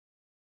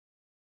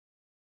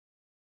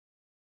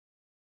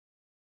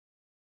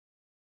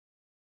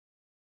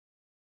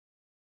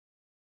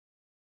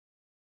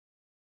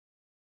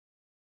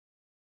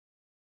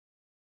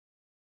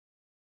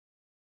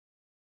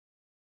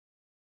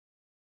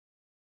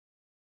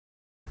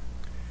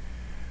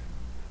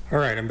All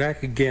right, I'm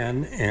back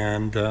again,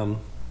 and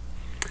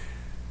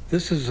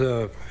this is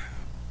a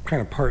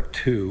kind of part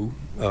 2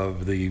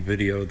 of the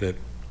video that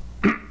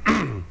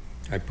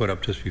I put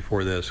up just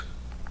before this,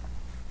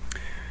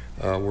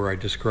 where I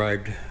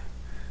described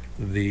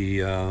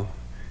the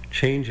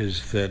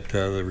changes that,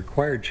 the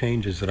required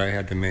changes that I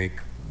had to make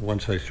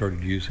once I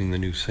started using the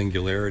new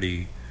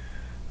Singularity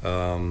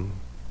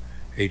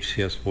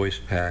HCS voice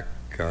pack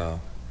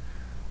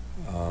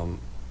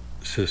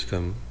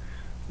system.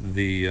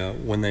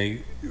 When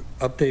they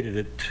updated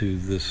it to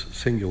this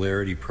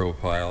Singularity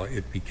profile,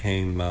 it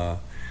became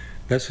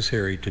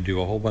necessary to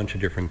do a whole bunch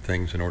of different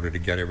things in order to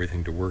get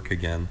everything to work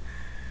again,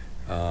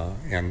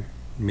 and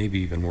maybe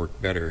even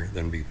work better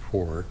than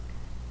before.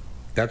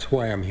 That's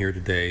why I'm here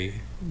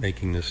today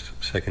making this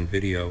second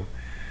video,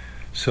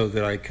 so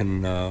that I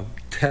can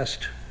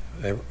test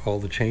all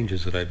the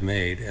changes that I've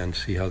made and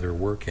see how they're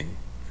working.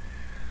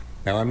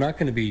 Now, I'm not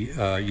going to be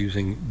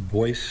using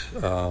voice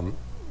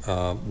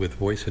with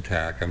voice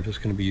attack. I'm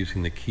just going to be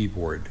using the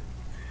keyboard,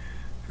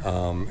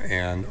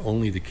 and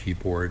only the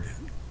keyboard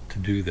to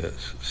do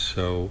this.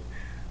 So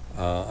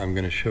I'm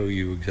going to show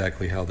you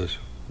exactly how this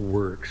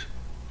works,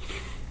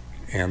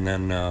 and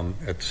then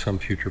at some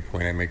future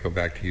point I may go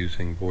back to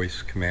using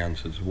voice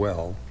commands as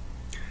well.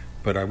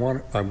 But I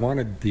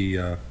wanted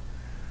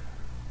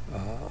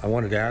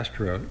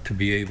Astra to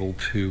be able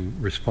to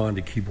respond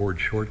to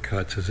keyboard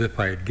shortcuts as if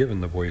I had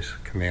given the voice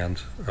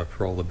commands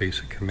for all the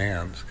basic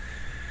commands.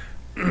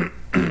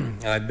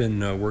 I've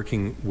been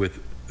working with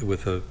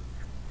a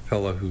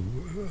fellow who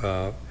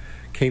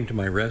came to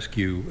my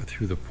rescue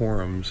through the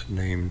forums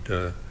named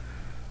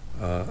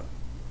how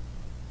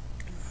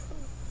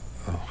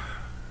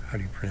do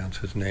you pronounce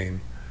his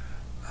name?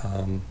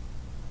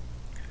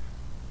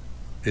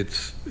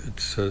 It's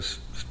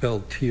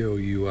spelled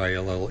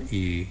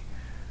Touille,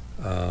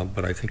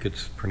 but I think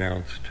it's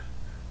pronounced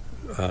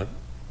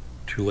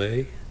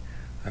Touille,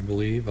 I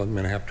believe. I'm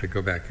going to have to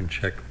go back and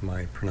check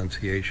my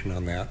pronunciation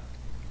on that.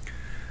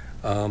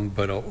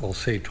 But I'll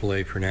say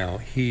Touille for now.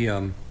 He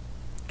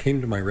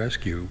came to my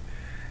rescue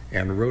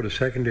and wrote a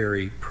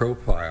secondary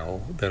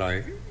profile that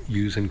I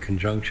use in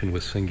conjunction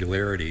with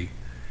Singularity.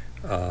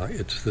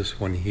 It's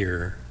this one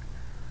here.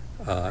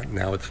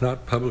 Now, it's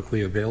not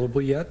publicly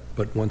available yet,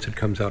 but once it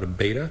comes out of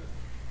beta,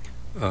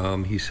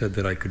 he said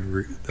that I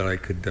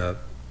could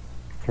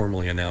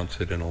formally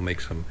announce it, and I'll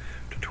make some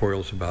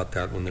tutorials about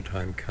that when the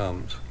time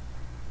comes.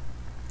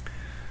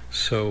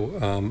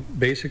 So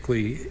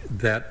basically,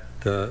 that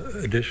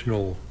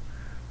additional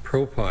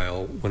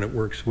profile, when it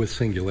works with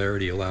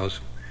Singularity, allows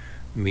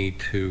me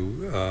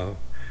to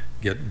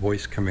get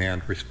voice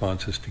command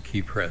responses to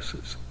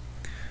keypresses.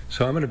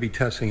 So I'm going to be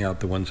testing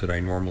out the ones that I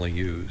normally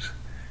use.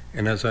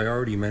 And as I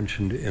already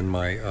mentioned in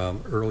my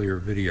earlier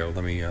video,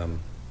 let me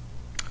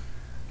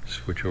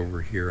switch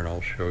over here and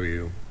I'll show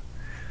you.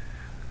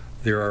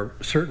 There are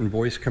certain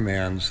voice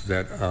commands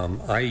that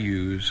I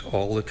use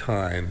all the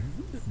time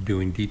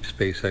doing deep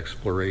space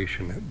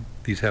exploration.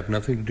 These have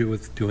nothing to do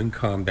with doing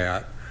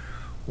combat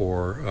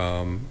or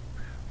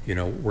you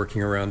know,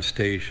 working around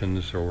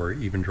stations or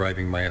even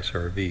driving my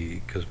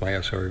SRV, because my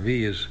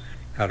SRV is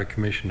out of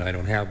commission. I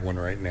don't have one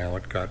right now.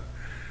 It got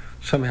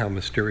somehow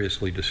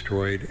mysteriously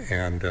destroyed,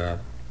 and a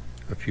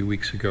few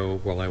weeks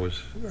ago while I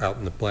was out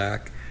in the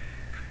black,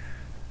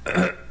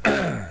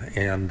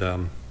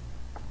 and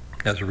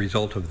as a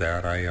result of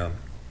that, I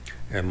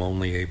am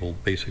only able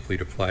basically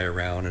to fly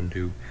around and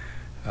do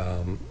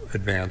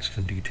advanced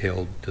and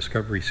detailed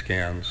discovery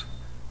scans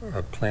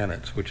of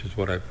planets, which is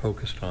what I've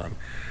focused on.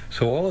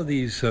 So all of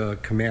these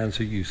commands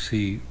that you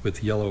see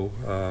with yellow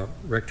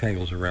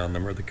rectangles around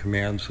them are the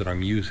commands that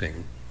I'm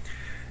using,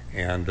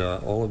 and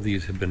all of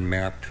these have been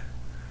mapped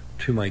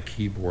to my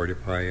keyboard.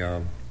 If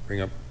I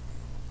bring up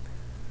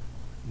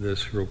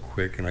this real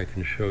quick, and I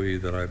can show you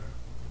that I've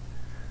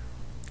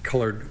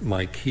colored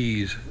my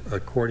keys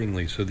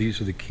accordingly. So these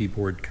are the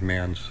keyboard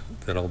commands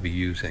that I'll be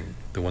using,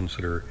 the ones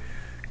that are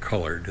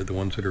colored. The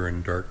ones that are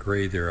in dark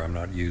gray there I'm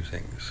not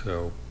using.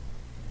 So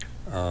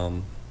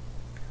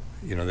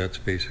you know, that's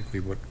basically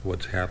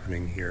what's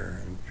happening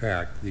here. In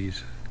fact,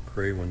 these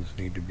gray ones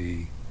need to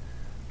be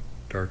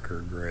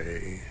darker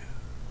gray.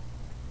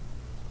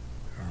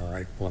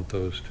 I want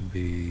those to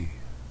be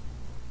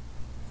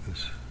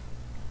this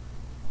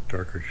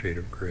darker shade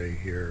of gray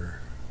here.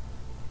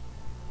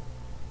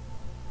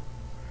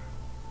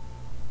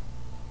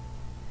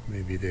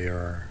 Maybe they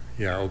are.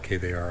 Yeah, okay,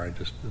 they are.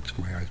 It's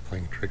my eyes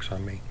playing tricks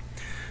on me.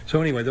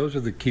 So anyway, those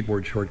are the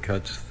keyboard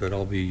shortcuts that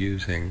I'll be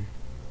using.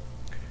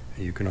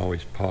 You can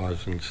always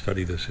pause and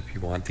study this if you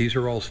want. These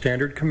are all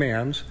standard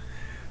commands.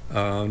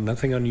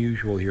 Nothing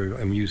unusual here.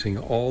 I'm using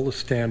all the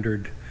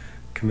standard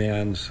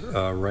commands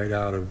right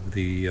out of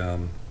the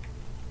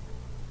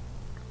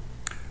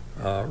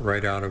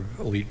right out of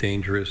Elite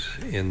Dangerous.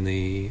 In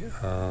the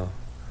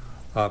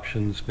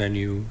options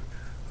menu,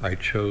 I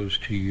chose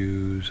to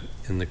use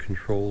in the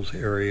controls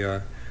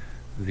area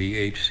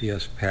the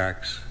HCS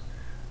Packs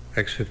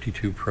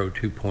X52 Pro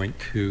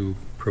 2.2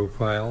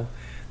 profile.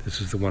 This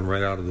is the one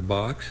right out of the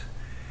box.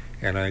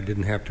 and I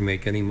didn't have to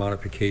make any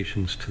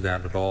modifications to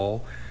that at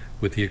all,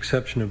 with the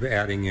exception of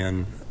adding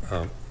in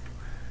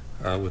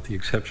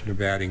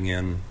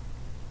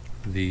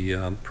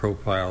the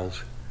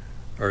profiles,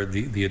 or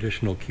the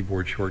additional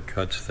keyboard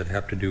shortcuts that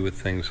have to do with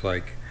things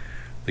like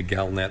the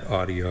Galnet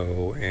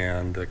audio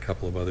and a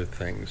couple of other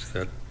things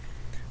that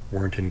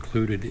weren't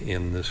included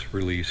in this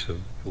release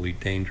of Elite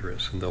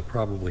Dangerous, and they'll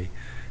probably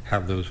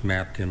have those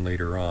mapped in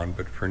later on,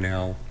 but for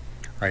now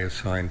I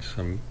assigned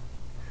some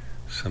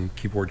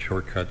keyboard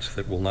shortcuts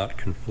that will not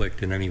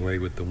conflict in any way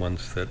with the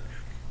ones that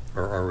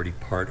are already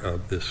part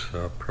of this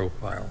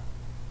profile.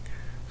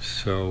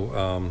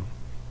 So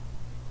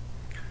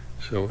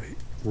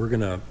we're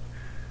going to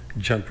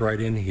jump right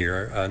in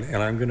here, and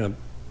I'm going to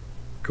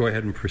go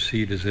ahead and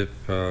proceed as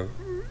if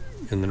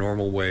in the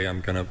normal way.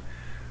 I'm going to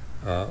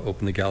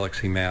open the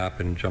Galaxy map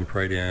and jump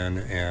right in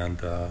and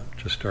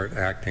just start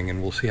acting,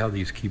 and we'll see how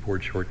these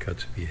keyboard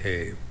shortcuts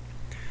behave.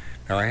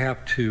 Now I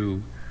have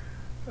to,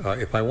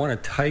 if I want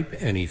to type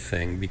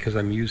anything, because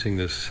I'm using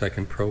this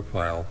second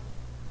profile,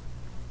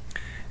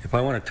 if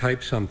I want to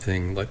type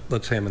something,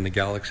 let's say I'm in the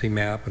Galaxy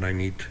map and I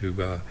need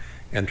to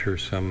enter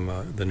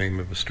the name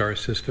of a star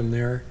system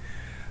there,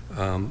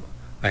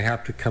 I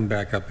have to come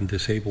back up and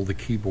disable the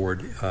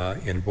keyboard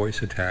in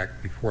Voice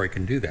Attack before I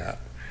can do that,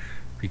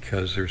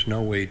 because there's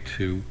no way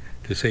to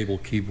disable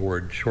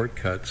keyboard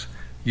shortcuts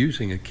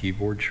using a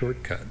keyboard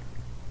shortcut.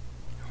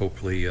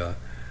 Hopefully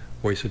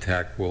Voice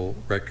Attack will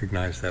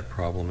recognize that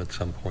problem at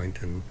some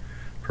point and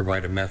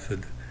provide a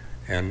method.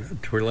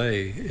 And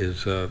Touille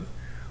is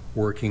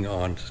working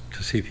on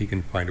to see if he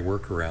can find a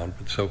workaround,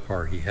 but so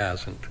far he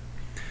hasn't.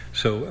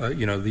 So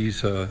you know,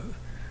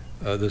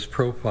 this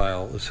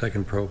profile, the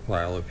second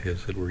profile of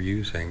his that we're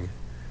using,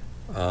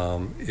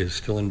 is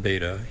still in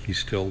beta. He's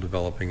still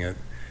developing it,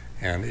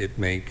 and it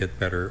may get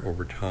better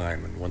over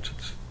time, and once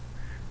it's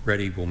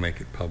ready we'll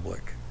make it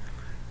public.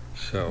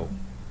 So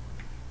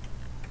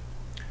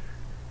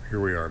here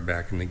we are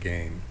back in the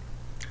game.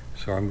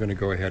 So I'm going to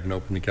go ahead and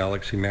open the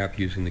Galaxy map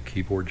using the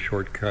keyboard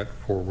shortcut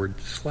 /.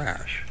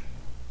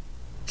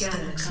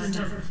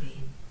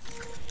 Galaxy.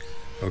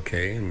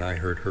 Okay, and I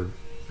heard her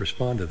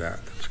respond to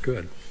that. That's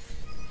good.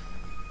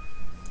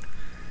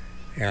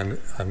 And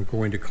I'm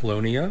going to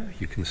Colonia,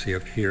 you can see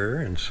up here,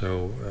 and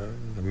so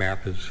the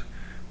map is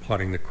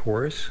plotting the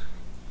course.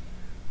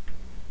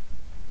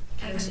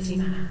 I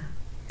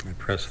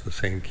press the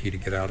same key to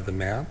get out of the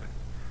map,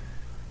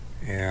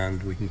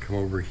 and we can come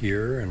over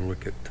here and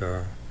look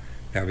at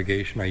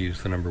navigation. I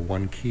use the number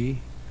 1 key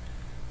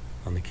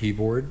on the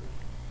keyboard,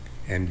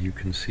 and you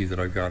can see that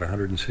I've got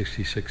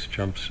 166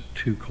 jumps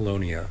to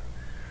Colonia.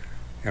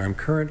 And I'm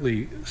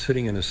currently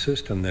sitting in a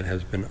system that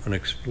has been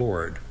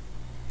unexplored.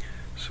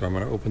 So I'm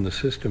going to open the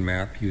system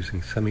map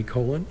using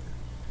semicolon.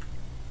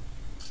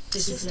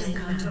 System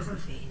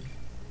cartography.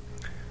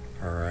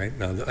 All right,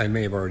 now I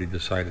may have already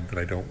decided that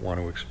I don't want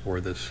to explore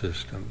this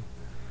system.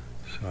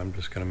 So I'm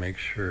just going to make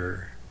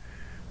sure.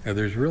 Now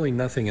there's really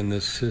nothing in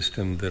this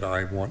system that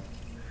I want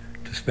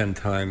to spend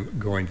time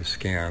going to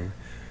scan.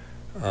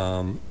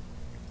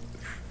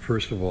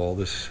 First of all,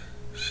 this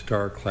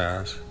star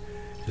class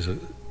is a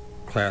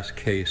class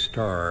K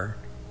star.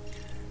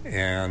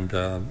 And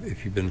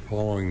if you've been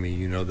following me,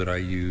 you know that I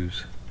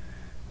use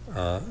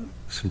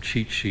some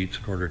cheat sheets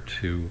in order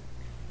to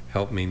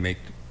help me make,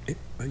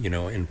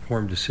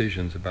 informed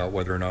decisions about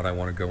whether or not I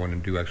want to go in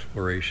and do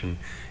exploration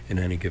in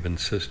any given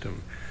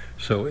system.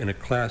 So in a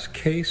class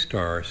K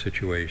star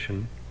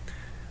situation,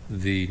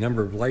 the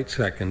number of light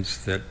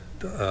seconds that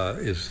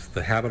is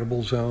the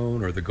habitable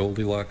zone or the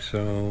Goldilocks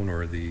zone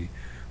or the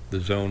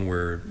zone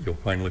where you'll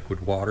find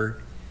liquid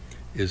water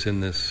is in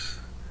this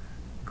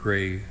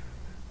gray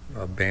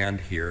band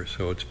here,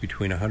 so it's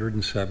between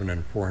 107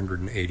 and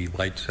 480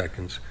 light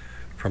seconds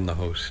from the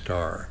host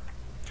star.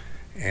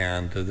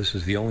 And this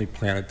is the only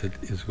planet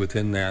that is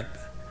within that,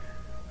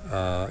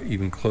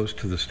 even close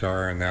to the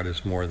star, and that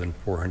is more than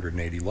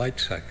 480 light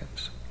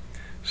seconds.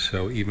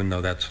 So even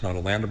though that's not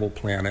a landable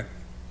planet,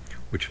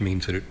 which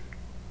means that it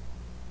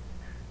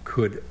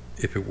could,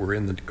 if it were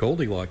in the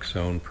Goldilocks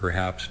zone,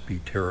 perhaps be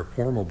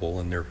terraformable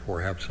and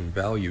therefore have some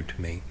value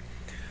to me,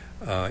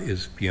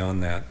 is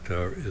beyond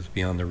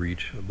the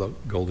reach of the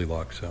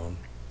Goldilocks zone.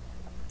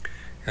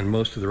 And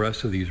most of the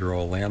rest of these are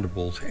all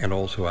landables and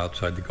also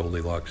outside the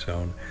Goldilocks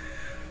zone.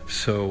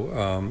 So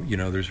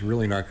there's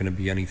really not going to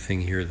be anything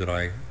here that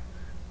I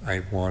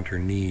want or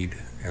need,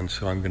 and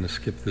so I'm going to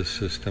skip this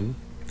system.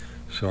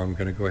 So I'm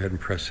going to go ahead and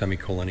press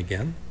semicolon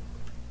again.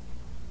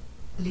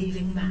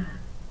 Leaving map.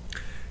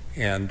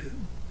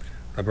 And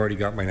I've already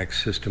got my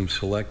next system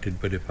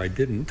selected, but if I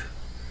didn't,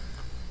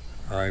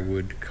 I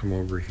would come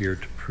over here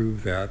to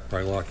prove that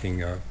by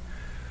locking a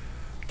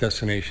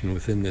destination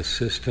within this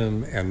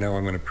system, and now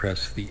I'm going to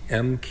press the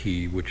M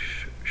key,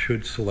 which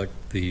should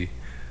select the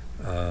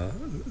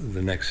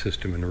next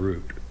system en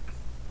route.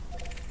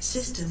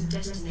 System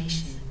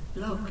destination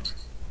locked.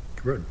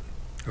 Good.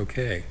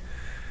 Okay.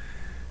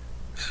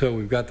 So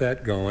we've got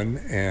that going,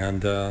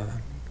 and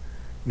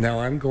Now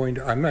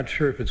I'm not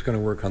sure if it's going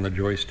to work on the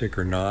joystick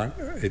or not.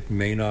 It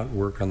may not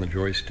work on the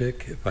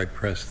joystick if I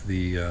press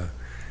the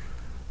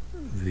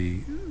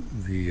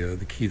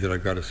key that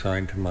I've got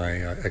assigned to my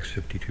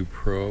X52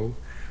 Pro.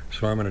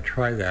 So I'm going to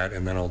try that,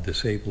 and then I'll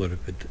disable it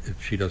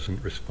if she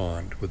doesn't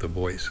respond with a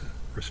voice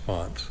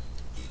response.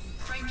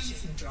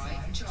 Frameshift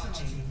drive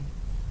charging.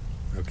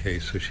 Okay,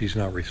 so she's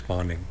not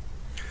responding.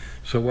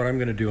 So what I'm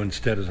going to do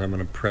instead is I'm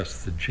going to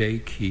press the J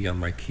key on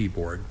my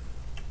keyboard.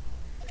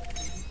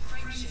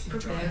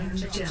 Preparing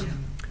to jump.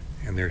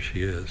 And there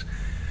she is.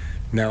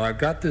 Now I've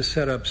got this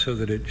set up so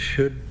that it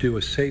should do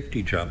a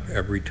safety jump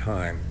every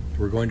time.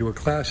 We're going to a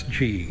class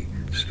G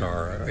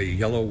star, a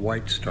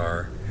yellow-white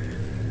star,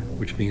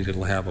 which means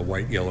it'll have a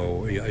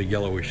a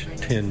yellowish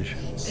tinge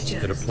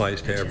that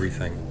applies to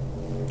everything.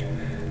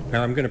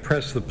 Now I'm going to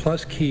press the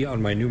plus key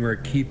on my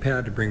numeric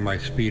keypad to bring my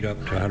speed up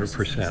to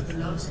 100%.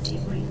 Velocity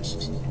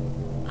reached.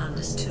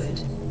 Understood.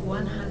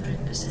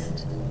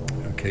 100%.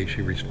 Okay,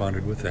 she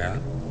responded with that.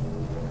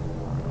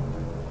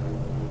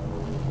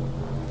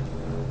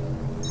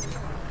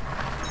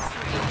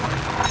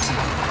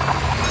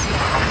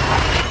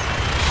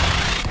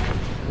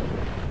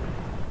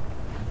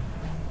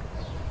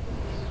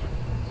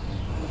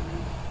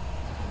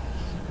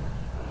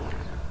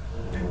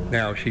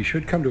 Now, she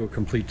should come to a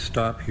complete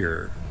stop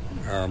here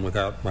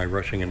without my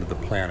rushing into the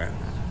planet.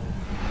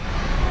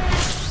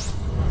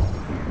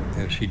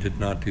 And she did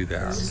not do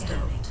that.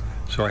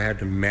 So I had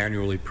to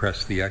manually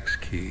press the X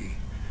key.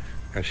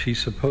 Now, she's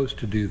supposed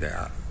to do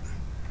that.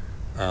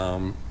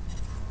 Let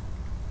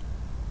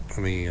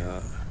me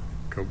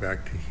go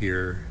back to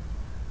here.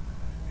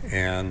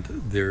 And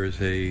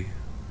there's a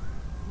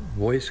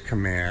voice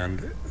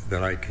command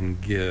that I can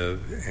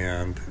give,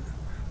 and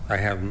I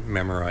haven't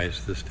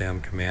memorized this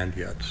damn command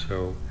yet,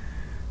 so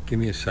give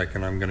me a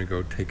second. I'm going to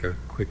go take a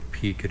quick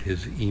peek at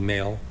his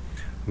email.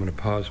 I'm going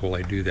to pause while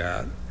I do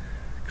that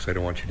because I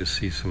don't want you to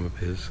see some of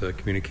his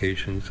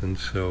communications, and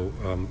so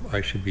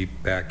I should be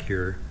back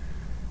here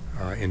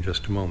in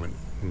just a moment.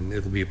 And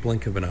it'll be a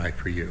blink of an eye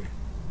for you.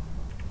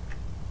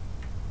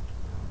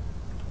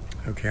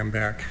 Okay, I'm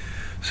back.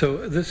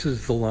 So this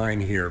is the line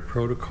here,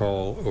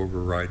 protocol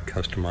override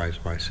customize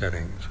my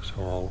settings.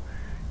 So I'll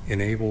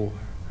enable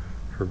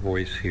her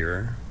voice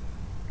here.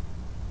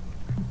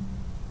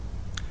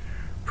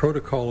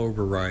 Protocol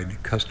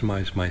override,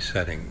 customize my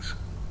settings.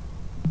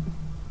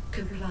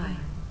 Comply.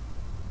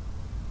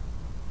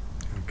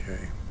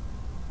 Okay.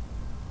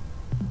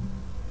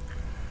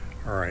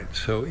 All right,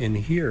 so in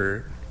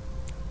here,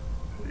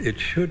 it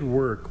should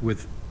work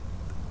with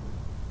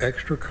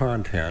extra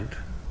content.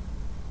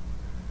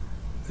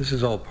 This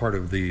is all part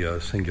of the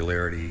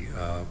Singularity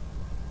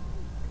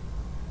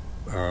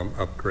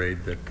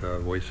upgrade that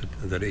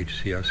that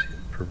HCS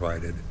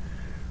provided.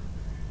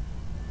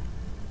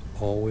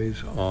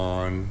 Always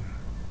on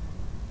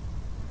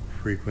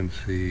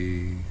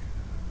frequency.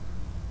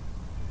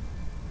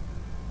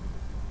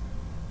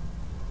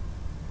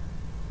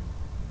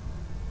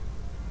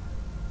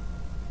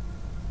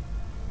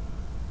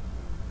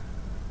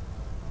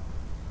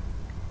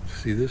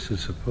 See, this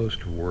is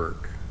supposed to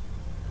work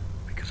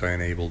because I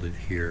enabled it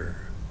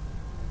here.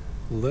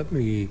 Let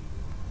me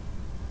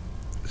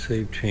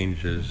save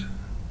changes,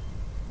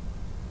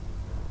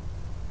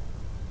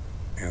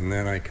 and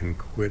then I can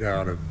quit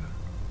out of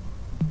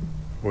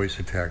voice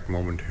attack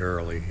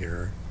momentarily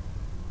here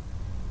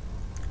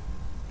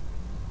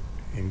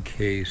in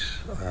case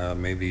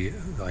maybe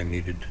I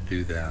needed to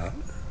do that.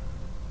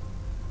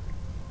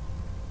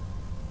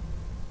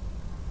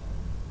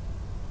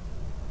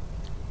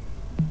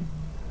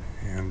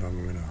 And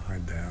I'm going to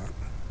hide that.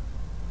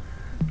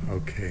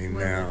 Okay,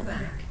 now.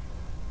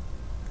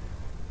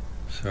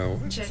 So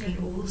checking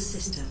all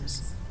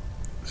systems.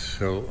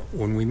 So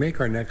when we make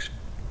our next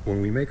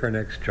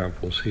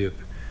jump, we'll see if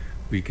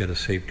we get a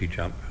safety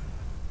jump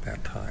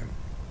that time.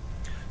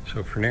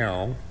 So for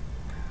now,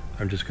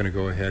 I'm just going to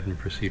go ahead and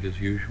proceed as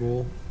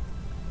usual.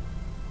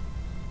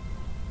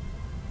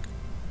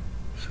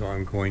 So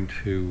I'm going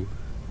to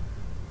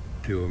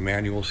do a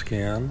manual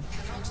scan.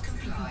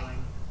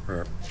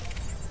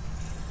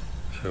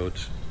 So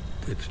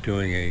it's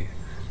doing a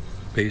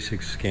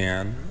basic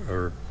scan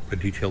or a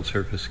detailed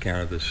surface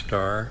scan of this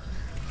star,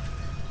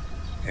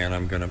 and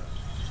I'm going to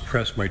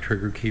press my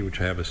trigger key, which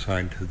I have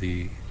assigned to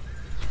the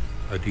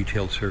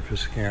detailed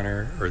surface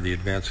scanner or the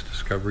advanced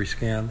discovery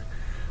scan.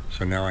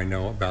 So now I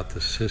know about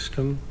the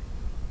system,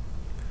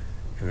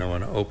 and I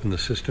want to open the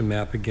system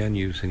map again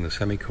using the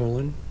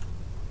semicolon.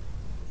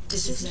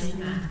 System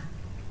map.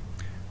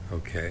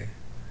 Okay,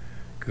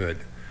 good.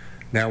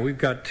 Now we've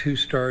got two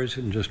stars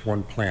and just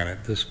one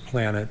planet. This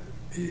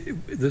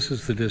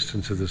is the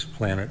distance of this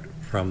planet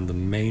from the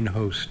main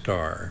host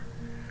star.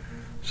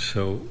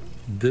 So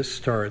this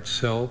star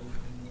itself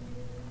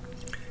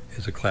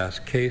is a class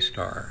K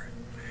star.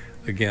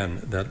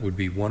 Again, that would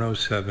be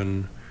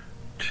 107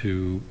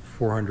 to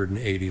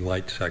 480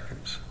 light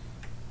seconds.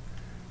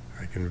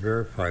 I can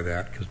verify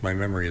that because my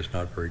memory is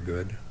not very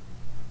good.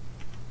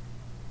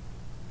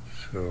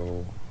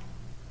 So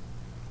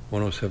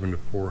 107 to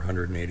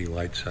 480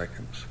 light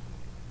seconds.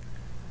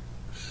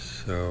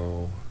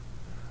 So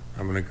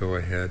I'm going to go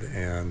ahead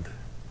and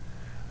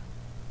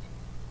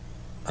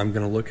I'm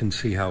going to look and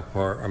see how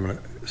far, I'm going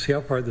to see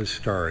how far this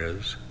star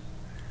is.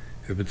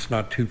 If it's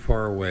not too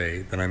far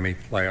away, then I may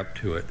fly up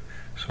to it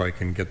so I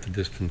can get the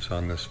distance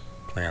on this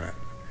planet.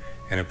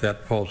 And if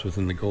that falls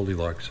within the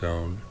Goldilocks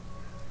zone,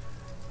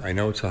 I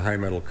know it's a high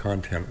metal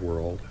content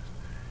world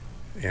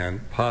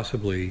and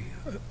possibly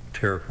a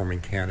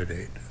terraforming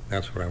candidate.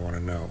 That's what I want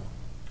to know.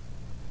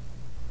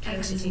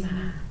 Exiting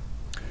map.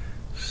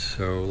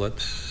 So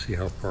let's see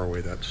how far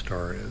away that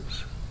star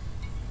is.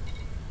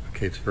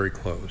 Okay, it's very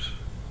close.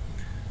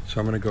 So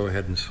I'm going to go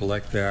ahead and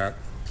select that.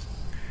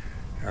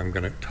 I'm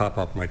going to top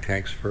up my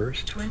tanks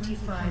first.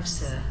 25,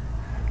 sir.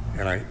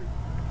 And I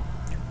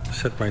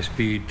set my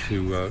speed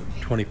to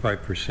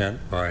 25%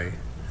 by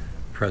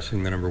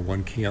pressing the number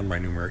 1 key on my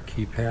numeric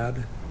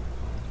keypad.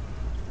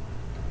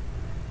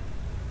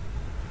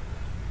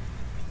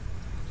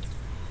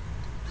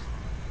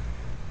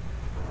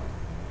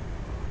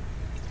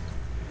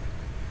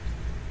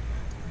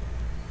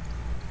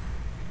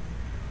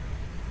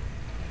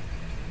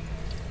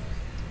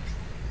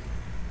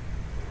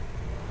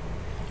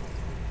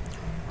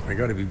 I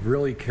got to be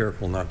really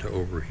careful not to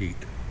overheat.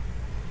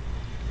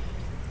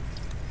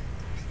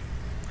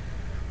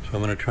 So I'm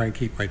going to try and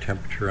keep my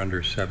temperature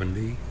under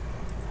 70.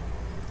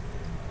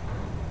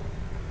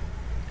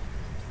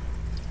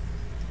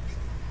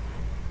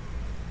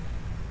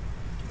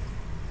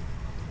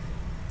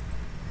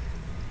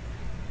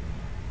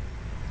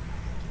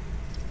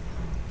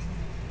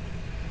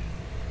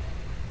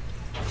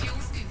 Fuel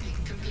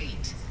scooping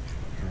complete.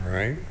 All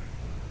right.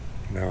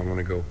 Now I'm going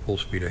to go full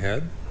speed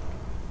ahead.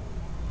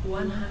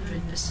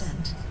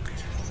 100%.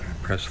 I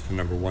press the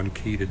number 1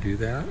 key to do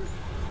that.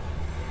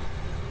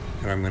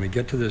 And I'm going to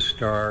get to this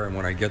star, and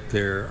when I get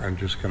there, I'm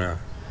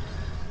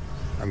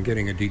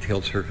getting a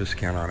detailed surface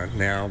scan on it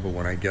now, but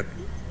when I get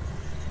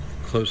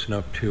close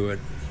enough to it,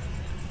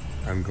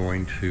 I'm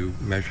going to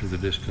measure the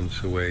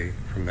distance away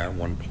from that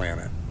one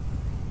planet.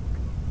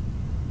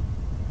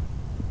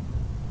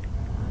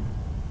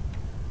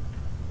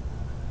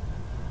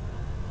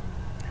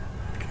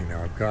 Okay,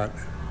 now I've got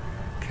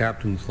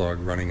captain's log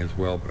running as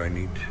well, but I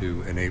need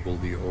to enable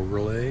the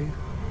overlay.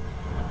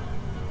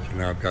 So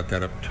now I've got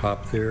that up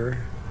top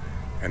there,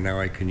 and now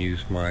I can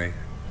use my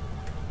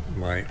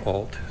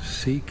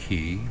Alt-C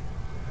key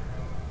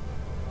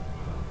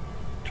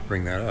to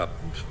bring that up.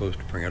 I'm supposed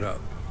to bring it up.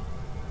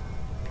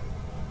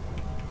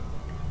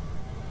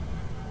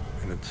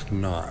 And it's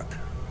not.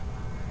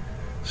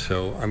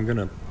 So I'm going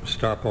to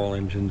stop all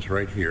engines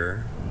right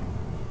here.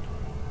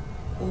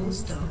 All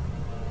stop.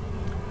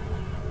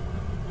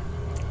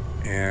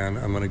 And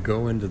I'm going to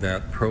go into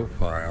that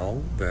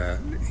profile that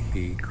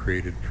he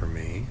created for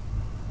me.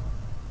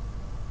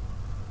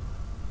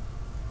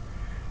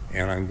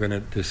 And I'm going to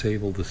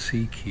disable the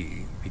C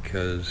key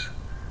because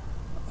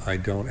I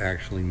don't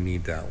actually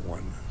need that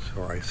one.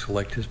 So I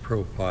select his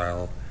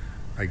profile,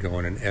 I go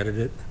in and edit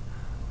it.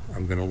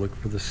 I'm going to look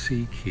for the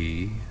C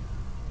key.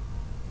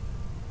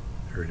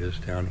 There it is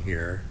down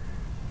here.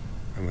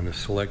 I'm going to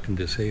select and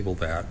disable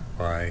that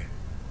by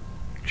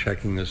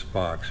checking this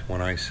box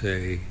when I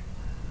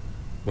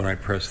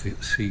press the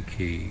C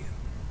key.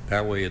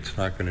 That way it's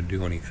not going to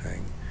do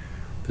anything.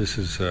 This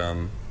has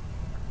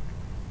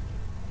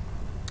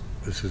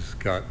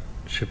got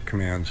ship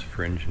commands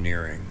for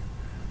engineering.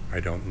 I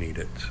don't need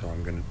it, so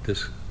I'm going to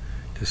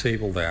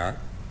disable that.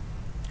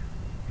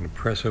 I'm going to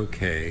press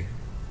OK.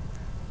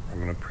 I'm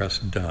going to press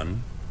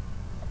Done.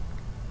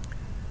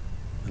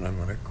 And I'm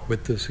going to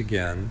quit this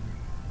again.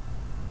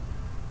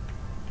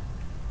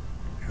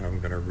 And I'm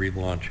going to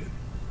relaunch it.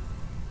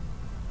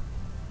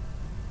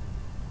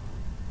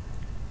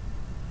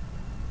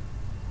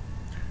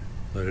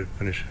 Let it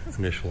finish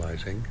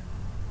initializing.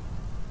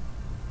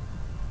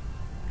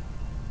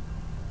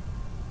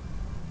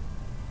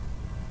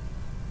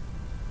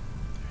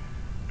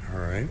 All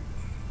right.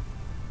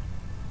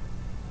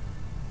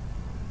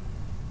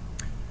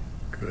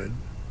 Good.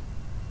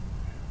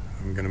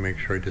 I'm going to make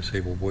sure I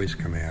disable voice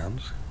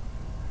commands.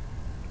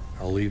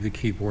 I'll leave the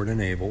keyboard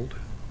enabled.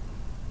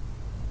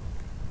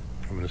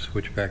 I'm going to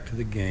switch back to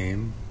the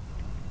game.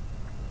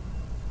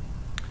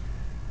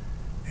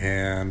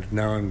 And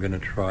now I'm going to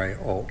try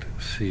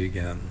Alt-C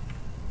again.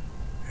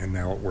 And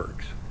now it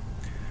works.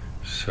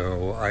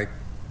 So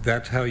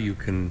that's how you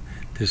can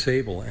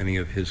disable any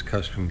of his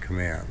custom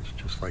commands,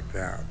 just like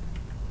that.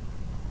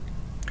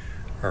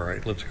 All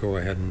right, let's go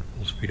ahead and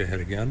full speed ahead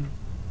again.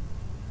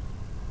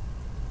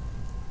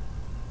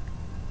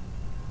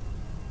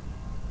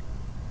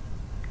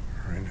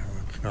 All right, now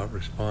it's not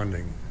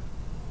responding.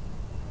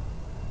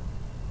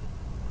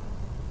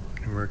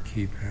 Numeric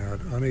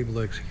keypad, unable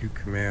to execute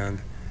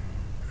command.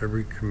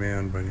 Every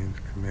command by name's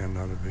command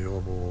not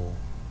available.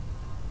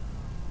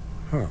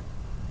 Huh.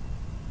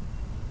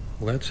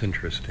 Well, that's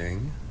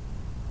interesting.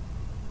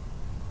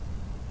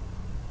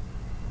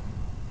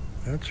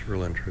 That's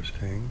real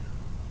interesting.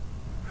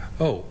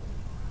 Oh,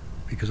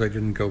 because I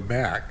didn't go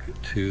back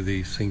to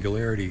the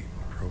Singularity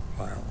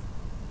profile.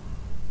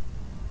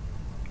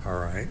 All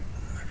right,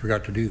 I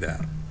forgot to do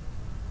that.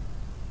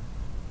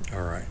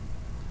 All right.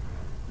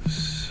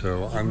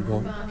 So I'm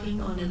going...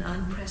 Embarking on an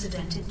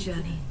unprecedented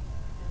journey.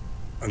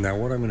 Now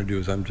what I'm going to do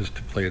is, just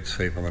to play it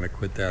safe, I'm going to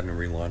quit that and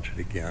relaunch it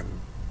again.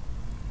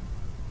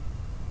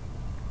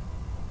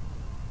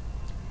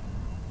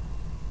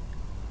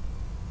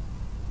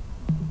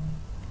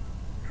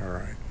 All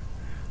right.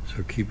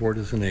 So keyboard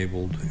is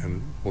enabled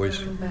and voice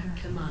Welcome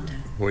back, Commander.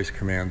 voice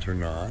commands are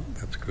not.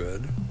 That's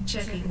good.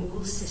 Checking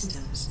all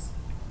systems.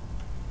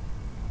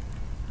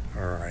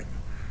 All right.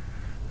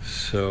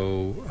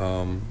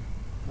 So,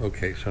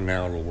 okay, so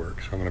now it'll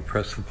work. So I'm going to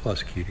press the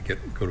plus key to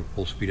go to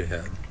full speed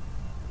ahead.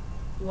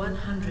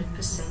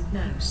 100%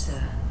 no, sir.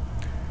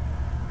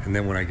 And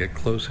then when I get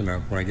close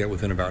enough, when I get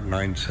within about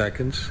 9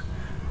 seconds,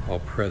 I'll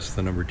press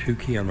the number 2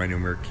 key on my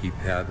numeric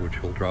keypad,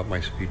 which will drop my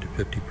speed to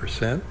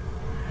 50%,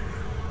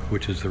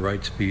 which is the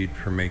right speed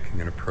for making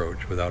an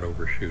approach without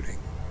overshooting.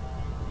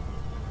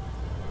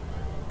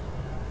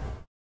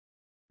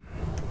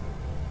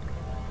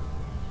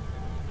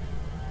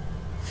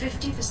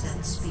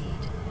 %50 speed.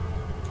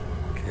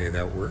 Okay,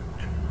 that worked.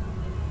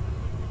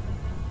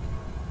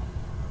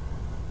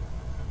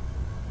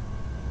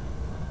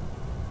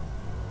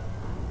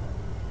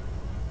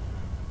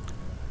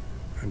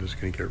 I'm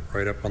just going to get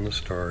right up on the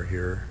star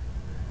here,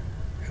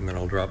 and then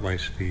I'll drop my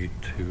speed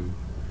to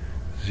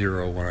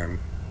 0 when I'm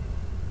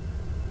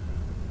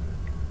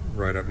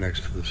right up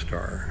next to the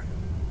star.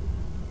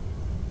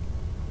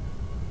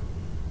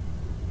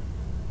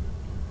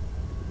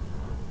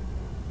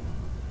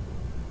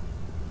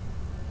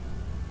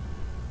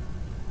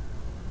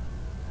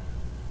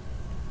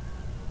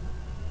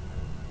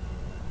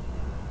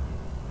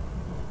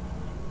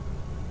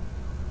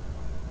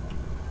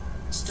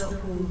 Stop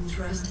all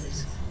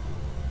thrusters.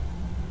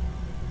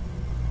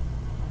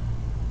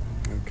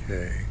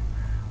 Okay,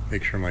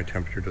 make sure my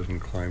temperature doesn't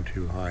climb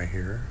too high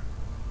here.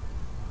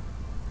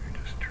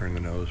 Just turn the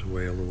nose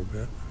away a little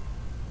bit.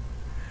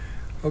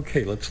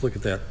 Okay, let's look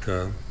at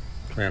that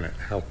planet.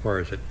 How far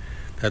is it?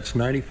 That's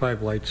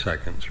 95 light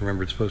seconds.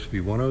 Remember, it's supposed to be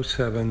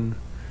 107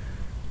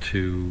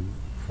 to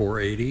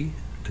 480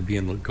 to be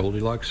in the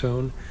Goldilocks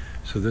zone.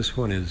 So this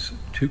one is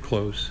too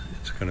close.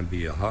 It's going to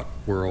be a hot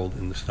world,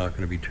 and it's not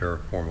going to be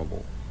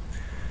terraformable.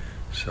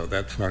 So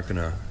it's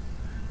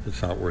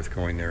not worth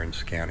going there and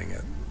scanning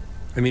it.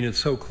 I mean, it's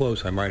so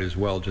close, I might as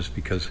well, just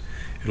because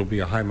it'll be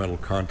a high metal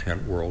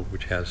content world,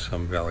 which has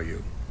some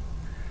value.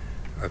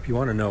 If you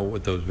want to know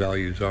what those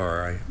values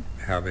are, I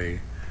have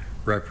a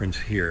reference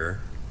here.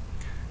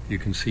 You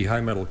can see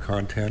high metal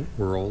content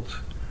worlds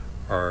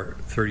are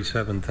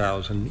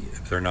 37,000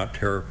 if they're not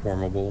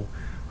terraformable,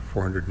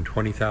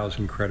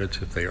 420,000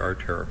 credits if they are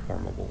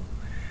terraformable.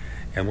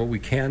 And what we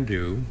can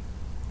do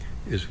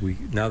is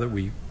now that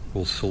we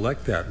will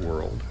select that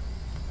world,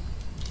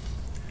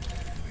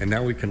 and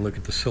now we can look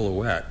at the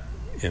silhouette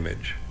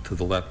image to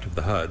the left of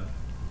the HUD,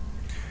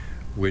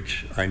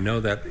 which I know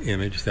that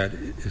image, that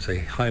is a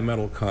high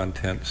metal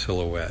content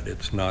silhouette.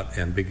 It's not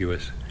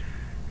ambiguous.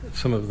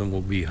 Some of them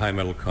will be high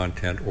metal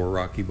content or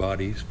rocky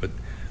bodies, but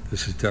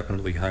this is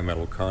definitely high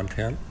metal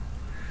content.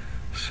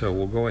 So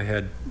we'll go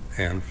ahead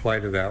and fly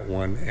to that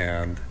one,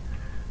 and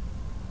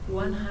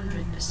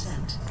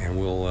 100%. And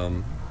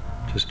we'll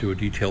just do a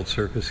detailed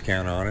surface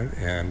scan on it,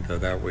 and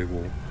that way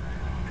we'll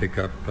pick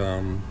up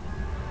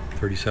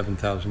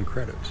 37,000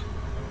 credits.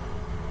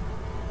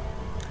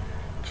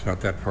 It's not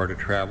that far to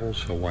travel,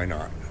 so why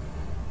not?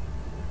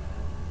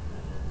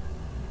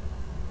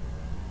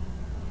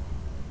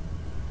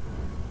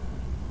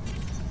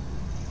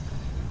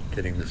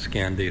 Getting the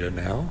scan data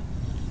now.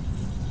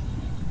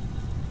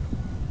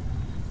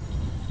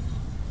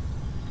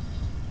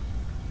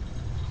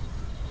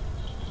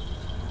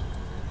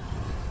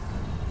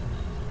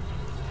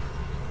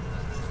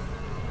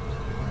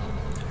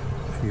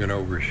 I'm going to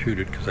overshoot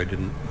it because I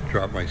didn't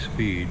drop my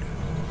speed.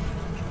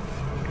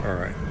 All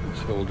right,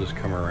 so we'll just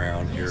come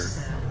around here.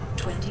 Yes, sir.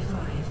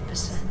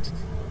 25%.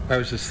 I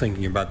was just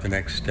thinking about the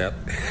next step,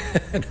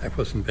 and I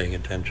wasn't paying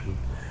attention.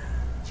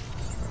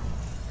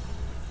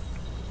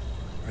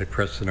 I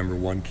pressed the number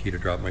 1 key to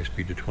drop my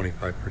speed to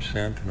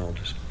 25%, and I'll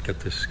just get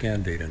this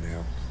scan data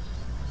now.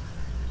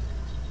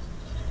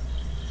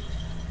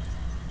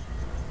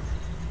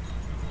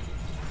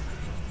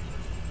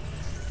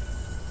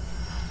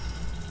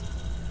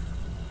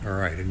 All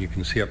right, and you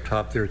can see up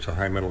top there, it's a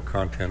high metal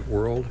content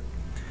world.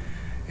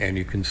 And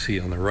you can see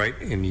on the right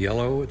in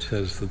yellow, it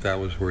says that that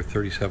was worth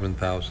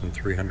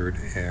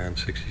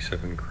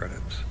 37,367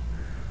 credits.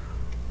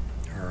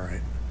 All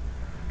right,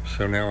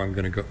 so now I'm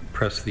going to go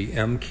press the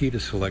M key to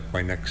select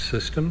my next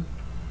system.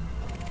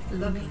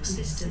 Locking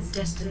system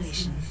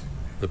destination.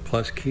 The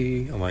plus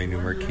key on my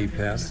numeric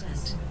keypad.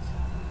 100%.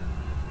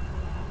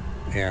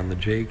 And the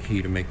J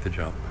key to make the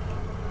jump.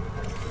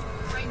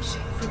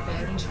 Frameshift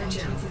Preparing for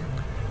jump.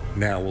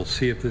 Now we'll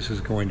see if this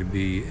is going to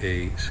be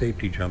a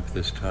safety jump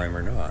this time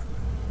or not.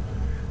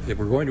 If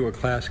we're going to a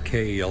Class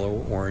K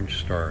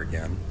yellow-orange star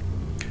again,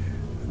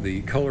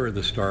 the color of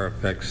the star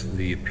affects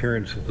the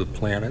appearance of the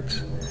planets,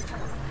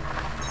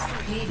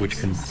 which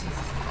can...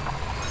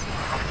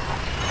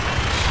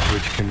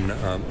 which can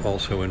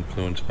also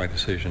influence my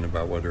decision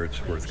about whether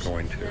it's worth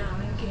going to.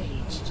 Now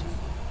engaged.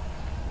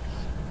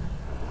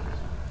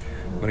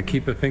 I'm going to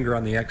keep a finger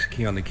on the X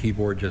key on the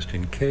keyboard just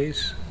in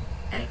case.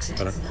 Exit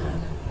But now.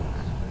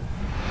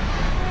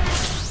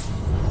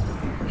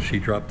 she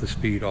dropped the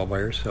speed all by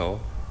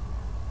herself.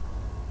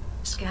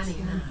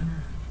 Scanning now.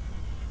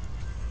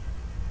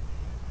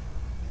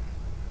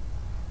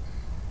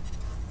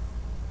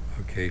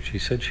 Okay, she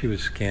said she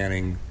was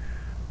scanning,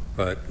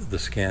 but the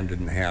scan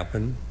didn't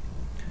happen,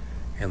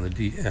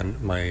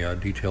 and my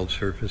detailed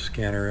surface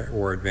scanner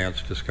or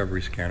advanced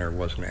discovery scanner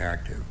wasn't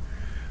active.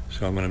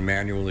 So I'm going to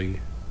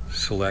manually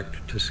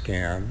select to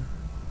scan.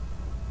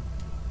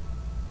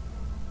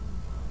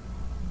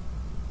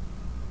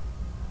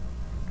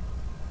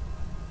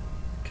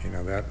 Okay,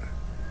 now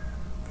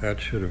that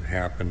should have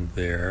happened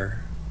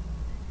there.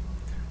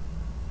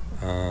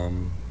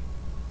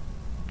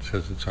 It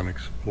says it's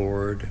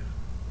unexplored.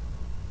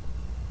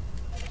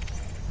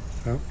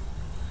 Oh,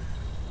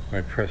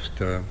 I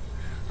pressed, I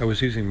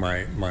was using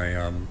my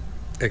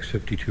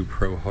X52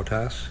 Pro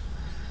HOTAS,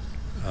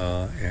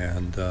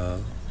 and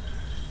the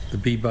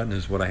B button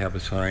is what I have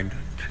assigned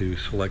to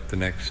select the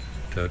next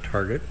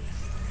target.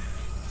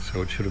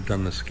 So it should have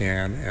done the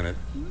scan, and it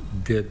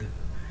did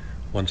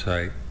once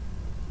I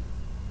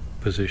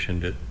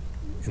positioned it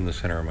in the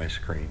center of my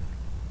screen.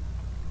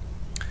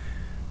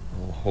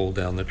 I'll hold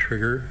down the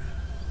trigger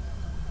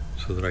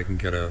so that I can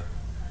get an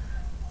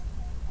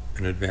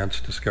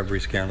advanced discovery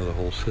scan of the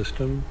whole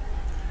system.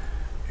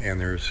 And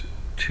there's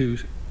 2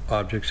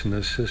 objects in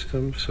this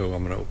system, so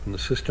I'm going to open the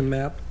system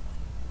map.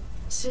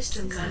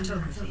 System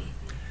cartography.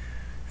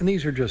 And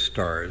these are just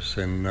stars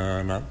and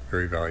not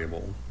very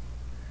valuable.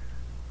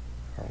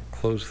 I'll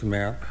close the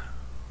map.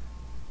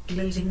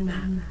 Loading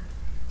map.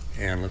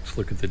 And let's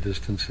look at the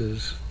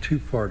distances. Too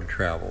far to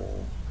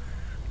travel,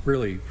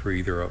 really, for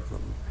either of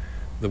them.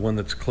 The one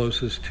that's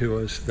closest to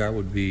us, that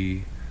would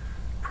be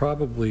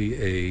probably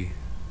a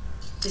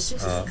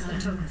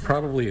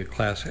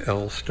class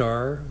L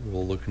star.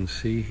 We'll look and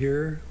see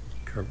here.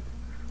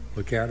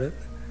 Look at it.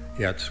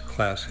 Yeah, it's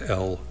class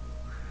L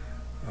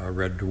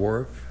red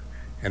dwarf.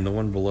 And the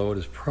one below it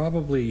is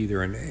probably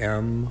either an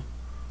M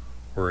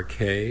or a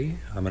K.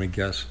 I'm going to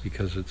guess,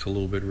 because it's a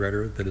little bit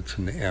redder, that it's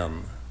an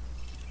M.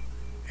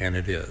 And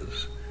it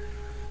is.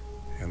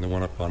 And the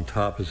one up on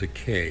top is a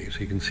K. So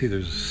you can see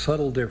there's a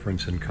subtle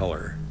difference in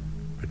color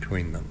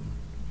between them.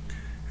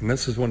 And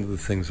this is one of the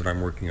things that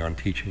I'm working on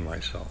teaching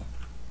myself.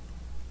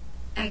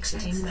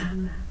 Exiting map.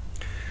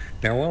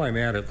 Now while I'm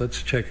at it,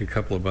 let's check a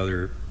couple of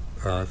other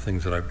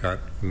things that I've got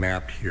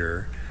mapped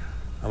here.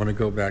 I'm going to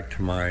go back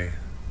to my,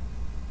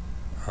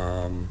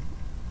 to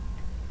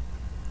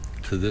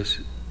this,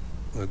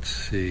 let's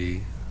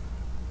see.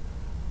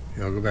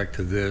 Yeah, I'll go back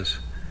to this.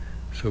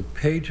 So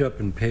page up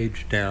and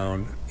page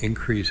down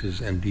increases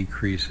and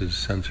decreases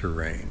sensor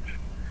range.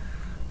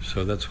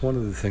 So that's one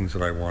of the things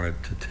that I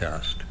wanted to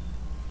test,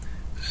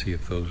 to see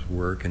if those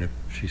work and if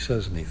she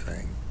says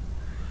anything.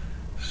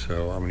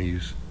 So I'm going to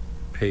use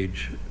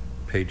page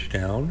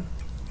down,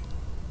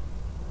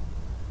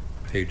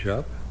 page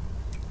up,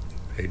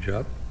 page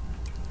up,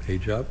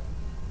 page up.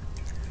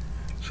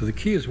 So the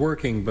key is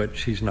working, but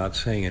she's not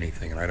saying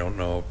anything, and I don't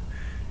know if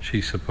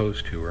she's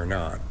supposed to or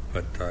not,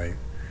 but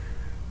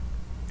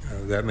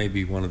that may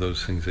be one of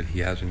those things that he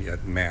hasn't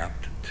yet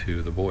mapped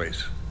to the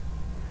voice.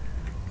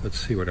 Let's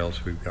see what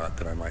else we've got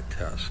that I might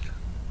test.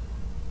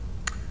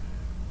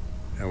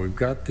 Now we've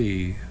got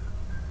the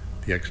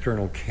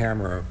external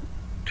camera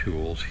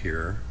tools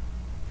here.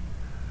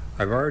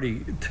 I've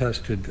already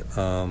tested,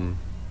 now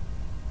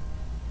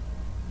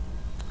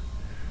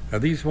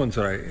these ones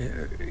that I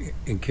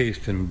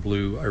encased in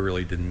blue, I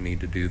really didn't need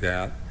to do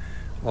that.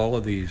 All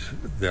of these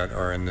that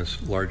are in this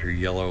larger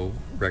yellow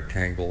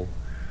rectangle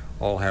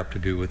all have to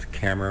do with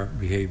camera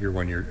behavior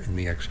when you're in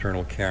the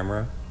external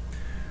camera.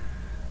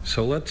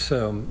 So let's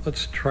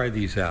try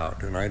these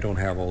out, and I don't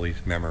have all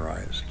these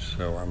memorized,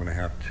 so I'm going to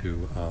have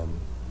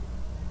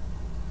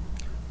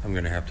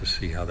to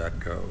see how that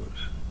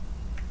goes.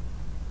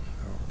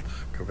 So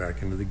let's go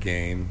back into the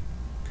game.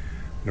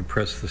 I'm going to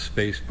press the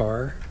space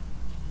bar.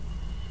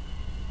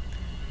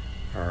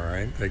 All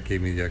right, that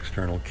gave me the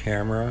external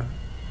camera.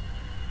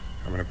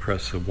 I'm going to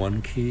press the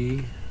 1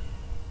 key,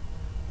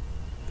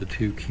 the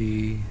 2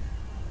 key,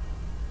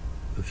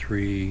 the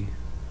 3,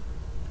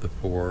 the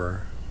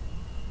 4,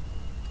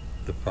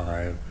 the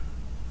 5,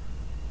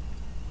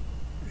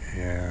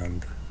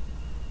 and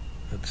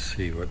let's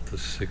see what the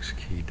 6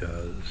 key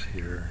does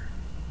here.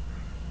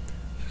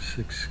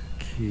 6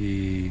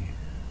 key,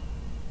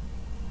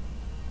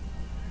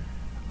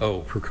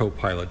 oh, for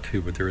Copilot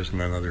 2, but there isn't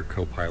another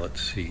Copilot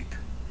seat.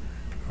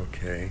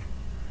 Okay.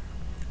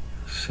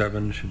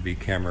 7 should be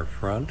camera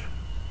front.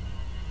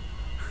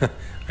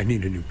 I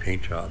need a new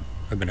paint job.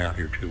 I've been out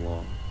here too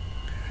long.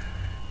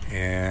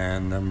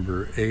 And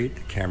number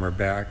 8, camera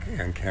back,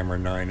 and camera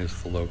 9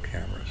 is the low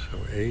camera. So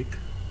 8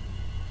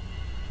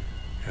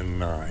 and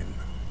 9.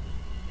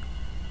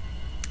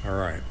 All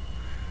right.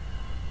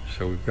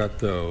 So we've got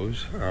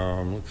those.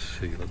 Let's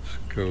see. Let's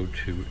go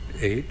to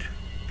 8.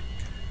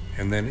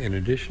 And then in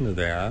addition to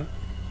that,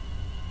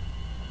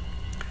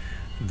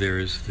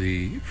 there's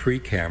the free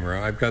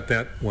camera. I've got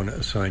that one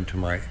assigned to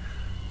my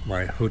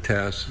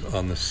HOTAS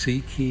on the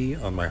C key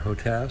on my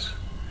HOTAS.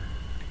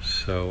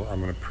 So I'm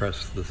going to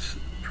press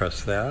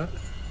that.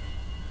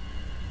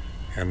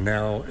 And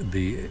now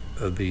the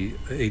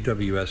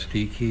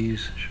AWSD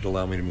keys should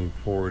allow me to move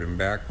forward and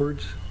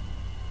backwards.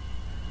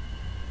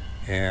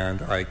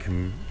 And I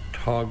can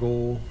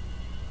toggle,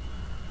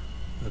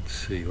 let's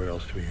see, what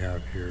else do we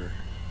have here?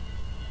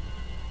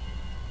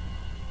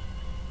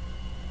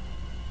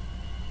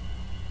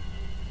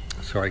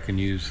 So I can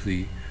use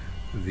the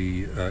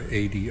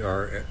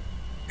ADR,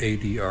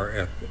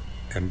 F,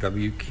 and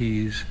W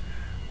keys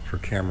for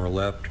camera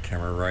left,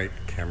 camera right,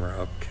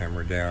 camera up,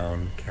 camera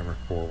down, camera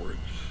forwards.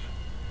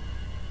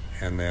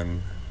 And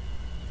then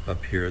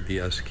up here the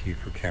S key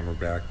for camera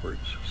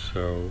backwards.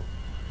 So,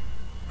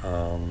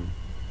 let's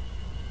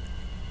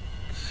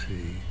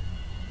see,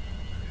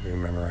 we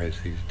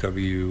memorize these.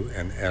 W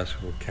and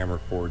S will camera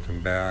forwards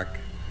and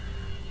back.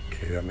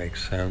 Okay, that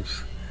makes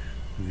sense.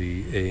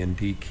 The A and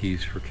D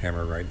keys for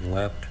camera right and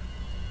left.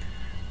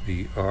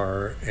 The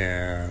R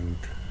and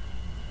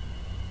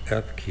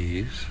F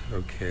keys,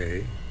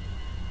 okay,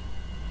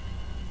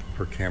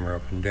 for camera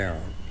up and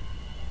down.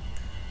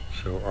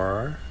 So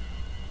R,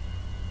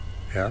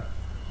 F,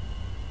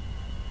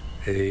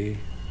 A,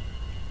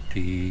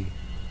 D,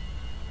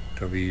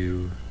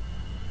 W,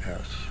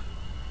 S.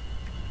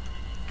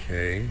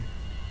 Okay,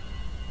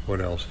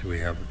 what else do we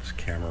have that's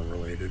camera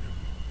related?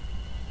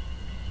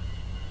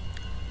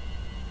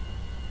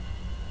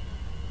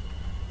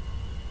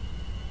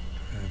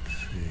 Let's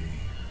see.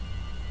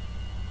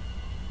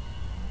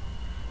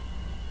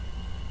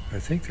 I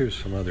think there's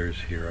some others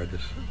here.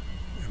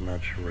 I'm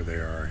not sure where they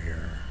are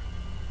here.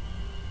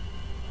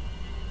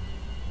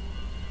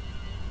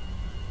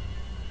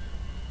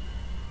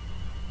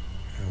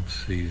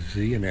 Let's see,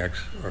 Z and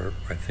X are,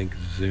 I think,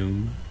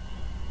 zoom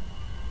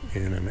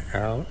in and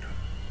out.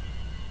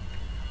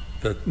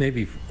 That may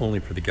be only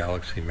for the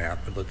galaxy map,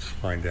 but let's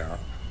find out.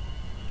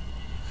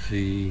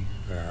 Z,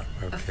 that,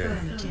 okay.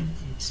 Affirmative.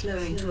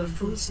 Slowing to a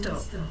full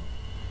stop.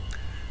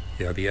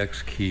 Yeah, the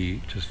X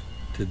key just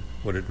did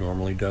what it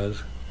normally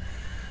does.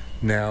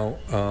 Now,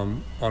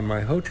 on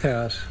my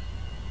HOTAS,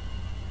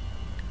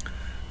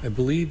 I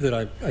believe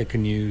that I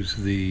can use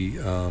the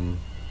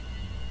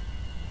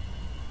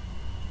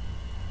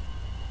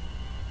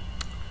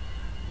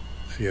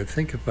see, I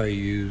think if I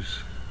use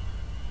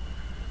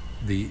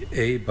the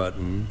A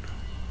button,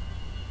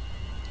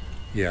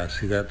 yeah,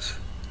 see, that's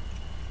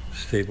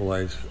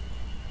stabilize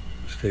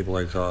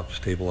off,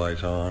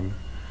 stabilize on.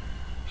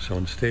 So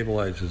when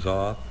stabilize is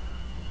off,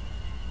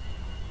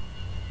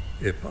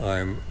 if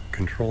I'm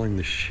controlling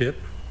the ship,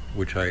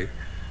 which I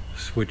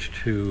switch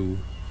to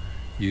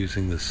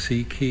using the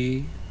C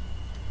key,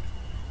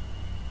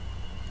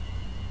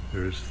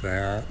 there's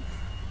that,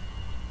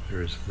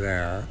 there's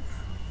that.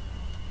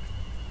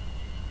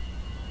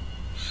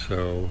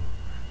 So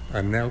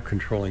I'm now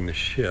controlling the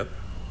ship,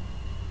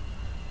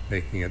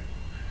 making it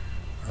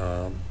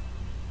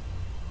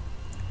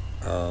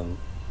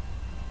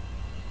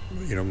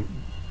you know,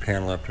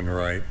 pan left and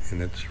right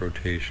in its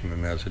rotation,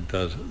 and as it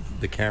does,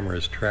 the camera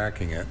is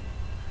tracking it.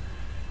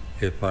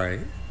 If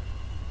I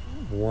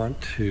want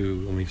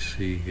to, let me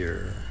see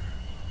here.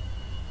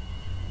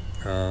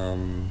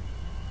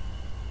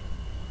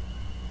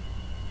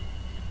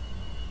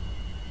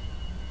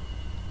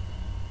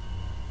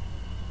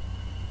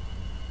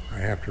 I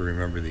have to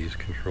remember these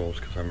controls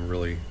because I'm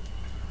really,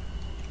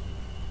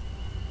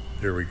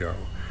 there we go.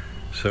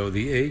 So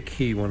the A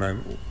key,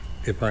 when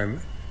if I'm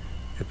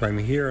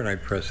here and I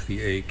press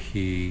the A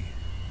key,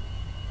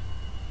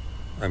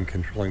 I'm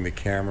controlling the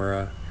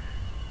camera.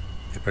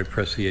 If I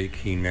press the A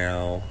key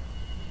now,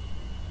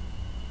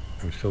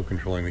 I'm still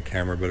controlling the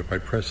camera, but if I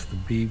press the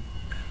B,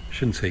 I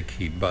shouldn't say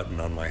key, button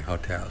on my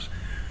HOTAS.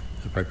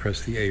 If I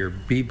press the A or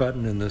B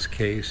button in this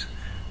case,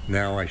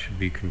 now I should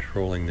be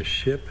controlling the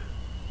ship.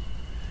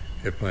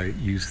 If I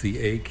use the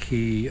A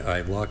key, I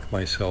lock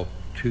myself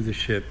to the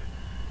ship.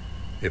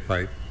 If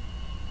I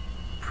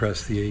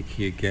press the A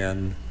key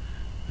again,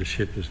 the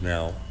ship is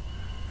now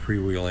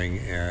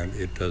freewheeling and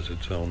it does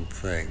its own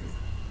thing.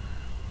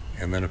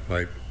 And then if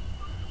I,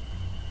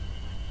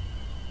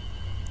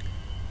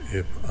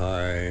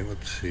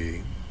 let's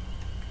see,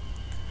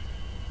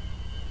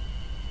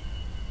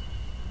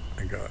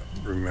 I got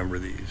to remember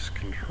these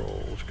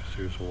controls because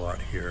there's a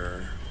lot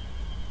here.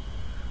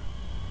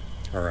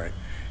 All right.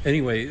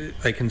 Anyway,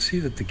 I can see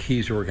that the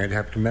keys are working. I'd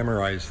have to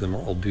memorize them.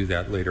 I'll do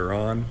that later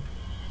on.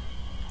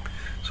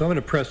 So I'm going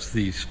to press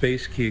the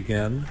space key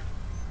again.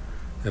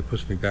 That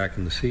puts me back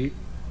in the seat.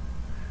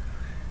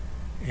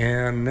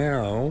 And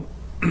now,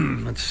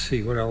 let's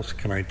see, what else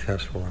can I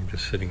test while I'm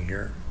just sitting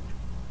here?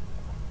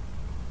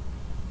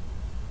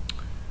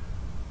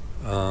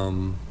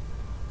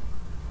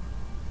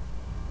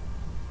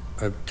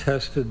 I've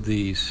tested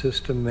the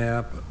system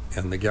map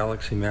and the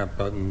galaxy map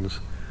buttons.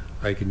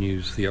 I can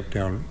use the up,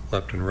 down,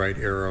 left, and right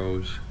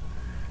arrows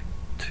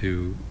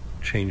to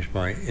change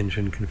my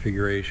engine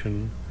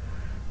configuration.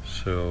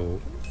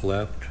 So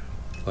left,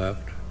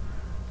 left,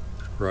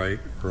 right,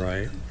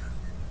 right,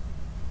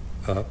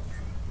 up,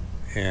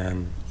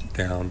 and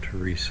down to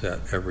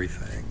reset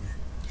everything.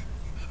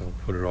 So I'll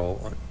put it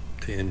all on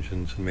to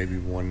engines and maybe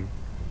one.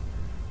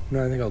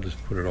 No, I think I'll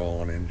just put it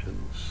all on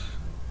engines.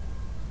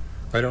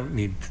 I don't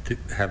need to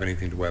have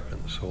anything to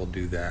weapons, so I'll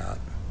do that.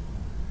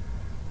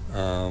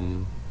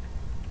 All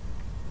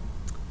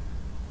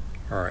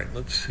right,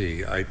 let's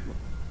see.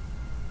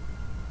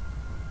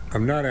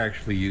 I'm not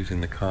actually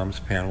using the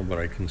comms panel, but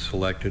I can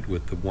select it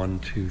with the 1,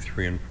 2,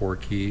 3, and 4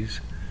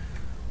 keys.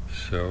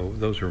 So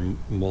those are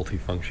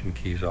multifunction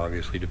keys,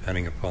 obviously,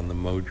 depending upon the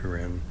mode you're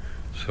in.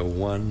 So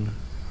 1,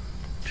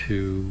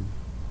 2,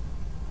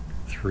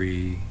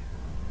 3,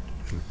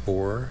 and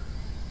 4.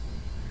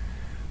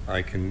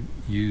 I can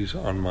use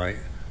on my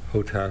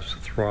HOTAS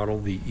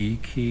throttle the E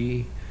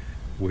key,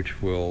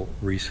 which will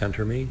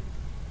recenter me.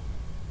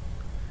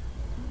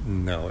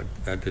 No,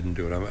 that didn't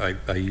do it.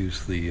 I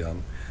use the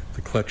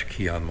clutch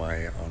key on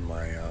my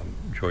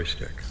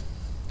joystick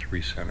to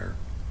recenter.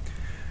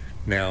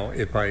 Now,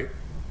 if I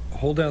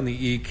hold down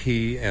the E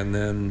key and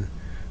then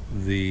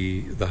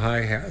the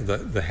hi-hat,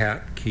 the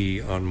hat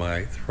key on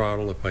my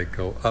throttle, if I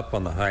go up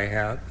on the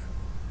hi-hat,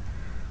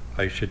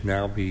 I should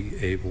now be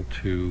able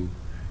to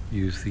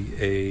use the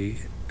A,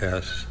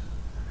 S,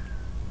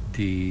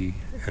 D,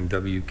 and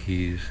W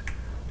keys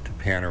to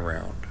pan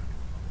around.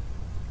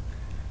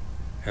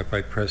 If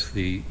I press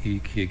the E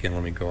key again,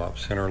 let me go off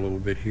center a little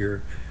bit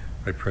here.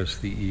 If I press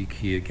the E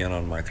key again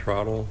on my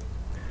throttle,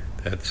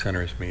 that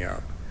centers me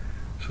up.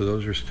 So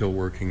those are still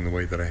working the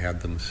way that I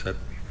had them set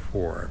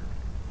before.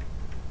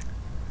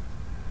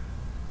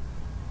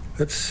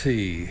 Let's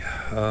see.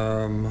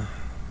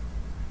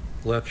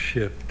 Left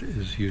shift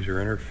is user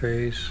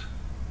interface.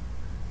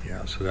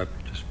 Yeah, so that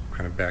just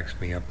kind of backs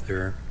me up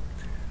there.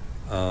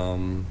 A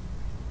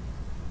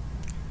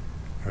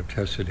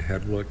tested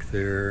head look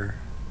there.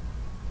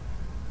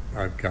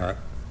 I've got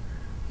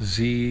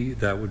Z,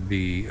 that would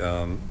be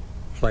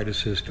flight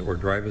assist or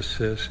drive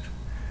assist,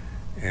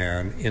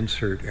 and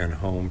insert and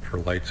home for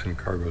lights and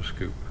cargo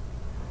scoop.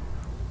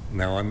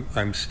 Now I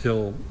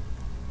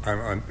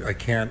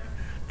can't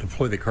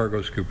deploy the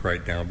cargo scoop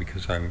right now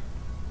because I'm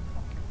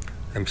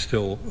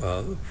still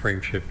frame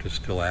shift is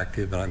still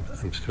active, and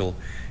I'm still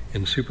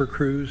in Super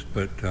Cruise,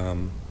 but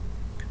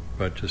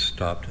just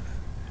stopped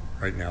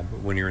right now.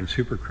 But when you're in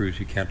Super Cruise,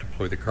 you can't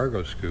deploy the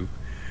cargo scoop,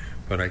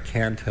 but I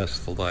can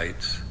test the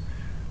lights.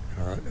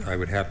 I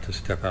would have to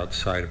step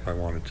outside if I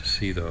wanted to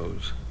see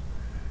those.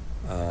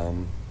 I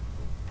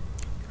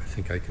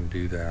think I can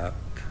do that.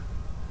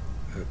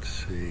 Let's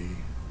see.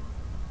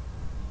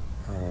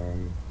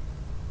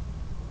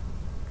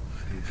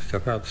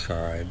 Step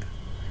outside,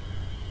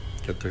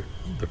 get the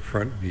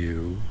front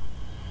view,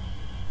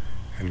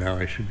 and now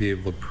I should be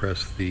able to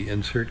press the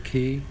insert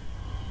key.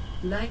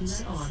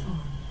 Lights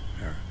on.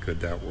 Yeah, good,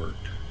 that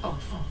worked.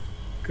 Off.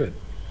 Good.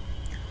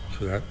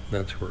 So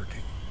that's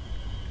working.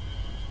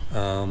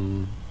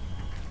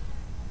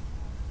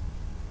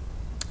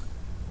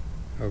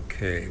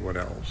 Okay, what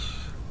else?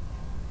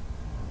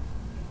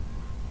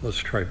 Let's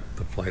try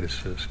the flight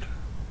assist.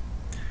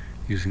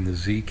 Using the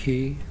Z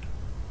key.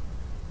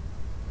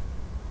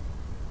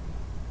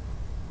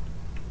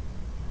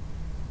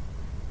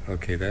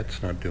 Okay,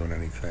 that's not doing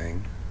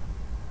anything.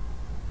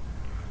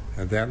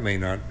 And that may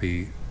not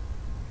be,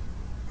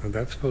 well,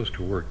 that's supposed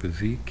to work. The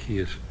Z key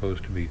is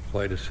supposed to be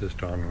flight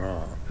assist on and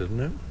off, isn't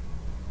it?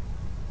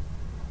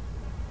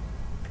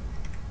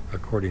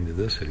 According to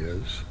this, it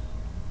is.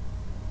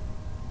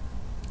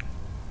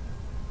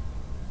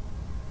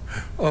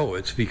 Oh,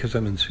 it's because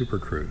I'm in Super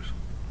Cruise.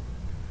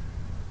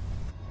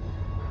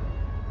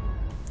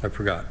 I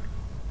forgot.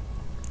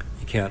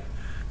 You can't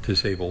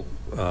disable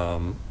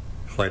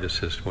flight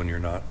assist when you're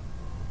not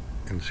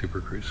in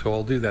Super Cruise. So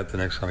I'll do that the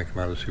next time I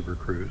come out of Super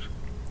Cruise.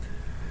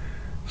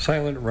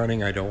 Silent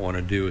running I don't want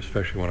to do,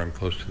 especially when I'm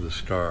close to the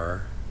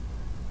star.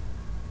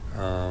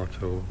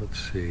 So let's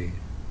see.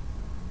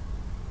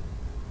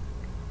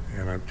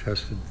 And I've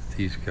tested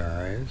these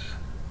guys.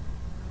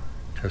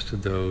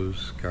 Tested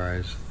those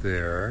guys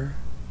there.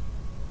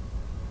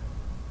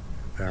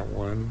 That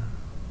one.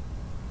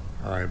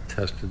 I've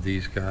tested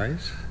these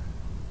guys.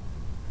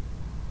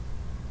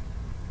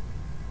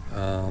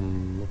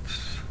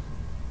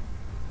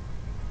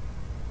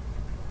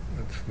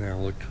 Let's now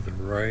look to the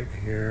right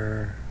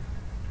here.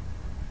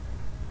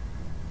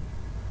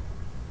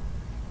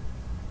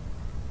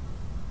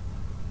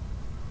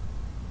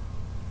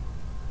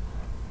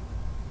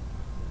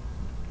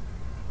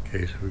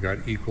 Okay, so we've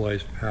got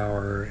equalized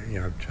power.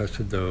 Yeah, I've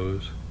tested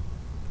those.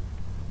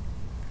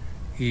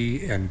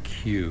 E and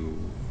Q.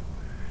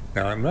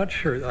 Now, I'm not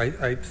sure.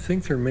 I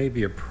think there may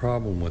be a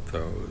problem with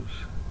those.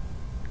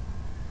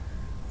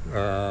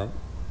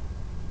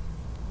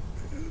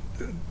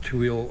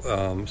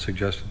 Touille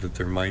suggested that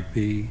there might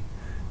be,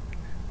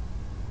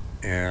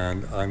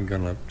 and I'm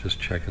going to just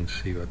check and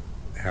see what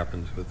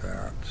happens with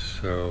that.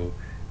 So,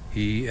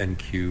 E and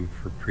Q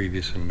for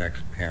previous and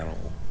next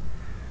panel.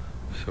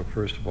 So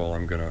first of all,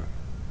 I'm going to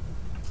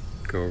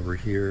go over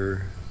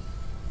here,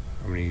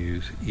 I'm going to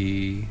use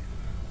E.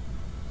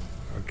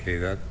 Okay,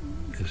 that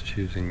is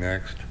choosing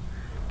next.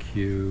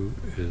 Q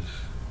is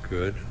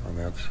good on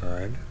that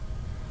side.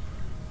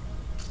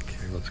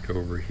 Okay, let's go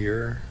over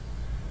here.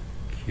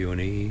 Q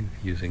and E,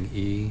 using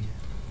E.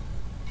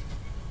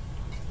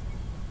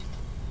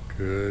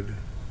 Good.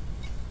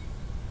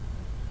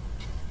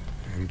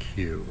 And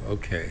Q.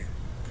 Okay,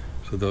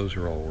 so those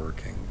are all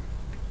working.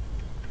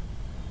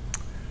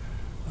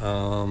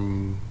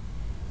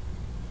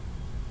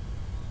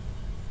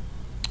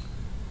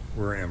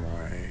 Where am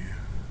I?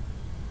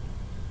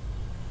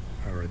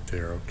 Oh, right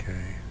there,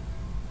 okay.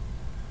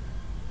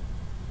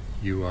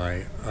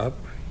 UI up,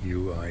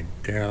 UI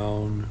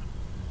down,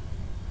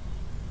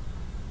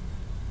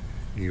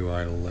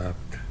 UI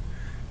left.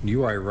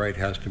 UI right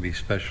has to be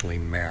specially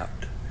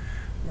mapped.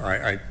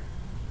 I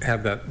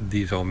have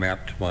these all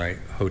mapped to my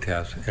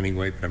HOTAS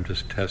anyway, but I'm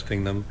just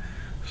testing them.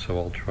 So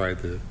I'll try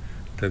the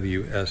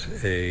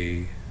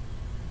WSA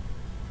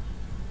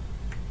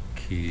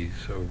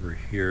keys over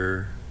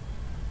here.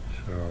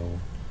 So,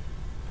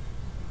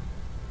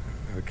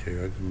 okay,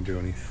 that didn't do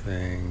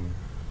anything.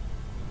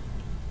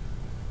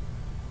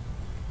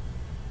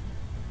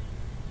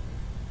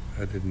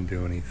 That didn't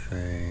do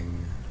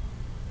anything.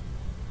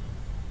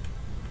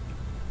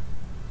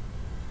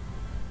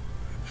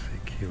 Let's see,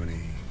 Q and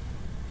E.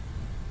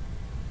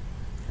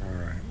 All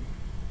right.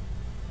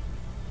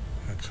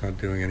 That's not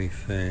doing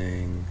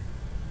anything.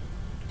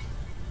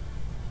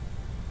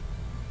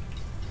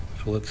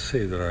 So let's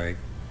say that I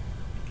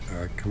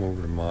come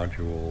over to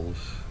modules.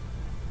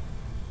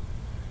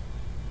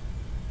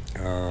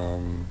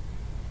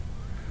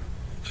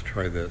 Let's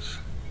try this.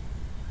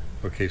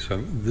 Okay,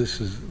 so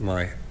this is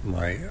my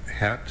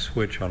hat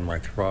switch on my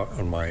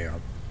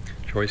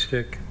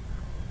joystick,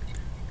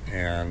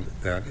 and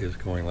that is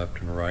going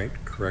left and right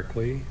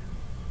correctly.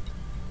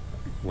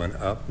 Went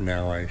up.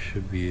 Now I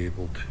should be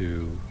able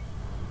to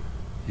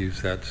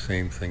use that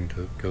same thing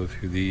to go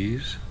through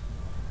these,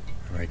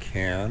 and I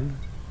can.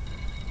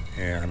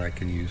 And I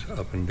can use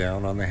up and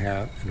down on the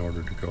hat in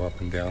order to go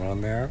up and down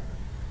on that.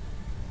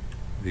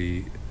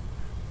 The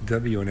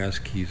W and S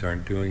keys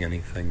aren't doing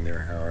anything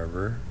there,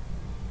 however.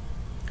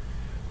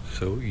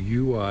 So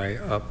UI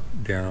up,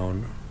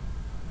 down,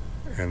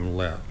 and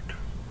left.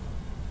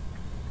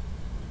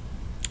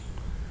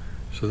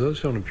 So those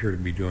don't appear to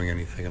be doing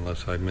anything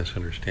unless I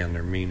misunderstand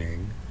their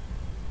meaning.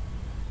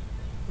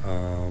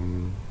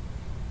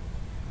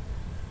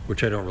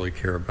 Which I don't really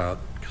care about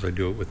because I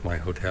do it with my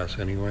HOTAS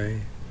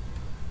anyway.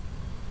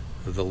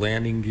 The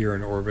landing gear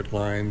and orbit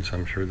lines,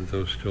 I'm sure that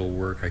those still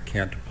work. I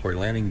can't deploy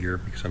landing gear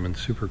because I'm in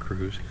Super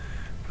Cruise,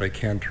 but I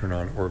can turn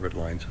on orbit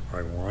lines if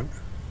I want.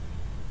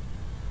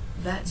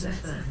 That's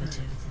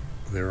affirmative.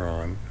 They're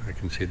on. I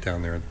can see it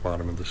down there at the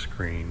bottom of the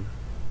screen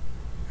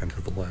and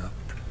to the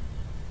left.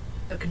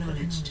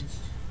 Acknowledged.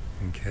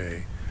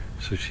 Okay,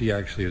 so she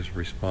actually is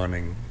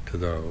responding to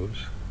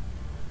those.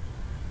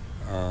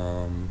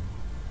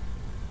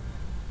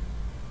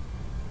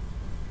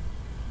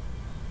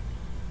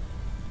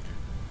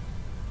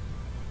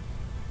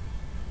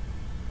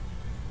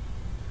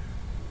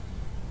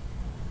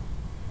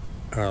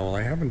 Well,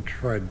 I haven't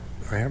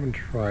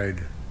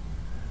tried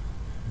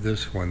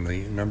this one, the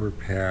number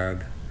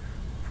pad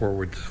 / I'm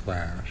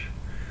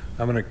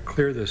going to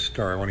clear this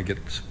star. I want to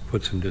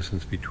put some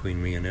distance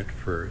between me and it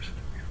first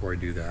before I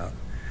do that.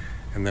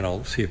 And then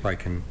I'll see if I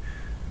can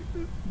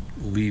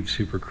leave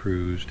Super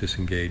Cruise,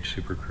 disengage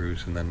Super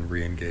Cruise, and then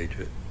re-engage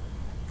it.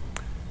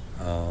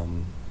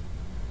 I'm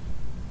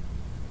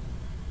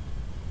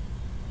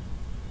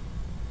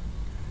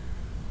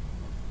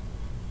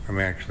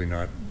actually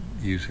not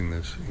using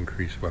this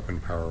increased weapon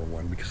power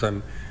one because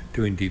I'm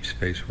doing deep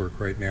space work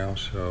right now,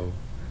 so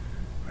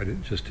I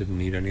just didn't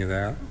need any of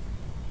that.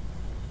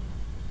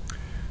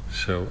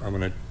 So I'm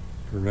going to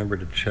remember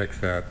to check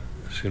that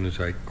as soon as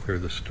I clear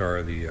the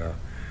star, the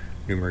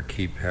numeric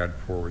keypad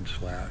 /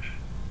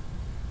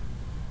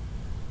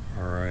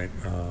 All right.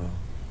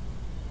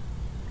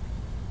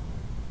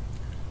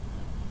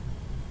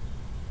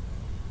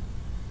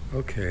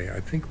 Okay, I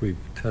think we've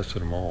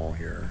tested them all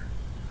here.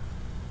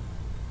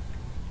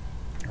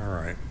 All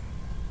right.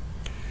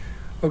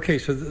 Okay,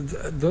 so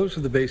those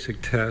are the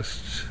basic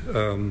tests.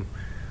 I'm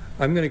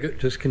going to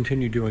just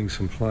continue doing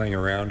some flying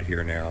around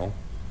here now.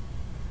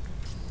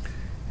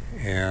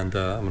 And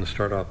I'm going to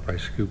start off by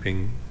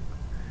scooping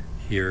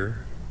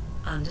here.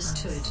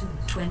 Understood.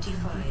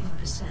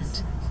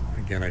 25%.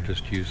 Again, I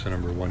just used the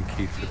number 1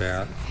 key for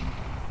that.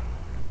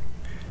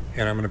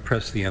 And I'm going to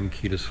press the M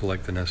key to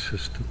select the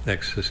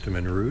next system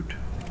en route.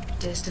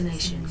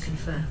 Destination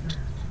confirmed.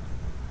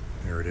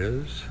 There it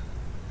is.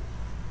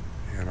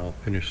 And I'll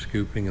finish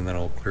scooping, and then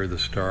I'll clear the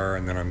star,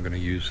 and then I'm going to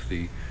use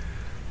the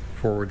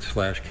 / key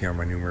on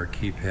my numeric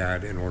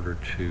keypad in order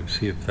to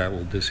see if that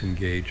will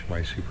disengage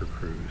my Super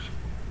Cruise.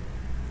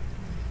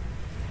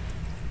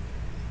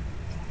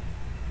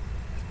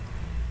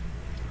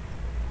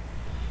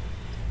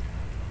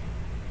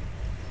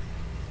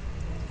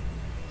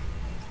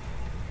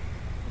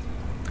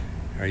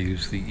 I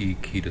use the E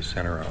key to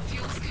center up.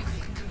 Fuel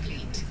scooping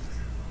complete.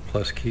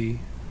 Plus key.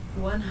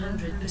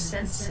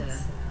 100%, sir.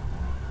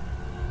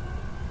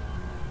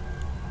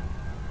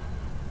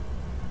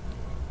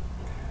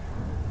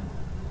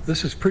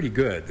 This is pretty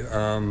good.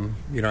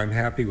 You know, I'm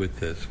happy with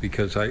this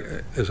because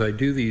as I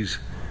do these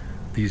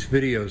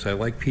videos, I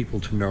like people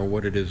to know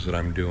what it is that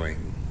I'm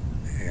doing,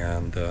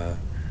 and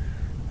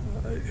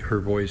her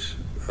voice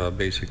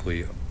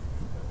basically,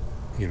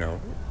 you know,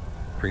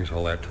 brings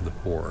all that to the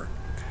fore.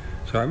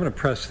 So I'm going to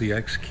press the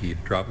X key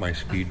to drop my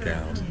speed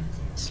down.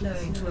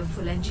 Slowing to a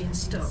full engine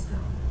stop.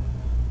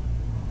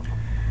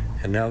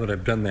 And now that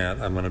I've done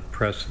that, I'm going to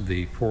press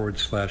the /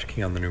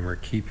 key on the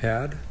numeric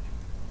keypad.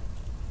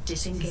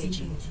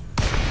 Disengaging.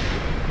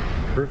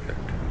 Perfect.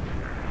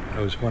 I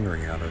was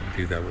wondering how to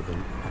do that with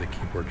a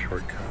keyboard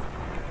shortcut.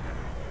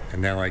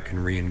 And now I can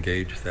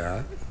re-engage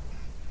that.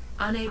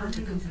 Unable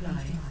to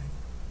comply.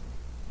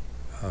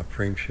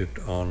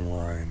 Frameshift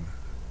online.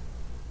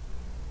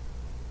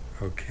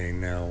 Okay,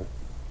 now,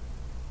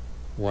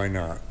 why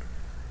not?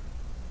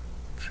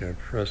 See, I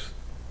press.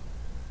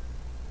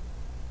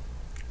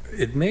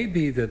 It may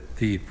be that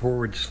the /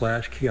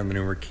 key on the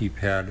numeric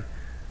keypad.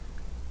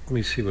 Let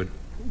me see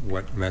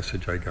what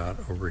message I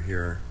got over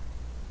here.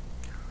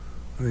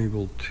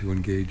 Unable to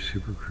engage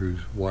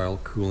supercruise while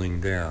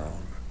cooling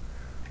down.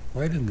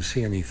 Well, I didn't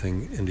see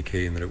anything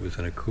indicating that it was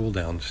in a cool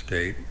down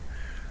state.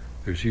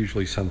 There's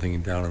usually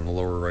something down in the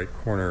lower right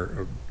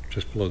corner,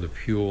 just below the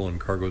fuel and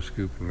cargo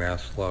scoop and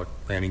mast lock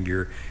landing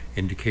gear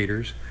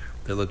indicators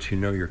that lets you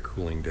know you're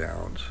cooling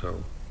down.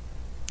 So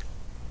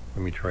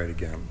let me try it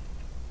again.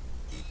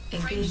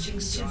 Engaging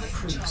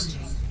supercruise.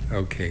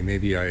 Okay,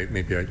 maybe I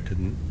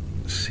didn't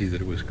see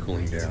that it was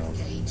cooling down.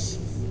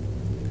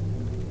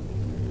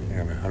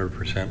 And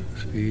 100%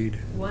 speed.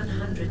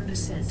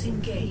 100%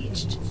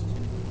 engaged.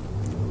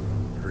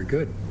 Very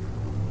good.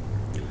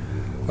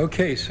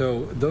 Okay,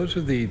 so those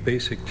are the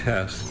basic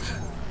tests.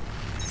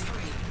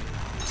 3,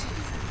 2,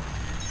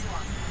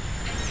 1,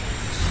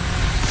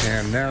 engage.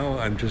 And now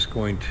I'm just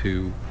going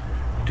to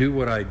do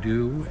what I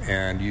do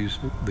and use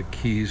the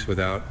keys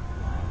without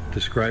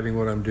describing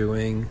what I'm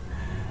doing.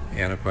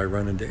 And if I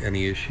run into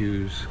any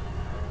issues,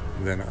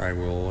 then I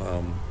will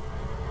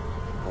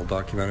I'll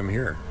document them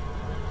here.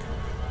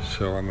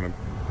 So I'm going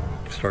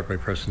to start by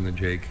pressing the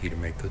J key to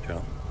make the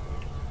jump.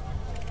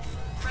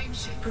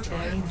 Frameshift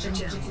Preparing to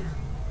jump.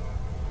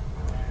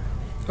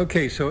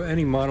 Okay, so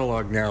any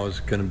monologue now is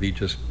going to be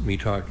just me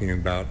talking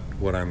about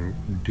what I'm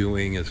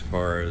doing as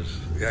far as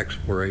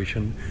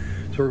exploration.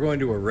 So we're going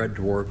to a red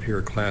dwarf here,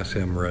 a Class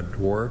M red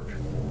dwarf.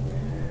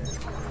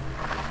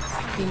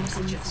 Course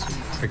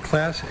adjustment. A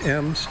Class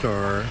M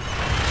star,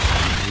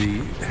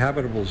 the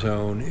habitable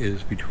zone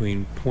is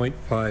between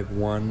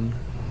 0.51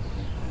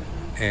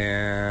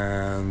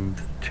 and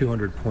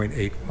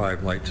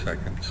 200.85 light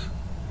seconds.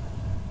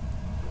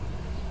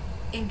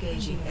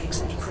 Engaging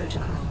exit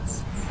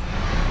protocols.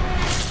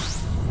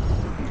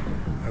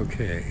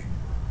 Okay.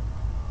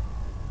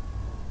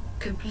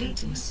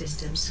 Completing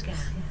system scan.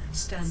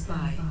 Stand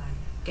by.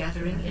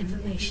 Gathering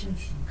information.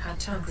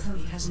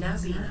 Cartography has now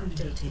been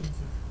updated.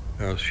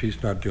 No,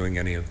 she's not doing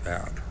any of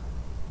that.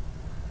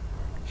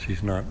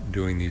 She's not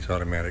doing these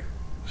automatic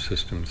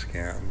system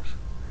scans.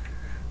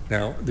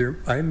 Now,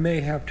 I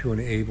may have to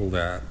enable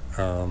that.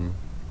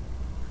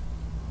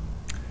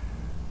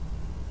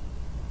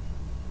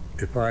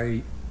 If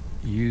I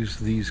use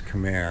these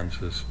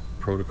commands as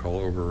protocol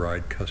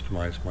override,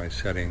 customize my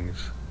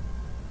settings,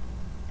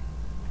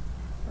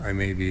 I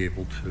may be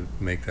able to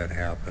make that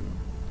happen.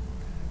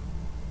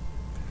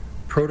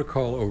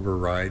 Protocol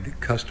override,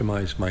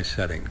 customize my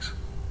settings.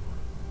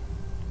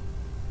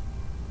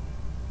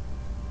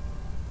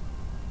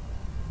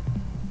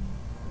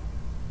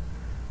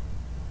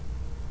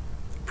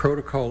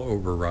 Protocol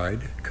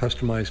override,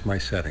 customize my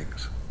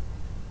settings.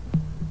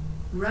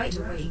 Right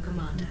away,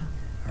 Commander.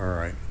 All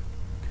right.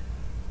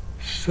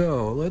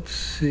 So let's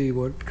see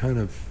what kind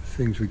of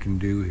things we can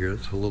do here.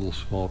 It's a little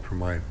small for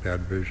my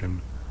bad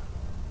vision.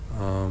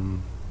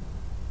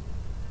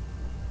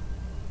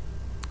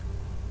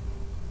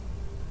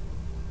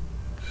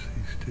 Let's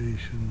see,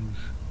 stations.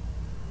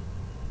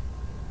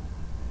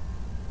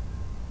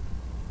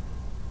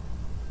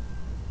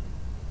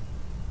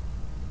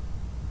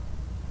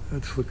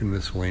 Let's look in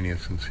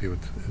miscellaneous and see what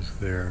is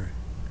there.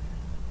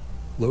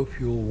 Low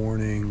fuel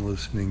warning,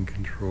 listening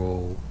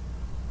control,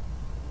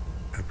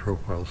 a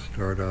profile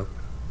startup.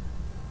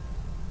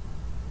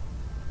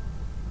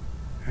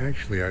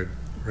 Actually, I'd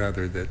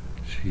rather that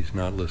she's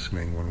not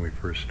listening when we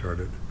first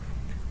started.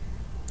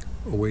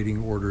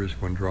 Awaiting orders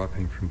when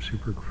dropping from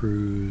Super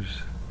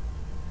Cruise.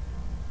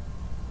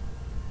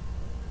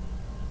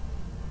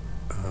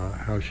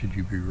 How should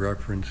you be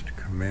referenced,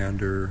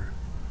 commander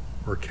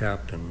or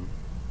captain?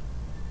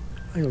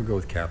 I think I'll go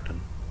with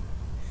captain.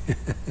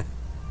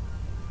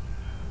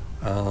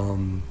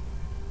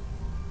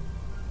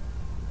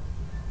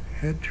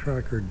 Head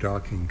tracker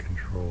docking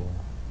control.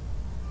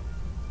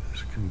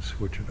 This can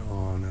switch it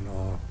on and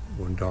off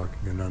when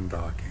docking and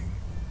undocking.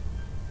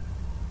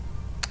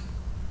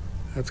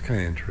 That's kind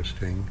of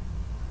interesting.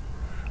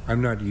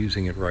 I'm not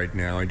using it right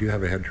now. I do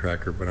have a head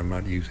tracker, but I'm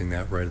not using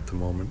that right at the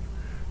moment.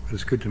 But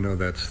it's good to know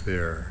that's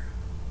there.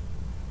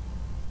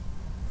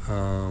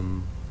 So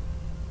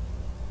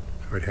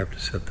I'd have to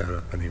set that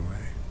up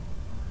anyway.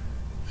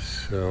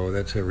 So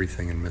that's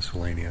everything in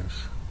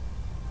miscellaneous.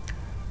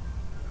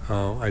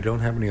 I don't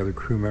have any other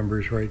crew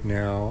members right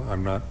now.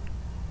 I'm not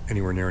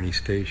anywhere near any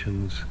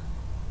stations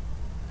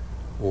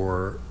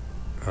or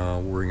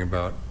worrying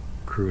about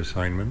crew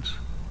assignments.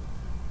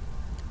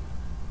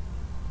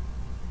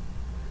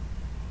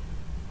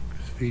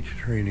 Speech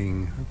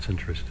training, that's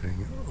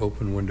interesting.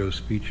 Open window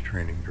speech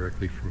training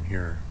directly from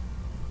here.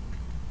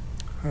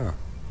 Huh.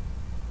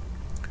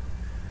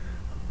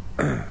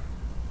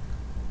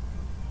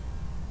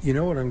 You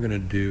know what I'm going to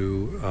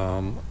do?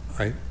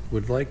 I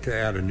would like to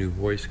add a new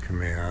voice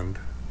command.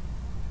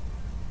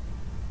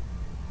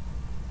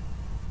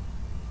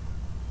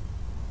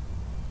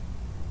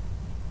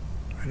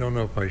 I don't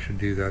know if I should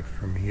do that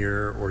from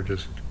here or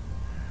just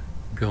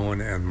go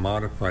in and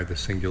modify the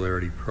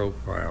Singularity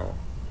profile,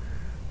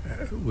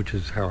 which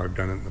is how I've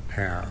done it in the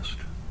past.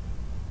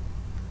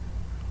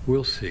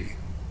 We'll see.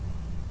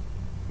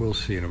 We'll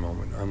see in a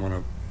moment. I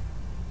want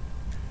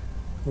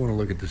to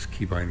look at this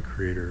keybind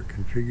creator.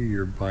 Configure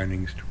your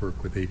bindings to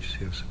work with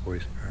HCS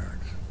voice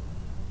packs.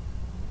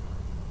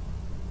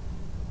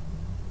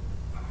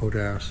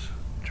 HOTAS,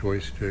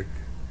 joystick,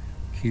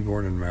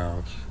 keyboard and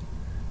mouse,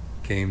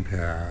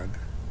 gamepad,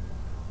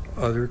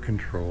 other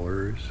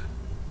controllers,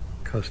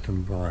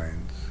 custom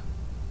binds.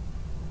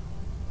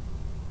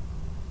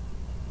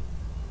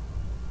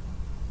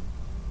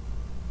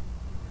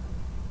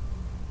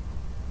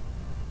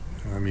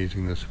 I'm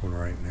using this one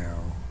right now.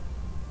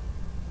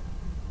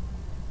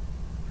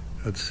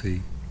 Let's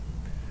see.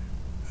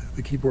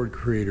 The keyboard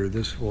creator,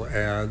 this will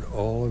add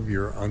all of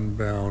your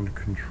unbound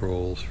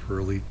controls for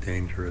Elite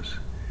Dangerous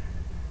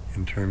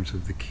in terms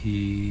of the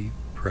key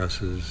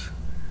presses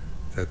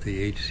that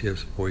the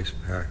HCS voice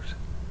packs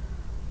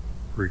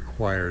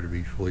require to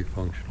be fully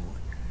functional.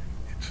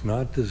 It's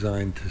not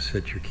designed to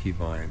set your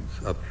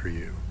keybinds up for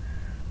you.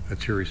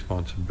 That's your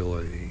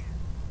responsibility.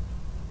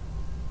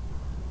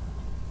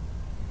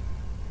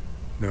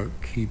 Note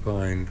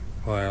keybind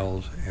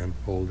files and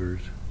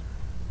folders.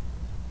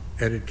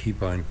 Edit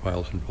keybind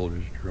files and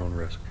folders at your own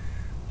risk.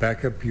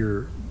 Back up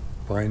your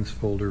binds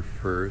folder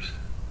first.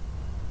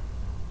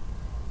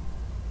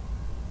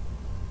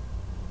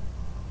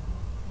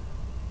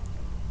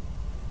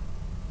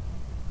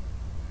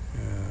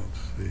 Let's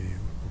see,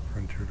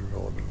 frontier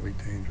development, Elite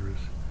Dangerous,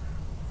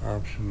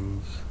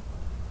 options.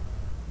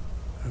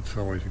 That's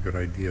always a good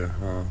idea,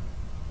 huh?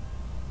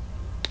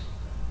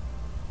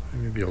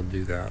 Maybe I'll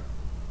do that.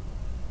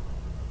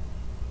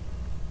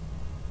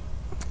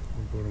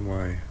 I'll go to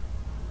my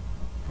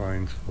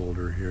binds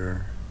folder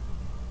here.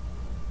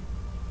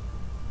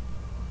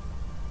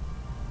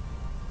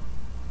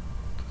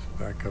 Just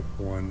back up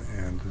one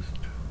and just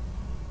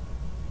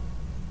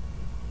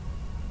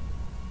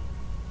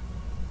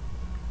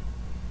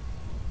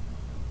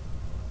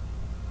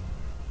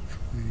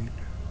delete,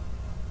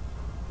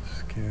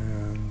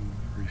 scan,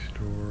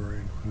 restore,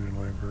 include in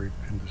library,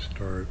 pin to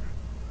start.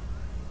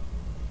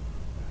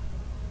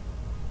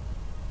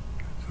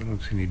 So I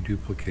don't see any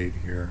duplicate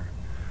here.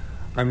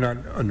 I'm not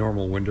a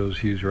normal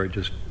Windows user. I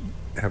just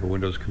have a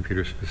Windows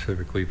computer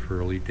specifically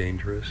for Elite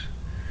Dangerous.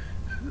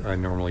 I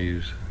normally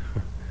use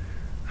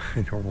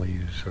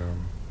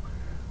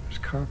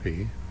just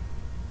copy.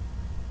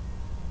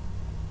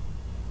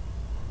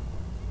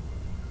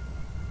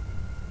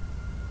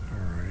 All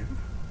right.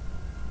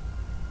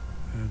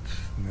 Let's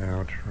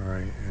now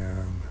try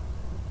and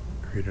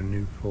create a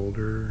new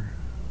folder.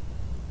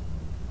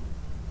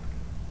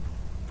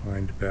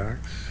 Find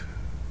backs.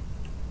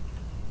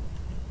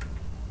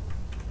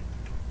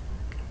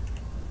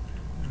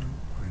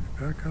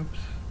 Backups.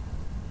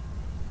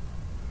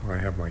 Oh, I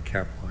have my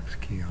cap locks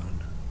key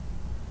on.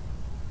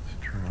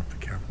 Let's turn off the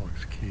cap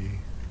locks key.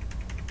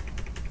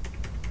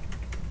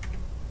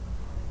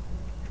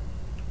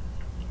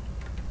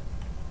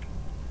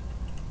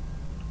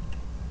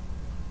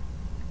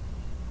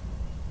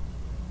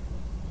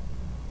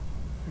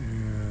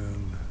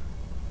 And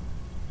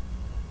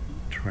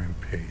try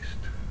and paste.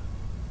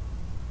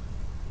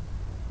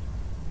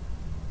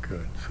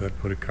 Good. So that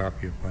put a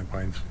copy of my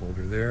binds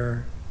folder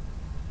there.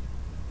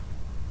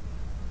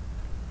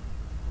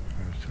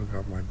 Still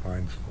got my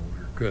binds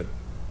folder. Good.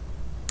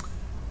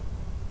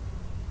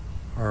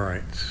 All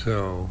right,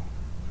 so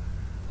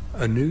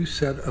a new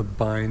set of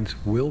binds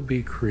will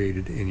be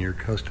created in your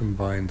custom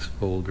binds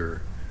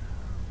folder.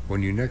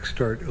 When you next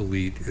start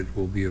Elite, it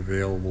will be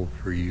available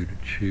for you to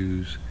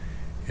choose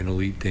in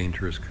Elite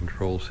Dangerous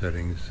control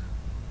settings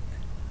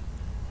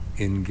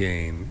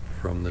in-game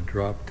from the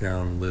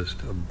drop-down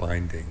list of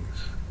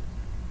bindings.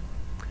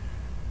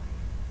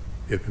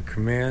 If a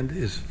command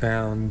is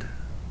found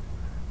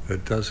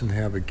that doesn't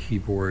have a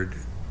keyboard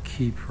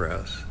key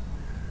press,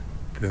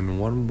 then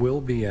one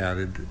will be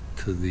added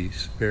to the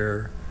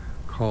spare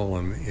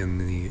column in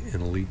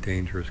Elite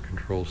Dangerous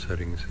control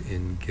settings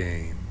in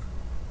game.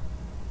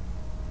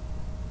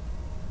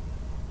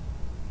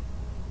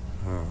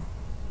 Oh.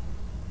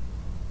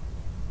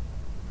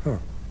 Huh.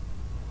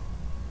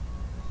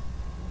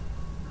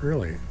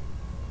 Really?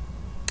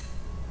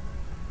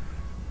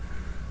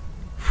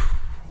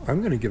 I'm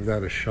going to give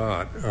that a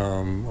shot.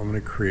 I'm going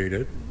to create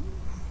it.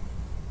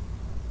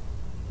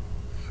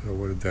 So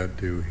what did that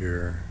do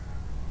here?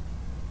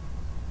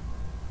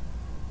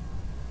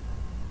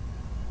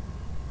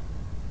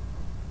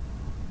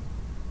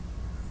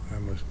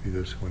 That must be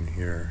this one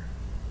here.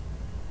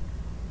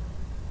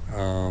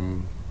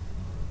 All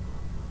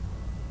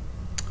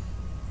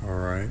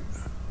right.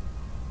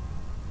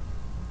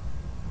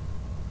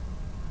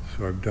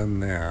 So I've done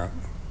that.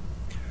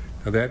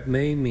 Now that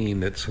may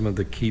mean that some of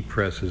the key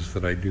presses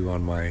that I do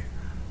on my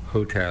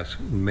HOTAS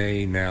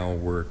may now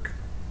work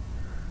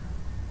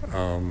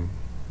to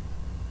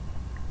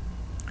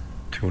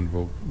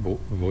invoke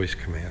voice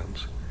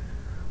commands.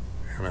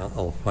 And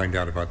I'll find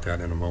out about that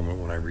in a moment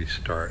when I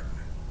restart.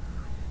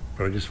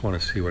 But I just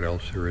want to see what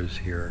else there is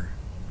here.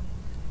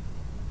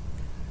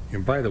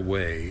 And by the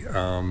way,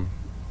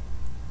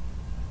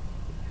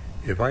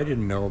 if I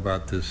didn't know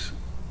about this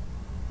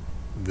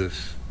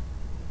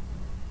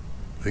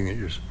thing that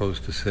you're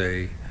supposed to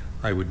say,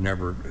 I would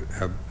never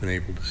have been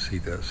able to see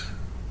this.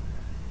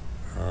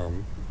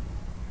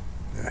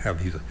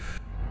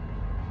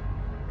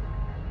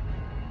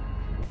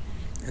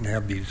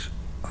 Have these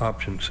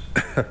options.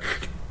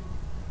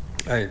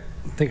 I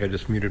think I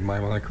just muted my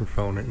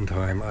microphone in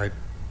time. I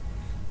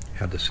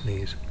had to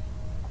sneeze.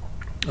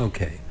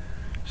 Okay,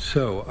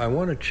 so I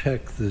want to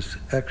check this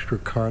extra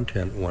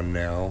content one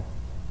now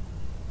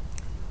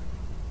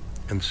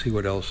and see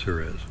what else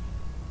there is.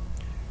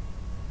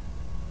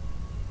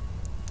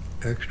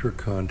 Extra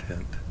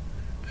content,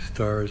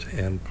 stars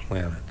and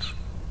planets.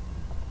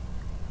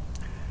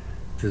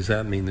 Does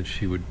that mean that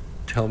she would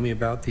tell me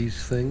about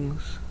these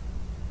things?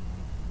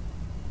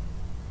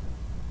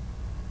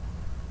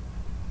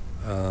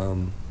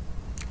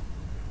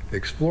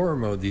 Explorer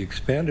mode, the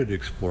expanded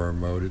Explorer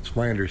mode, it's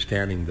my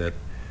understanding that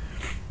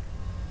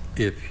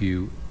if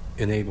you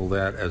enable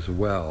that as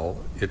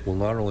well, it will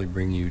not only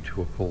bring you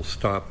to a full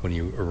stop when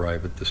you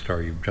arrive at the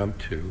star you've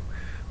jumped to,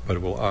 but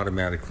it will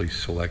automatically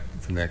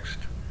select the next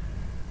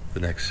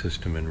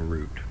system en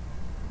route.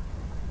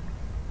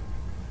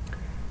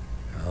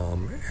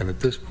 And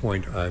at this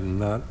point, I'm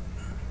not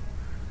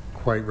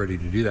quite ready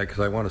to do that because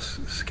I want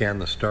to scan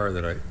the star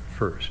that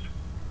first.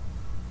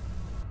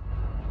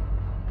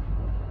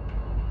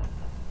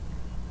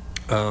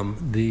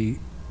 The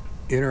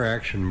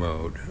interaction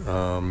mode,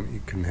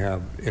 you can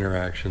have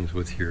interactions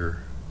with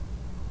your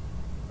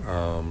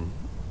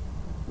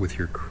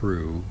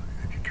crew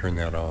if you turn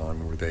that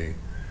on, where they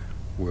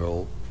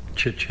will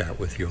chit-chat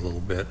with you a little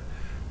bit.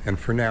 And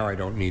for now, I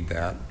don't need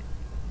that.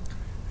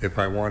 If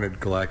I wanted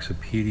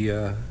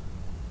Galaxopedia,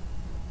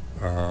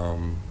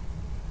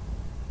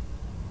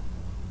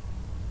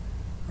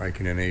 I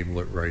can enable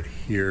it right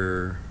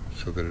here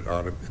so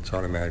that it's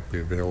automatically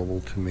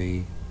available to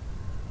me.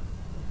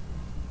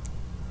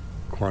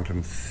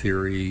 Quantum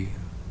theory,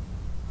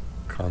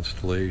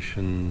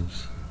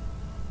 constellations,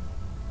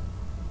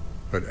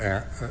 but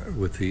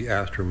with the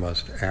Astra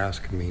must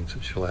ask means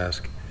that she'll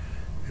ask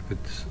if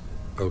it's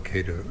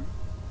okay to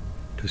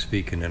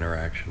speak in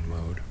interaction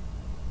mode.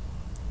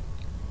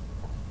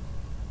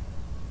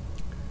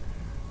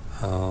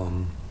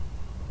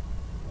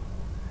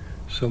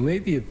 So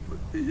maybe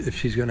if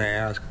she's going to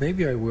ask,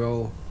 maybe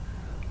I'll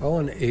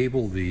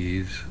enable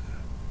these,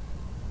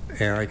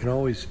 and I can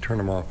always turn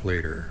them off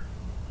later.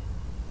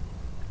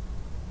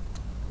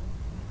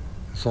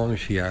 As long as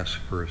she asks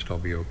first, I'll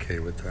be okay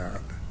with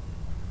that.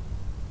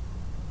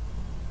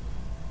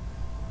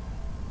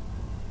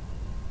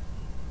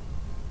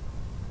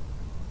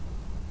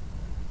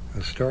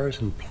 The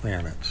stars and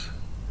planets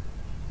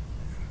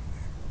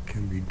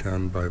can be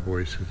done by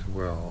voice as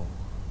well.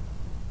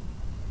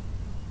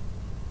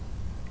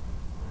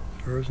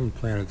 Stars and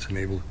planets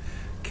enabled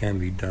can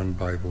be done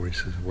by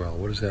voice as well.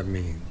 What does that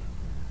mean?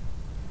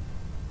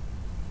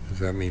 Does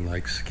that mean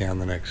like scan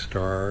the next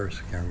star,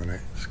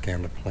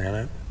 scan the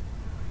planet?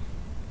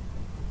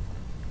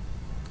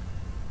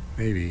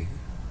 Maybe.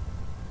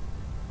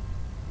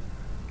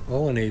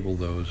 I'll enable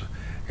those,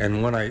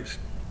 and when I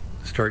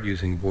start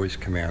using voice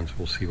commands,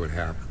 we'll see what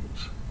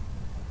happens.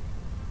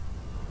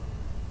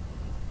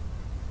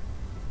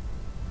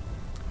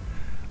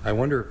 I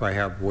wonder if I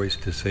have voice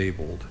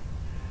disabled,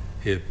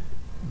 if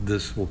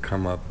this will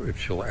come up if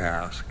she'll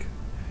ask,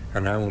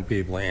 and I won't be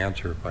able to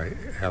answer if I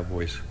have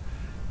voice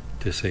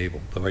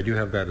disabled. Though I do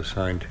have that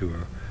assigned to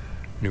a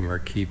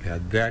numeric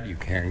keypad. That you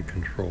can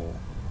control.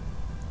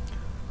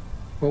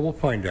 Well, we'll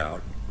find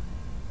out.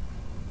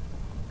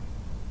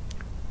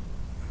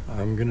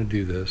 I'm going to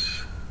do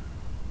this,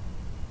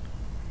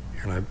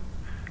 and I've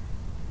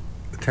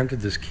attempted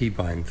this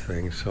keybind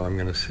thing, so I'm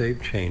going to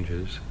save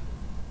changes.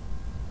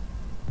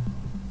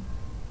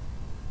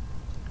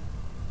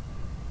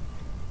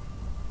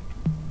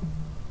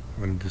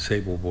 I'm going to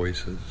disable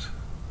voices.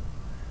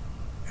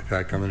 In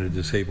fact, I'm going to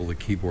disable the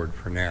keyboard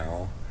for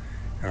now,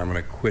 and I'm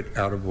going to quit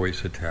out of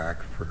voice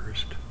attack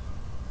first.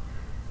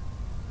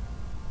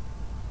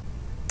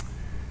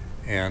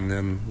 And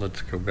then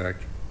let's go back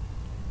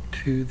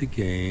to the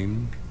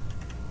game.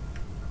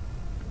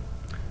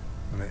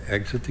 I'm going to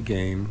exit the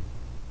game.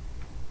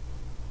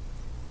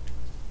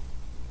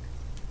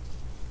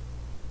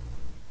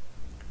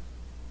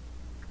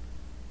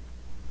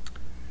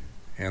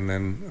 And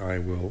then I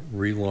will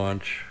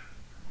relaunch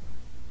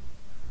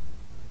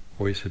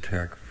voice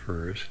attack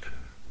first.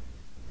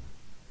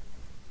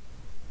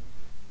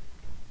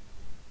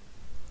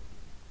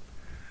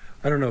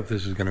 I don't know if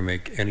this is going to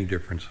make any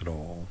difference at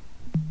all.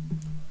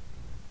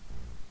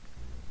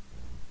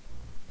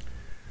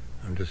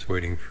 I'm just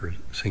waiting for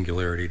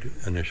Singularity to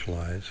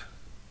initialize.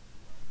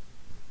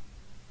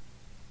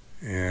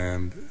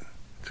 And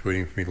it's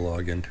waiting for me to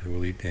log into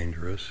Elite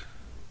Dangerous.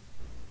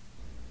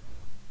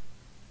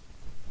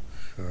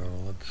 So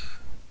let's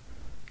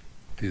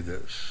do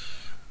this.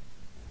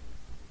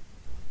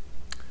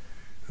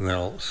 And then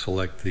I'll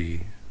select the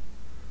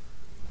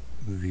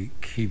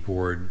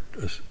keyboard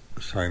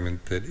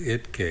assignment that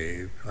it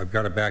gave. I've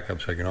got a backup,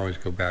 so I can always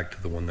go back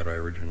to the one that I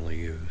originally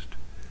used.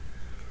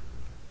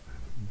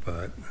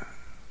 But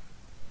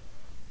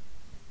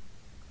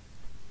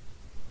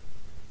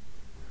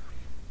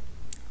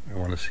I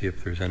want to see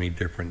if there's any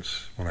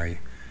difference when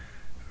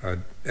I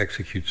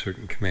execute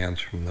certain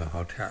commands from the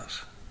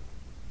HCS.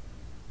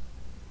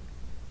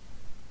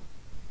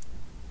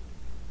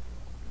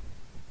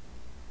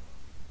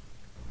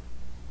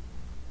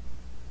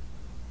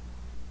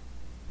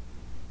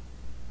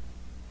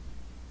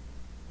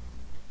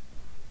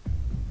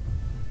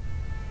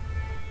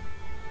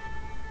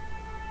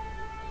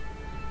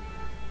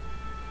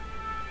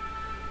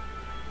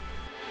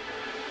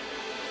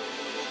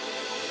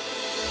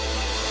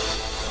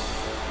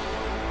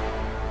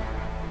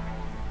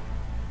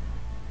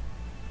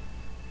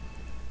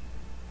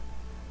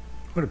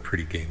 What a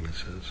pretty game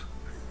this is.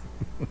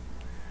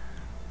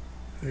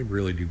 They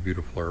really do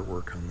beautiful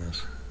artwork on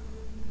this.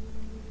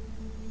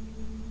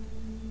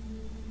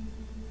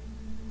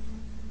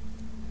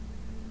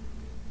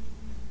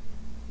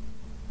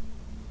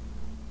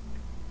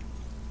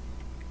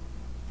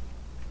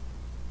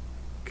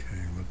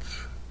 Okay, let's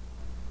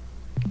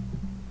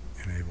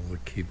enable the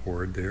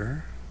keyboard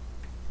there.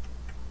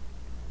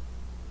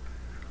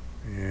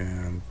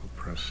 And we'll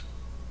press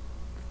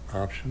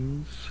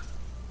Options,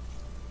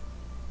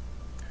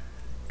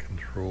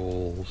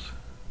 Controls,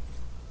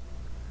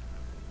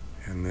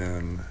 and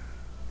then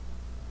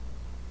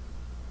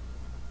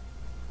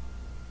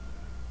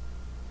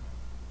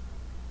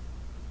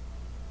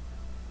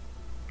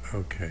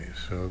okay,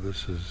 so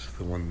this is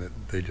the one that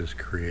they just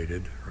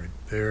created right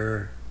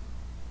there.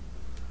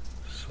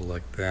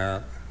 Select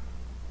that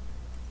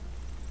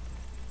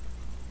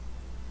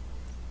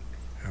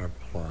and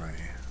apply.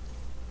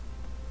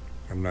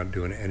 I'm not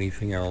doing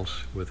anything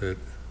else with it.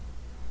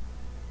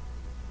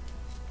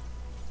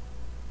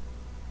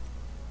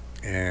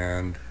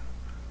 And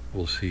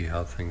we'll see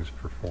how things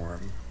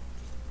perform.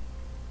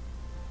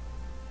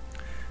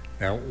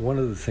 Now, one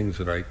of the things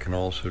that I can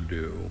also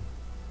do,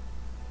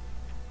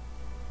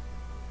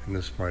 and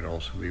this might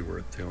also be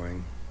worth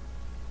doing,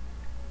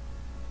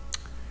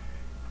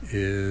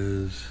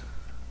 is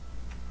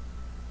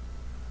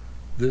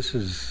this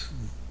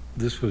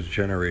was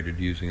generated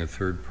using a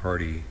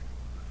third-party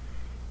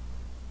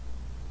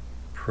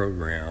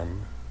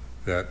program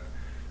that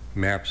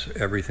maps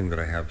everything that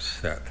I have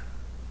set.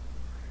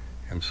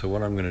 And so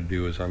what I'm going to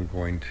do is I'm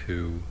going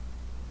to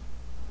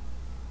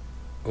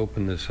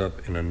open this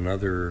up in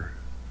another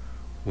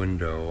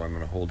window. I'm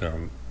going to hold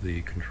down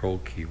the control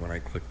key when I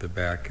click the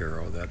back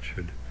arrow. That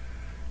should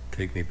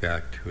take me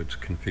back to its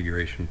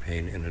configuration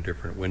pane in a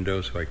different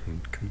window so I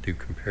can do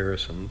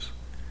comparisons.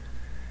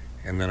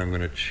 And then I'm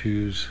going to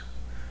choose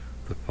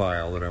the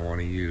file that I want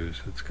to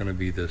use. It's going to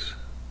be this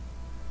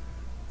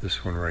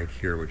one right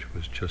here, which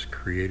was just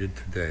created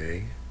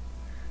today.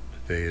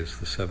 Today is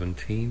the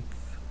 17th.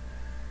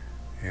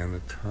 And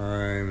the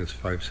time is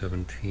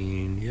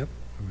 5:17. Yep,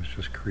 it was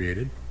just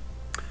created.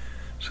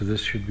 So this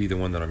should be the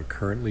one that I'm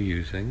currently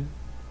using.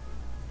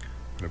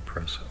 I'm going to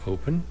press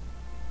Open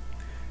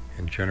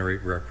and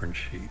Generate Reference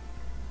Sheet.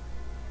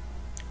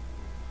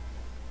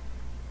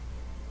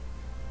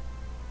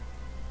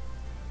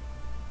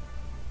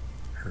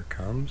 Here it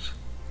comes.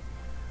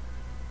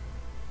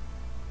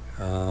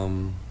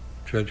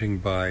 Judging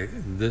by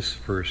this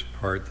first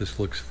part, this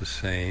looks the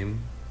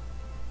same.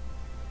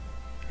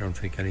 I don't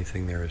think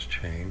anything there has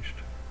changed.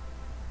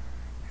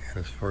 And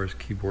as far as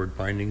keyboard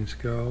bindings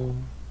go,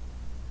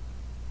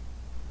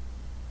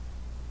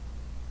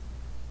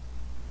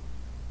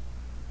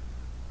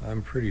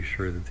 I'm pretty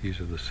sure that these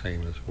are the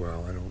same as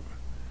well. I don't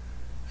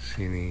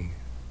see any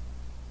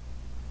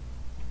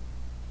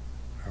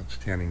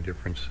outstanding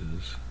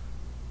differences.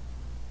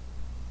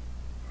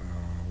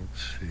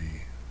 Let's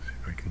see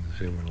if I can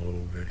zoom in a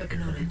little bit here.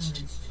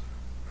 Acknowledged.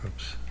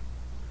 Oops.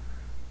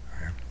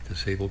 I have to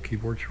disable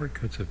keyboard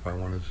shortcuts if I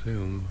want to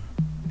zoom.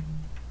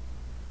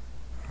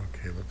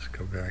 Okay, let's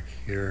go back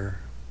here.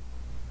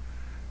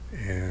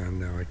 And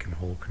now I can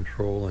hold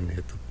Control and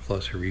hit the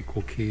plus or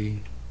equal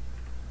key.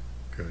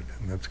 Good,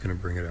 and that's going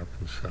to bring it up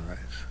in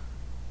size.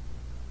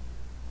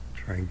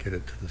 Try and get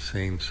it to the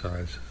same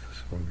size as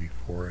this one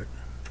before it.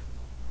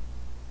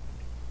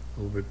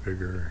 A little bit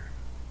bigger.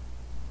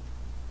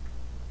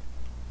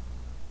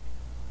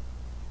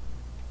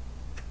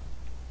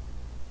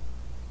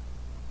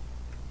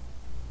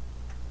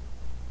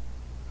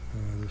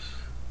 this.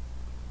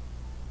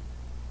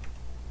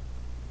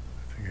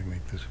 I think I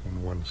make this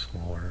one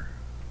smaller.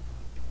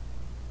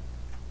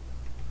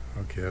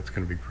 Okay, that's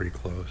going to be pretty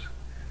close.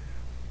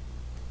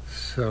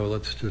 So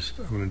let's just,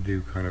 I'm going to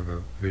do kind of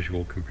a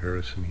visual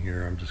comparison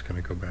here. I'm just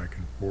going to go back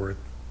and forth.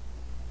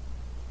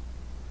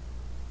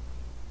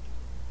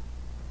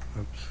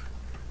 Oops,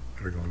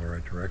 better go in the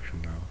right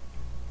direction now.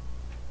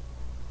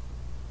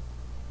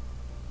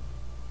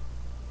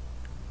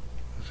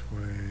 This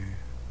way.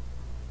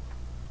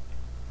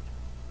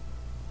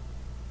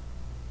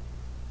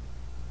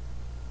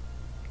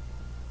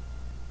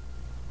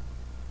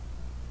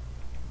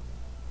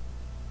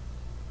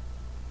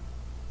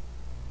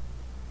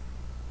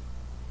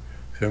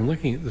 So I'm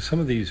looking at some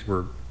of these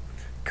were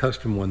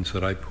custom ones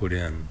that I put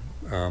in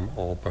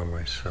all by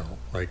myself,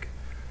 like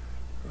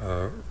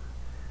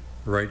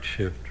right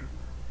shift,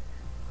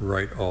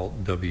 right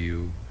alt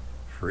W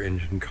for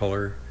engine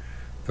color.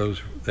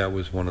 That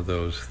was one of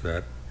those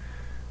that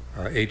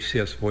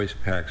HCS voice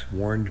packs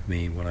warned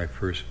me when I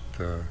first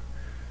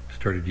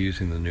started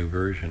using the new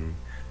version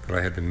that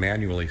I had to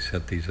manually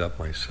set these up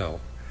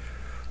myself.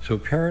 So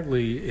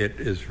apparently it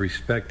is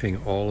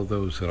respecting all of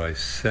those that I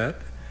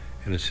set,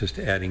 and it's just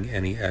adding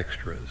any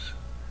extras.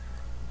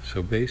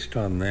 So based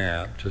on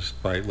that,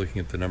 just by looking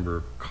at the number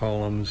of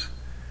columns,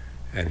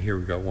 and here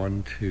we've got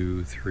 1,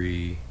 2,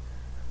 3,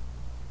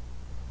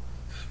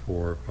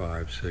 4,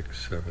 5,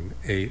 6, 7,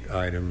 8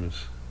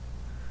 items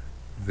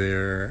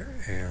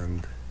there,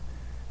 and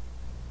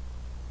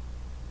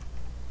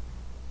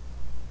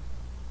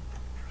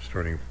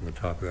starting from the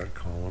top of that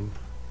column,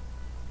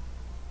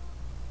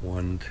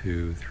 1,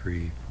 2,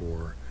 3,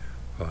 4,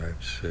 5,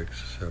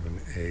 6,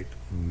 7, 8,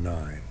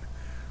 9.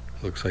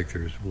 Looks like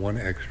there's one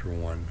extra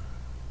one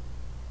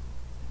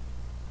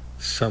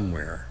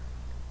somewhere,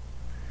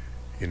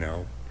 you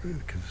know,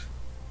 because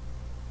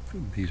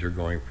these are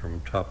going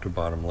from top to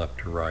bottom, left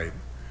to right.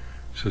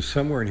 So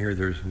somewhere in here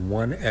there's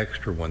one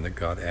extra one that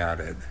got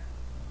added.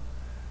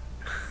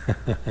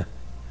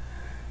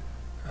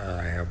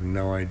 I have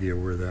no idea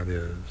where that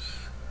is.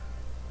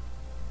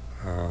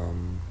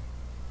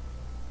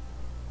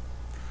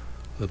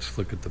 Let's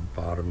look at the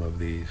bottom of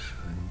these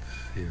and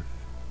see if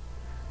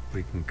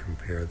we can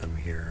compare them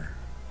here.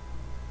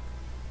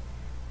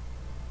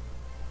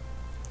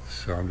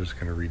 So I'm just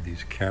going to read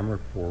these camera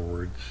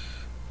forwards,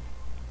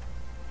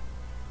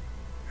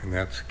 and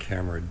that's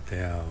camera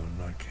down,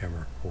 not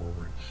camera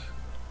forwards.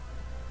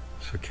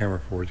 So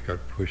camera forwards got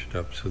pushed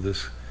up. So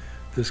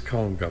this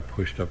column got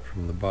pushed up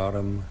from the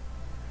bottom.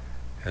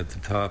 At the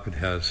top it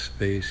has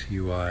space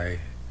UI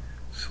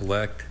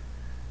select,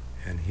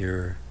 and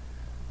here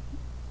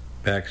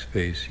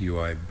backspace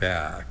UI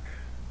back.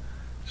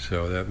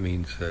 So that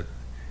means that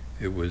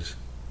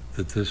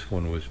this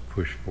one was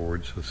pushed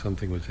forward, so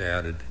something was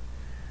added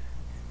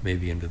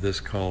maybe into this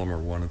column or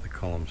one of the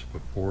columns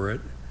before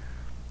it.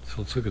 So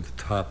let's look at the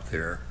top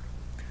there.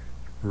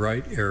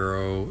 Right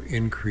arrow,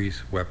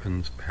 increase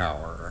weapons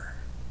power.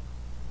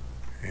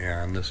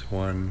 And this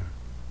one,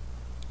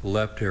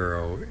 left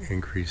arrow,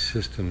 increase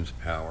systems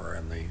power.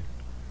 And the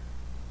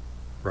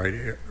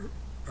right,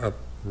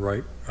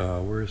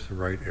 where's the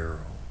right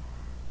arrow?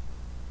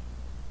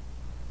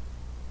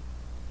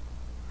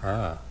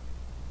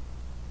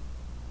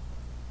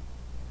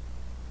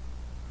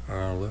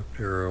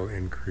 Left arrow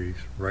increase,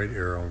 right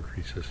arrow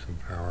increase system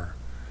power.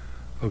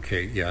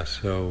 Okay, yeah,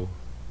 so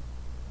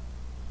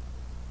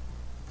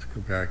let's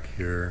go back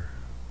here.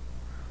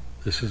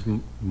 This is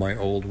my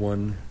old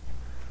one.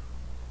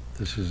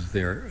 This is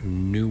their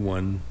new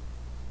one.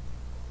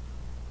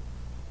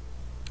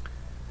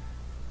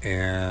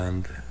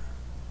 And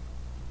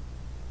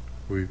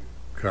we've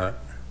got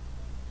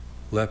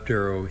left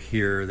arrow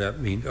here. That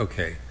means,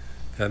 okay,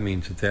 that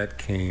means that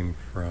came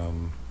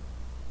from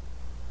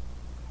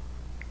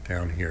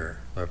down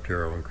here, left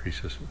arrow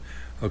increase system.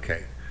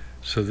 Okay,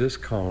 so this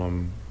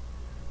column,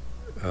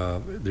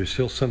 there's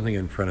still something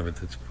in front of it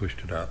that's pushed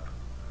it up.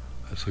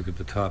 Let's look at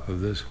the top of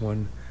this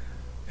one.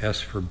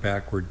 S for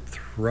backward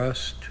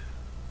thrust.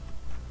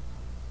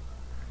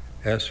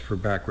 S for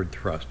backward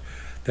thrust.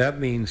 That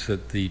means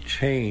that the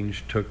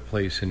change took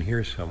place in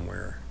here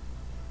somewhere.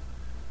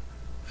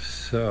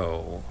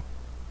 So,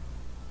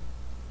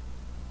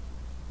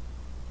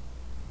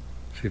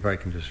 see if I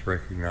can just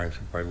recognize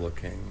it by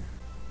looking.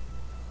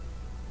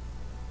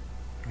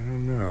 I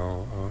don't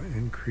know.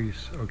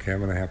 Increase. Okay, I'm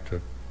going to have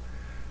to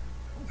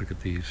look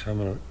at these.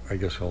 I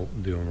guess I'll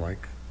do them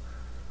like,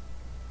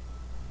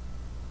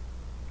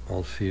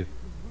 I'll see if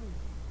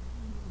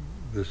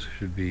this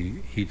should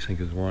be,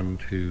 heatsink is 1,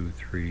 2,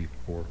 3,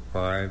 4,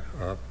 5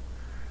 up.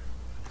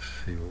 Let's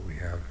see what we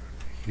have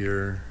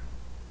here.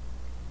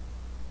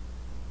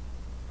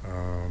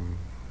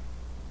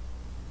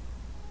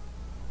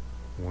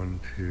 1,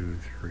 2,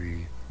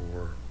 3,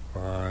 4,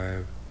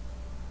 5.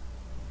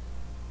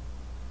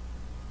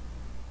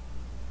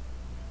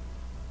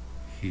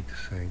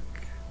 Heatsink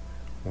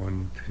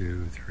 1,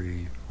 2,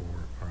 3,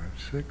 4, 5,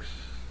 6.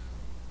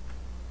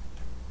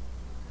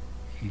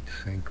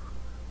 Heatsink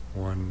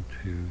 1,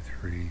 2,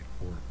 3,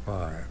 4,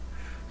 5.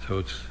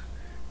 So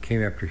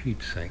came after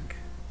heatsink.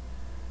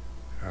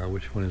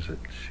 Which one is it?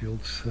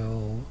 Shield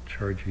cell,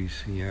 charge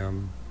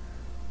ECM.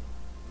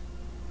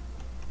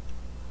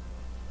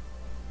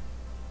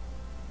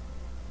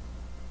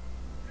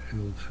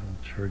 Shield cell,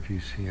 charge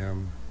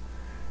ECM,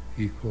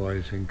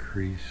 equalize,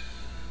 increase.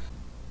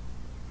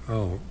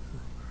 Oh,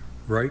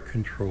 right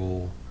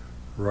control,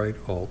 right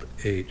alt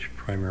H,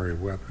 primary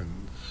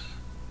weapons.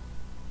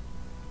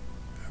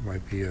 That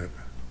might be it.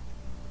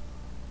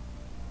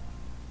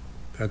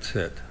 That's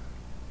it.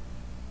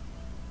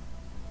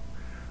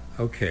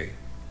 Okay,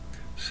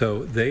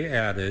 so they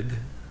added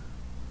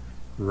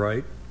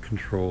right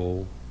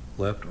control,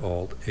 left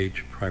alt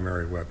H,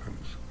 primary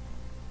weapons.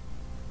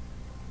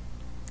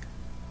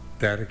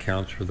 That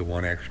accounts for the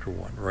one extra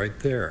one right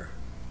there.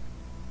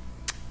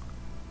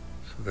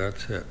 So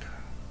that's it.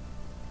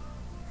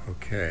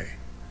 Okay.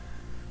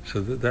 So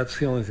that's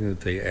the only thing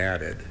that they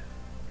added.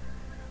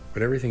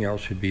 But everything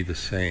else should be the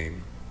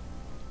same.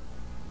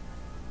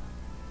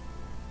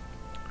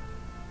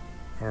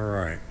 All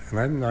right. And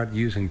I'm not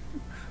using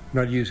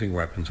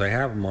weapons. I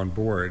have them on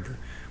board,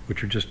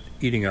 which are just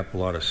eating up a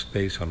lot of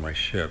space on my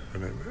ship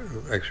and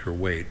extra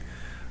weight.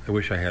 I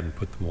wish I hadn't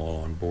put them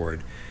all on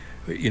board.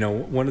 You know,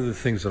 one of the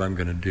things that I'm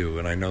going to do,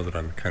 and I know that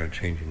I'm kind of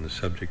changing the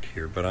subject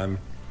here, but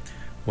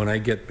when I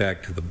get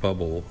back to the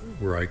bubble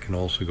where I can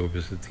also go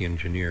visit the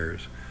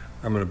engineers,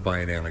 I'm going to buy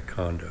an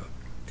Anaconda.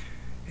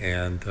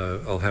 And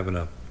I'll have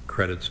enough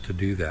credits to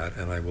do that,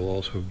 and I will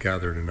also have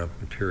gathered enough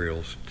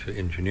materials to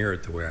engineer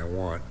it the way I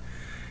want.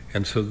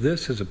 And so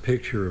this is a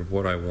picture of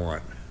what I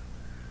want.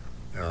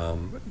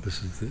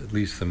 This is at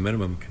least the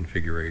minimum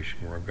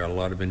configuration, where I've got a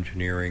lot of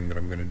engineering that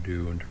I'm going to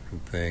do and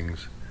different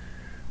things.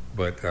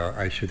 But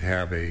I should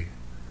have a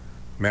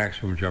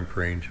maximum jump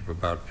range of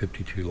about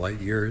 52 light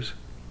years.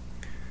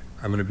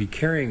 I'm going to be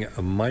carrying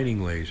a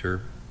mining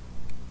laser,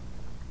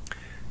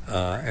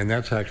 and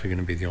that's actually going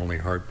to be the only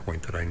hard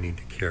point that I need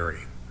to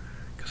carry,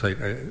 because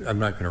I'm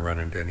not going to run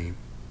into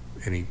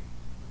any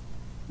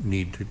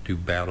need to do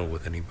battle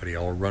with anybody.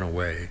 I'll run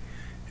away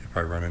if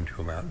I run into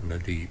them out in the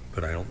deep,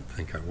 but I don't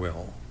think I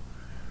will.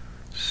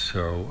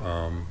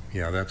 So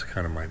yeah, that's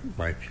kind of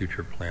my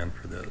future plan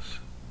for this.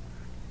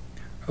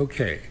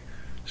 Okay,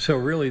 so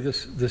really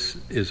this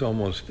is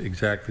almost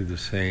exactly the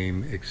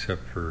same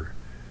except for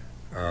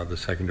the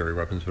secondary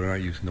weapons, but I'm not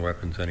using the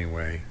weapons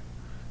anyway,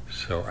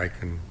 so I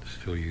can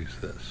still use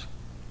this.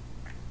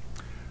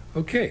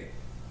 Okay,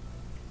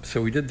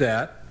 so we did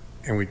that,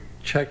 and we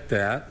checked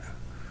that,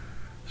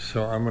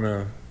 so I'm going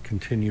to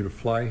continue to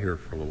fly here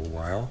for a little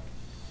while.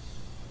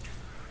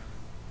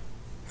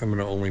 I'm going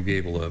to only be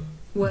able to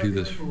do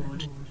this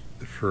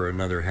for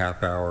another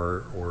half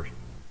hour or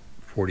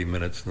 40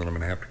 minutes, and then I'm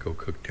going to have to go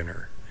cook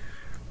dinner.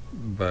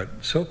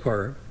 But so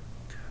far,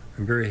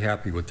 I'm very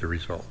happy with the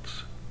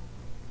results.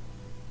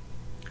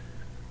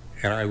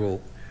 And I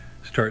will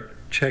start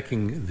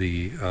checking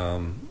the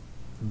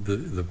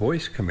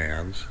voice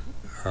commands.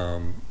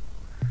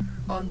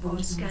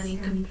 Onboard scanning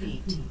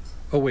complete.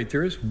 Oh wait,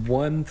 there is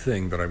one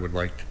thing that I would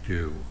like to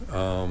do.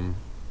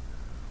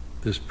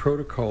 This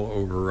protocol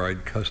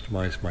override,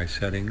 customize my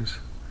settings.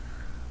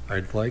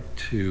 I'd like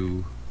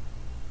to.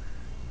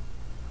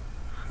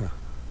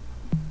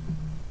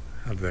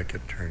 How did that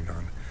get turned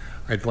on?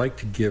 I'd like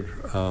to give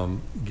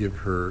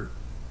her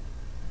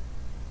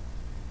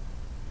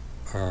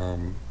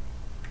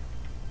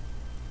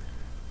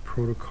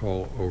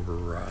protocol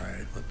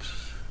override.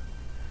 Let's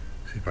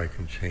see if I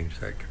can change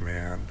that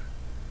command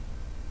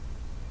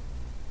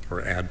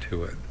or add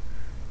to it.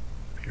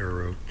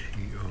 protocol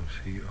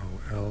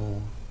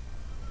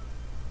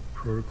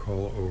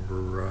protocol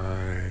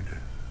override.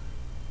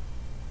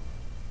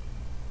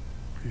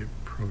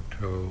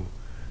 Proto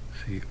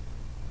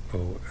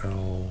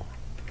COL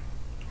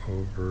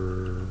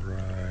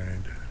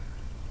override.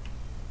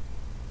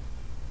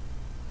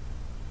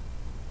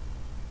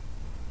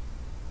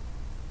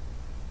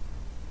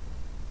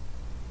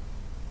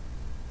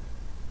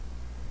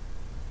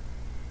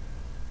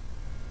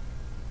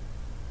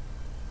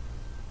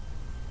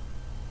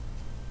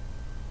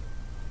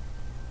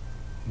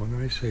 When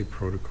I say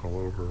protocol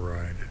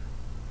override,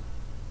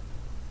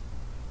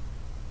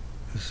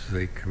 this is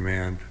a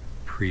command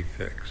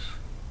prefix.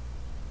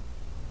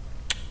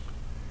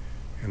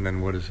 And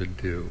then what does it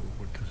do?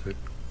 What does it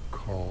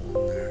call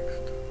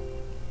next?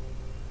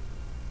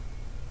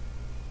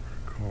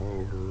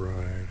 Protocol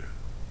override.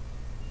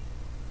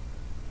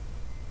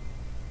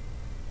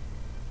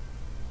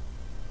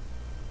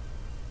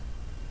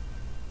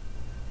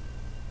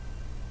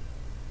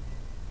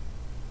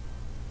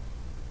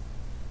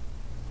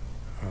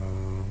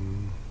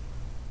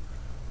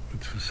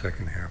 What's the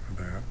second half of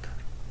that?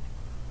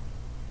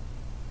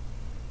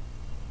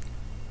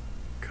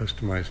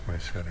 Customize my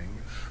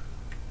settings.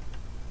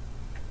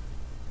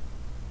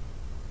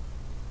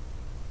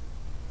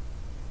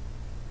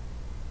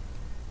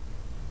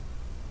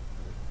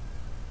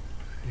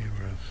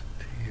 CUSTOMIZE.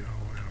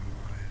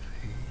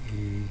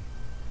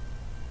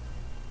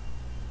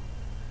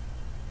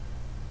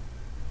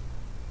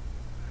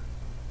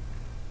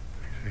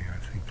 Actually, I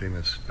think they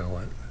misspell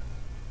it.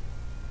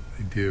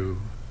 They do.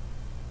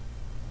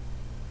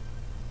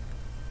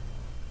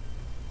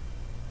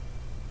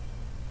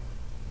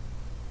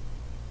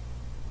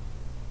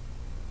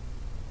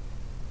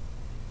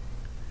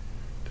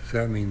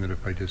 Does that mean that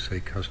if I just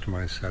say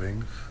customize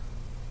settings?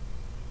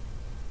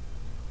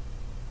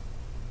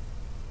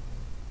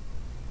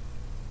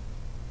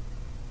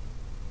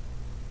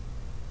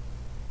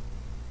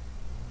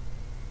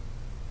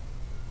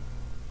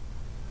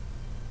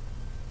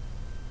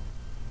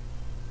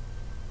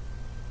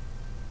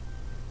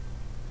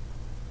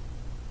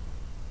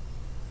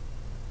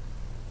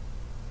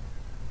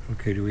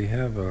 Okay, do we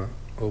have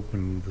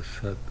open the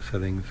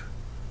settings?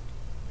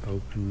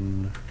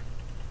 Open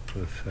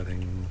the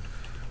settings.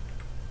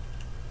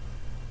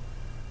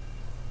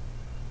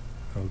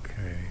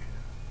 Okay.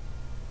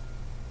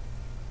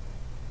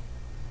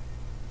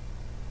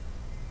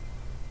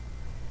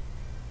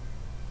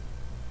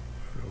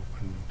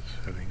 Open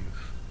settings.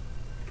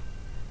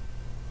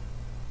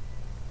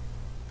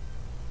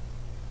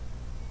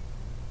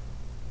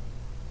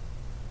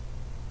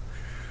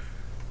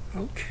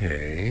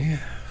 Okay,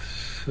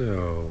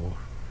 so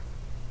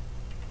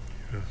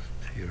just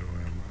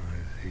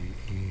Tomize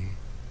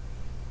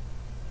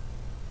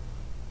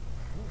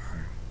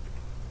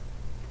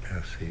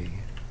SE.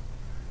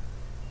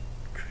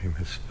 I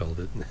misspelled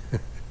it.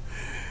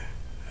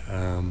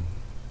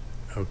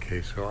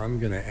 Okay, so I'm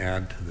going to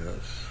add to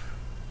this.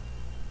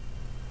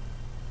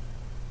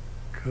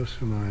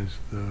 Customize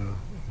the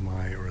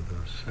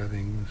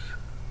settings.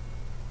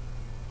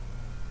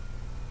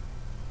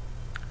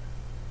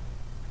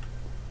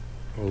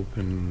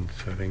 Open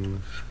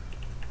settings.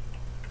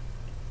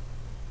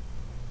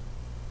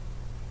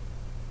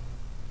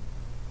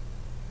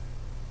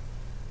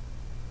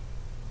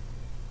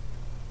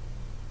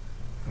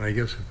 And I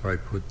guess if I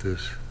put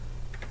this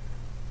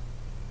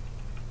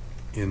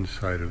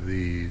inside of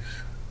these,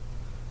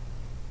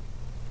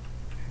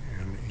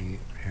 and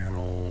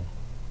panel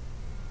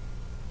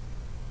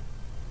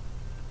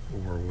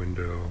or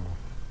window,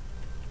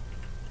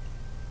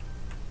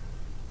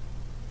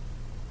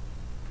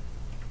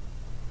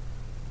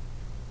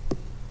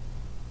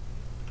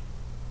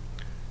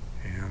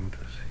 and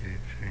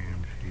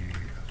CHANG.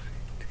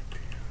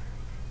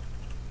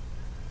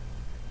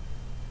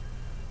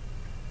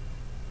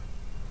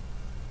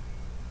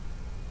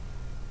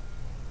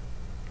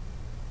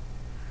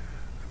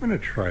 I'm going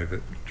to try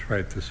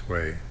it this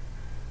way.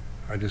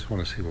 I just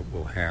want to see what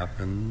will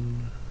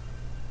happen.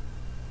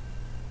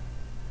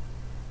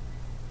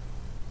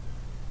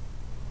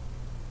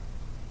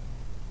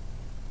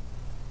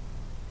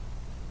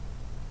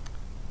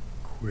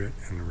 Quit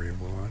and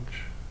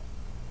relaunch.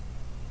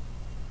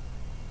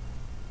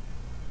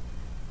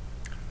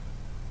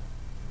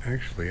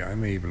 Actually, I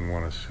may even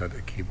want to set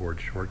a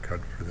keyboard shortcut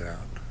for that.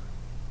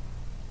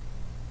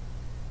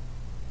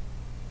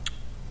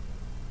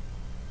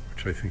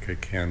 Which I think I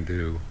can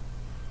do.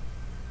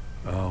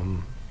 As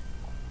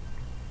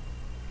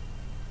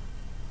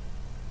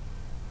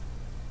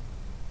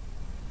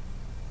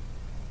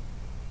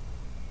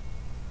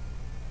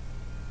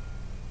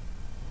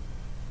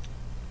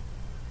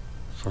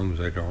long as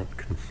I don't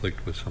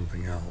conflict with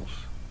something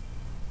else.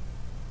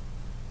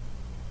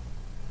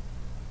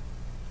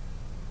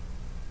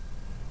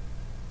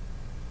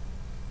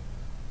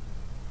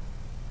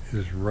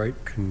 Is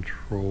right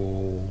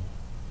control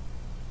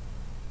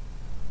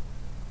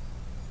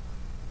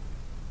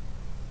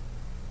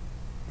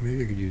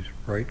maybe I could use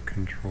right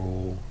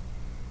control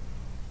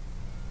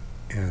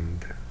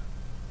end.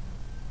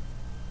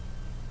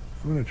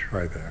 I'm going to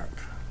try that.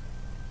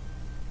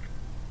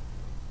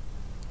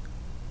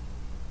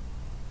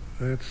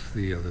 That's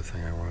the other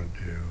thing I want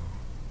to do.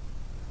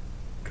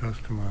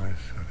 Customize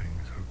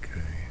settings,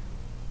 okay.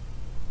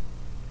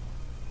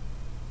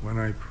 When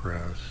I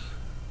press,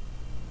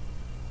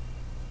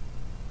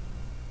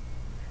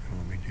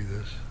 let me do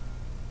this.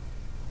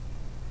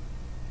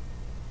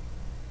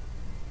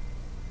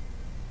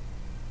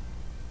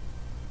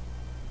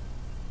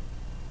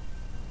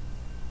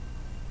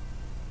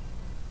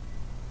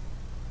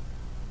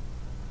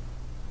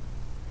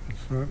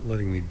 It's not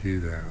letting me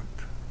do that.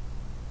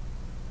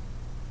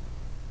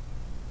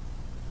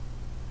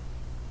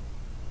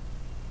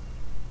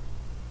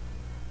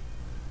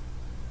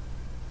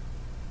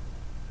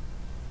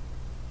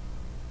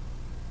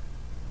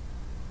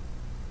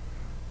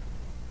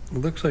 It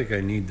looks like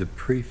I need the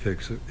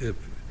prefix. If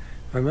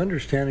I'm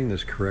understanding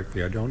this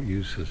correctly, I don't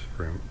use this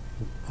very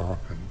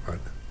often, but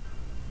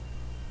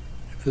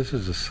if this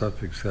is a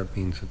suffix, that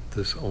means that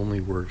this only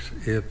works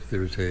if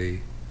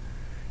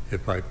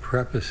if I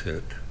preface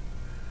it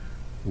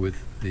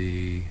with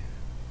the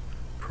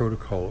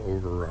protocol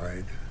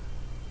override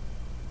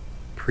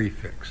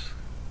prefix.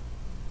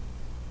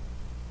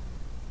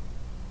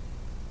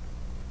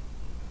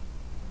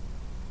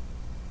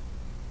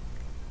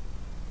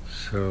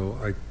 So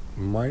I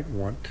might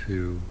want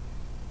to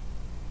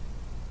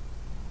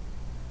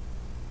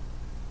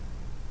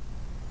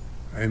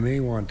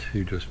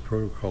just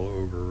protocol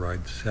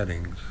override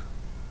settings.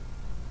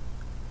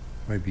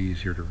 Might be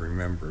easier to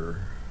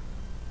remember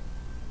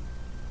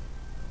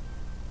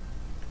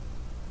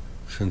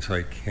since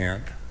I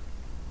can't.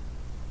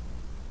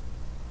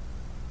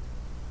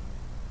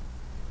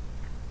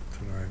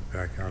 Did I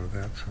back out of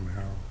that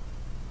somehow?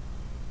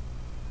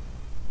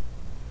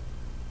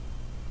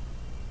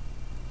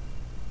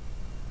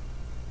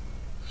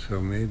 So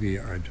maybe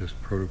I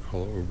just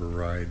protocol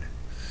override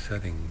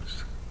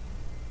settings.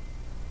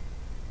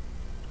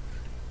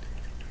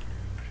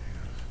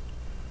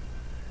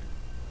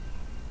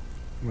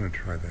 I'm going to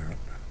try that,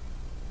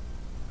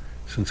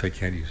 since I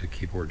can't use a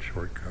keyboard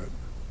shortcut.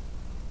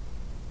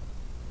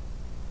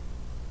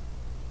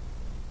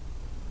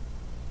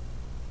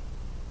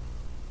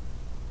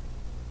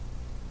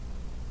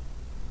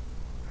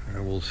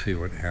 And we'll see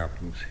what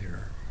happens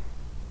here.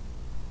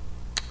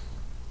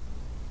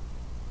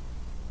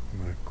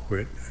 I'm going to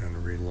quit and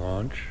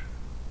relaunch.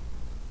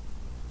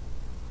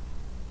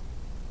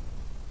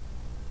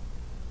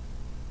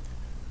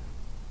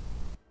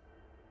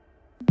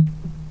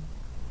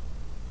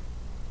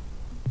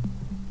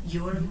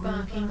 You're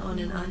embarking on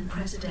an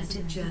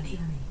unprecedented journey,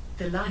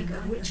 the like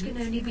of which can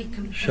only be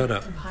compared Shut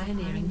up. to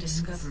pioneering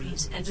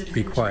discoveries and Be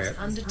adventures quiet.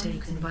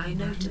 undertaken by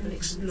notable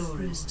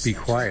explorers Be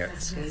such quiet.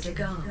 as Vasco da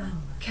Gama,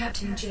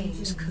 Captain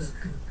James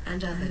Cook,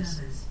 and others,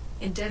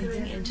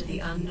 endeavoring into the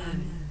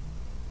unknown.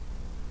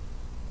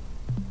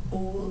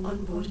 All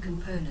onboard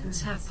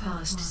components have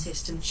passed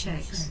system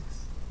checks.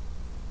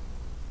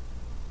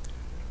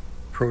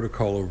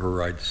 Protocol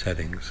override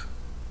settings.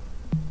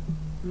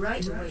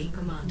 Right away,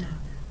 Commander.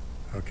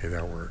 Okay,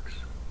 that works.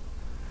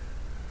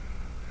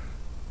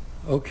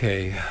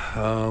 Okay,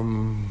 I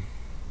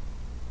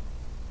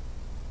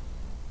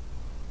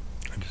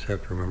just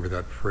have to remember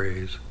that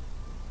phrase.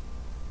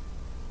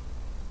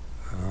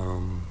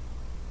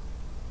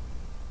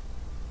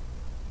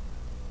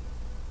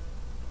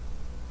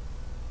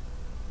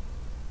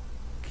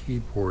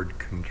 Keyboard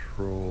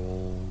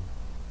control.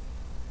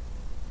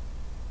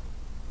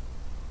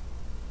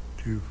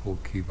 Do full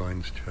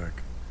keybinds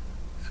check.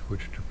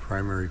 Switch to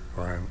primary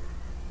prime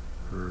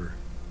for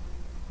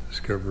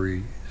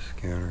discovery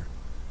scanner.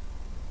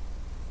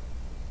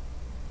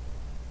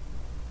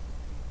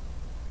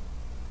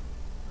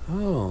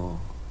 Oh.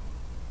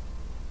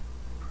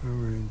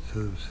 Primary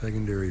instead of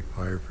secondary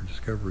fire for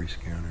discovery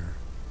scanner.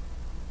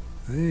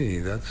 Hey,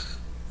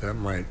 that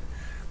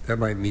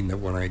might mean that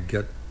when I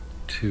get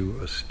to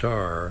a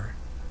star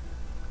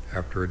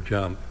after a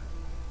jump,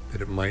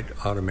 that it might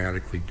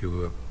automatically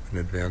do an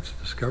advanced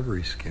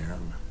discovery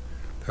scan.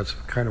 That's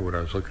kind of what I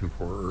was looking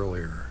for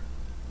earlier.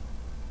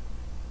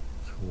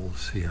 So we'll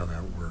see how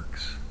that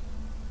works.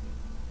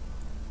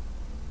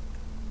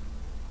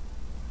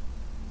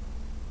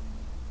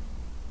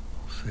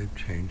 I'll save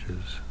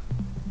changes.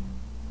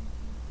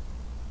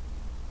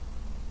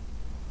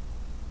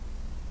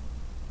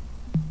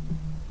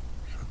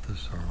 Shut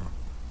this off.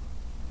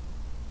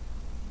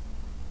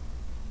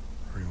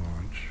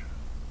 Relaunch.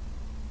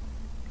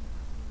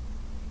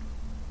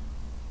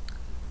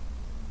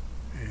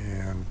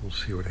 And we'll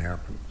see what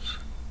happens.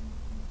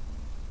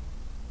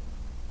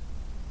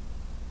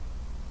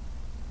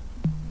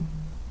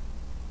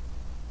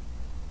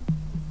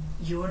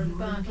 You're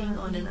embarking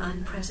on an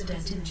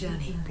unprecedented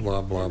journey,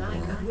 Blah, blah, the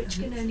like blah. of which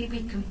can only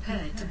be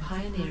compared to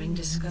pioneering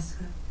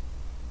discovery.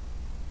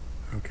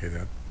 Okay,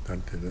 that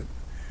did it.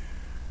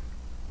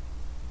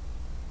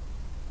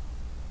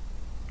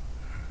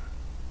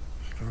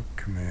 Stop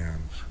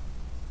commands.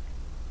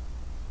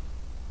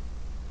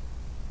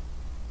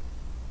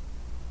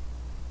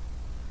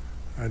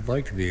 I'd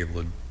like to be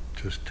able to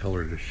just tell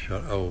her to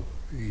shut. Oh,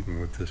 even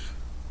with this.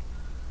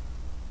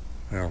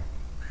 Well,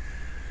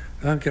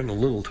 I'm getting a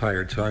little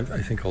tired, so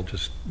I think I'll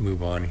just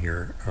move on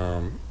here.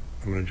 I'm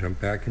going to jump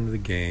back into the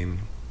game.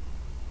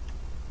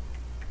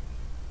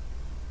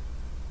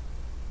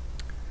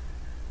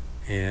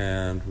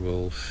 And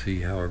we'll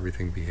see how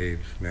everything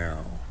behaves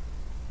now.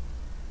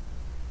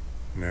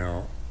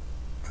 Now,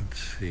 let's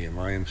see, am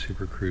I in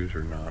Super Cruise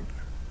or not?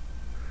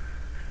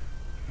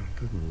 It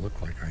doesn't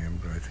look like I am,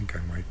 but I think I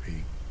might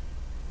be.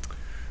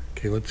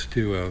 Okay, let's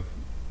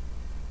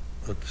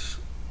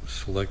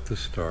select the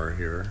star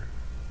here.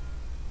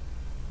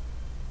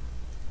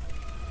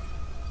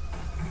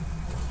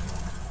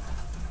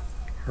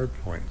 Hard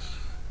points.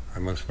 I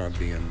must not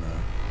be in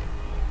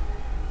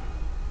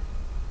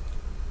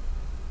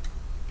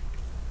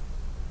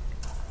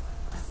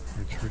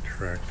it's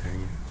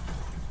retracting.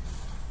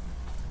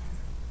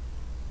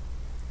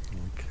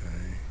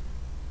 Okay.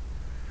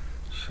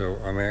 So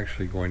I'm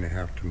actually going to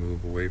have to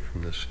move away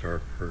from this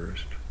star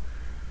first.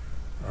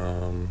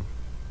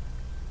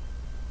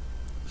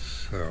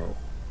 So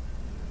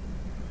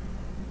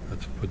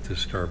let's put this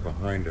star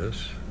behind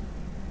us.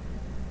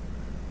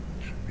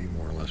 Should be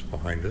more or less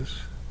behind us.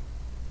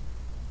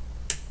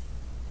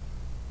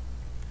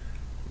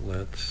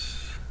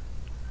 Let's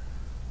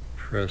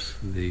press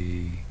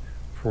the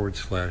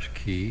 /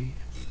 key.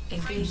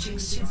 Engaging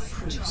super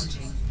cruise.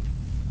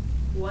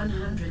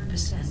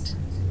 100%.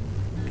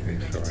 Okay,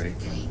 so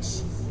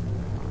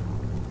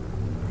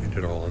I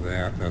did all of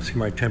that. Now see,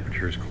 my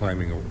temperature is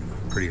climbing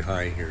pretty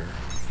high here.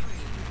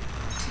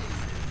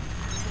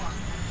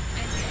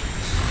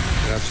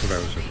 That's what I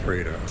was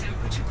afraid of.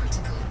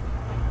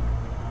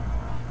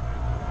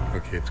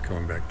 Okay, it's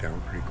going back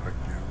down pretty quick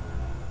now.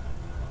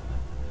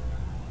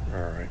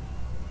 All right.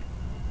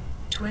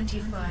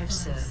 25,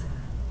 sir.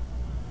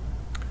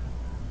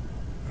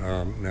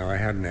 Now I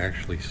hadn't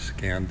actually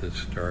scanned this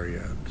star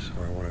yet, so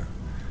I want to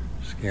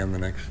scan the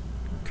next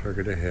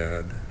target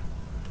ahead.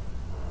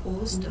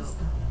 All stop.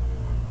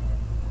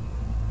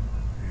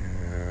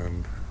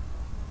 And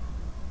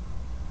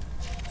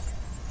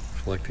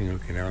selecting,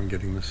 okay, now I'm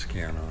getting the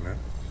scan on it.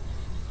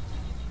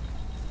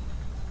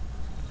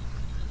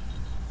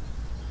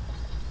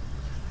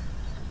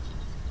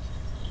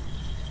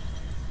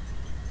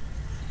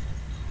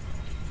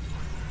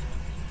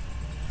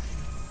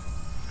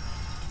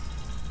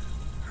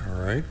 All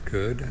right,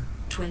 good.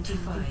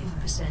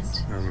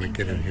 25%. Now I'm going to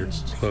get in here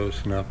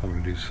close enough. I'm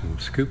going to do some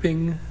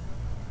scooping.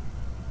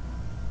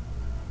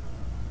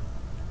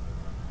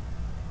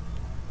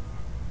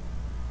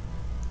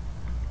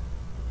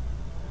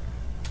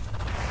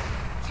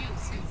 Fuel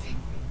scooping.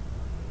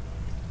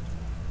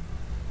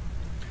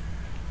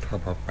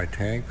 Top up my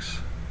tanks.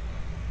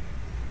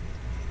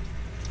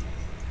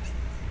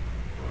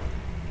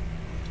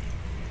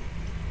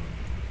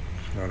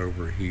 Let's not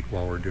overheat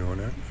while we're doing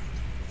it.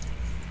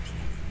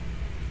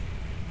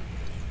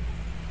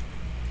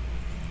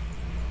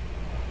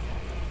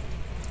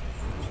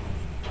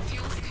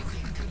 Fuel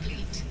scooping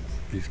complete.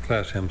 These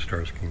Class M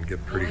stars can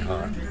get pretty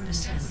hot.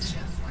 100%.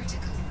 Temperature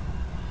critical.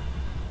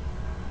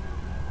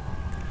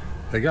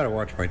 I got to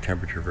watch my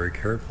temperature very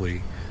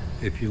carefully.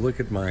 If you look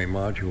at my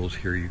modules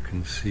here, you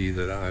can see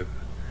that I've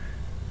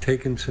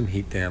taken some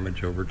heat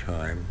damage over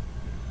time.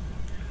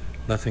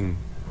 Nothing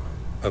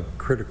of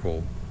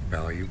critical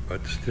value,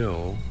 but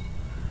still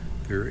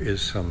there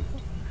is some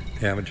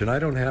damage. And I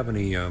don't have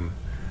any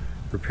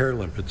repair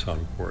limpets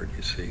on board,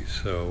 you see,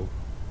 so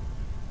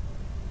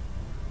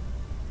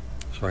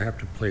I have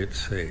to play it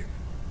safe.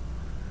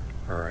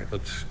 All right,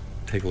 let's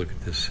take a look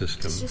at this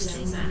system.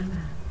 Display map.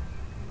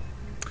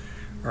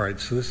 All right,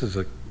 so this is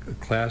a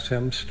Class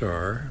M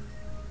star,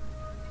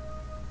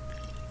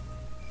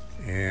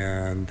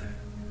 and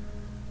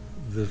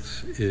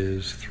this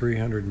is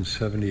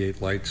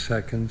 378 light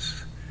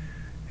seconds,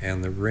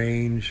 and the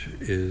range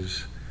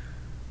is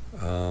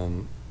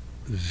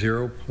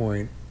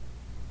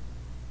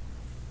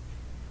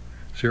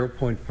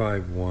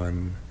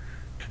 0.51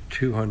 to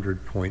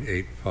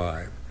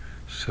 200.85.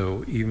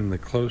 So even the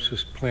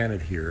closest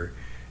planet here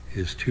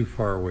is too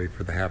far away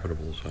for the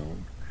habitable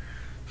zone.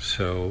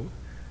 So,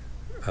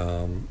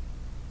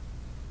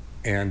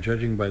 and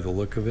judging by the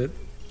look of it,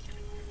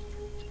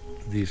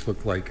 these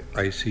look like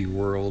icy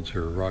worlds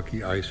or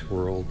rocky ice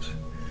worlds.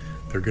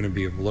 They're going to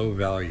be of low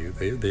value.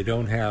 They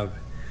don't have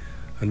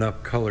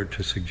enough color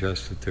to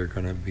suggest that they're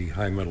going to be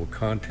high metal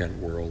content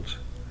worlds.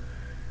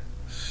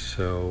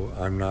 So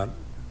I'm not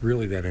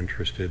really that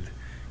interested.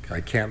 I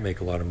can't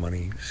make a lot of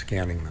money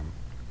scanning them.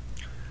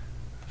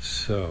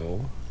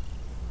 So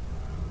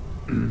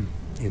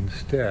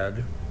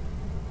instead,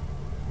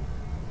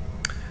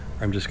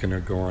 I'm just going to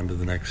go on to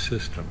the next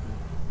system.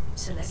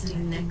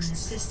 Selecting next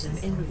system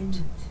en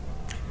route.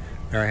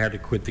 Now I had to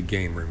quit the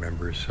game,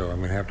 remember, so I'm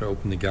going to have to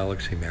open the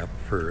galaxy map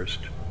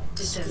first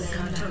Display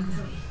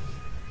cartography.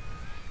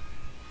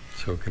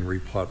 so I can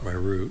replot my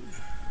route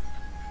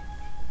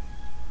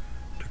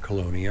to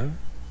Colonia.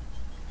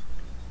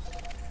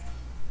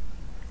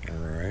 All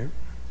right.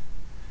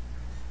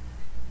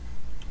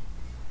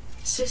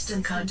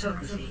 System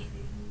cartography.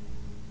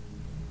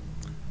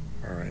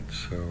 All right,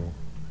 so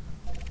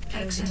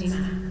Exiting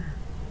map.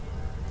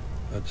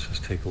 let's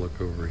just take a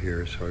look over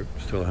here. So I'm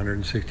still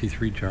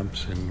 163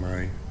 jumps in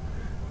my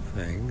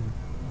thing.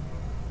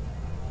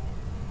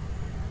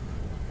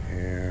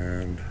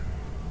 And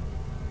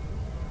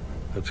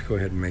let's go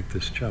ahead and make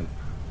this jump.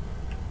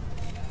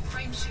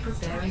 Frame shift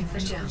Preparing for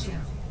jump.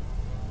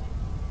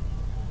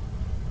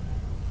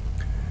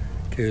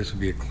 Okay, this will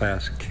be a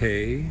Class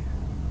K.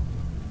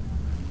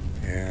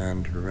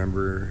 And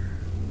remember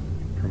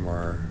from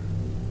our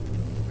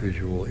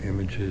visual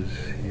images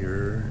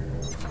here,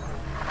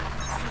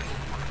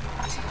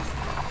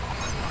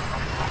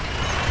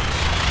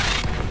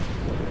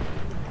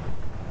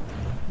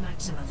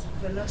 Maximum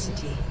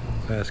velocity.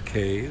 Class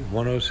K,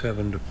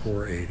 107 to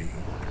 480.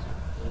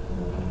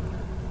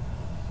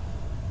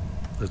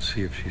 Let's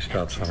see if she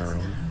stops on her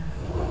own.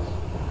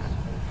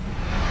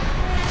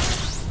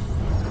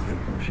 Yep,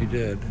 she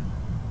did.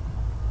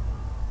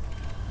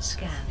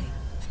 Scanning.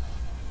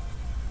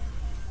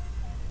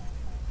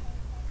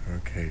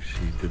 Okay,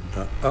 she did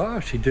not. Oh,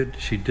 she did.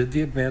 She did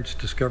the advanced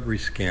discovery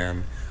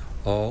scan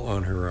all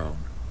on her own.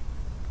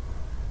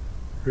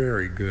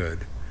 Very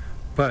good.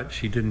 But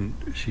she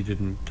didn't. She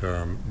didn't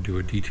do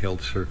a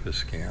detailed surface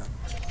scan.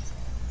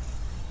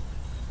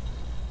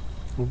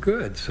 Well,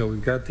 good. So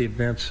we've got the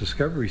advanced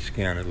discovery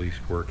scan at least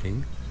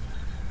working.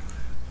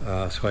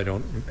 So I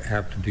don't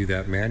have to do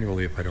that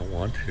manually if I don't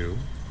want to.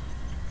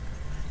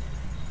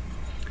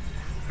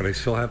 But I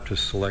still have to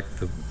select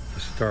the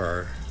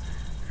star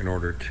in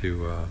order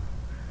to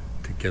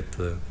get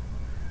the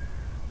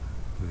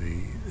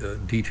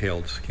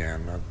detailed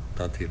scan, not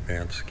the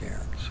advanced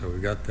scan. So we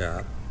got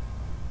that.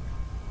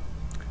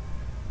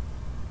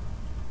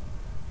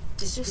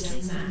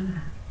 Display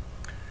map.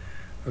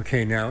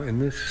 Okay, now in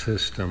this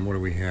system, what do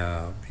we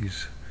have?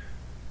 These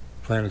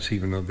planets,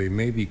 even though they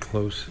may be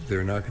close,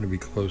 they're not going to be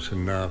close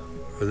enough.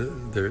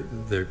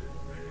 They're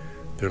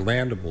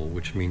landable,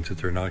 which means that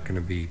they're not going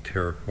to be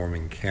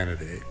terraforming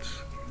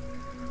candidates.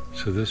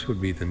 So this would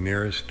be the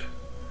nearest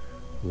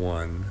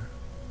one.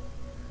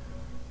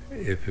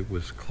 If it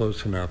was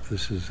close enough,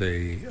 this is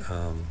a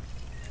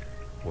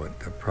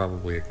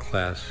probably a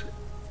class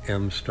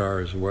M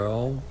star as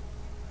well.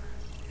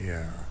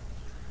 Yeah.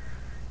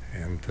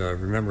 And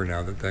remember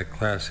now that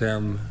class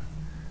M,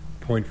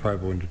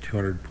 0.51 to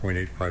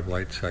 200.85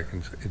 light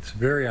seconds, it's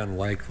very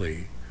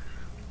unlikely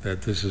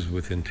that this is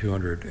within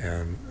 200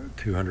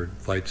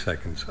 light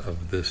seconds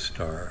of this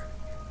star.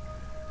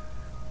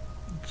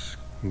 It's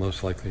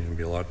most likely going to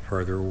be a lot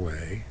farther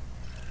away.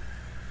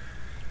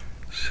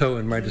 So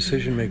in my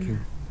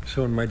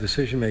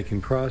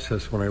decision-making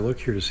process, when I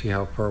look here to see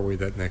how far away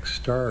that next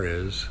star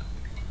is,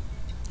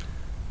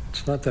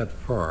 it's not that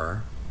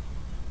far.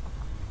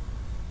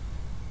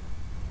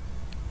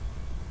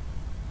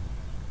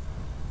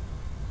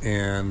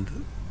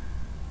 And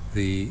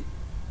the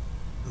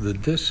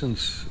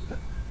distance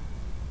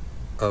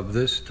of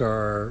this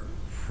star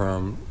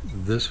from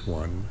this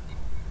one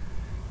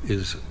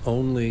is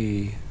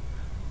only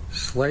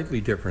slightly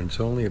different.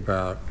 It's only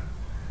about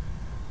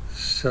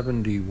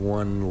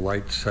 71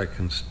 light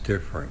seconds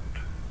different.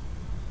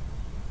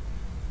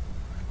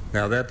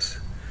 Now that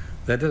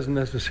doesn't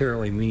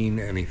necessarily mean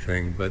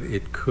anything, but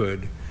it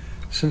could.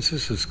 Since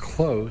this is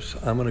close,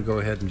 I'm going to go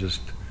ahead and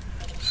just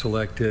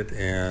select it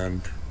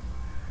and,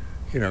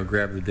 you know,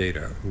 grab the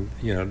data.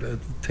 You know,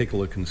 take a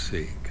look and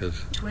see,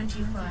 because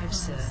 25,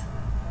 sir.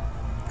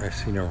 I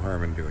see no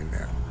harm in doing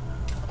that.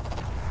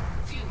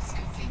 Fuel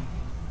scooping.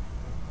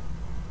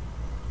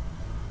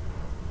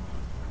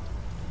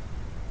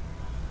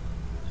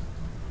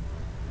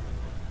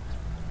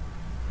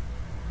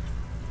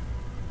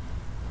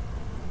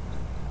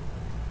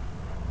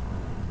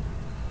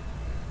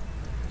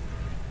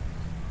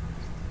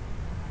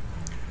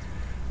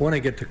 When I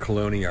get to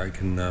Colonia, I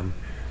can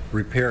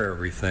repair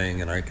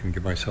everything and I can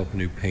give myself a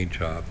new paint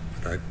job.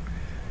 But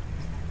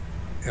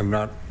I am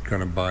not going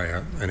to buy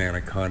an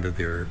Anaconda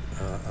there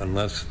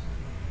unless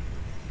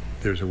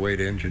there's a way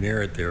to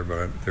engineer it there,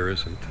 but there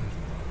isn't.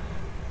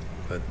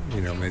 But you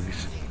know,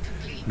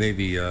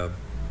 maybe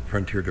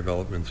Frontier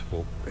Developments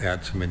will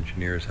add some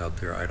engineers out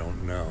there. I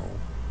don't know.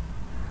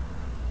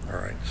 All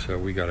right, so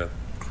we got to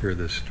clear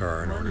this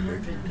star in order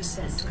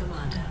 100%,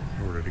 Commander.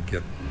 to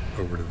get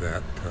over to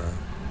that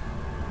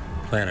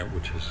planet,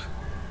 which is,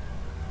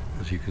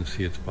 as you can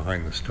see, it's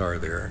behind the star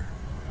there.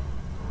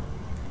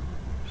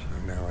 So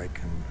now I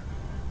can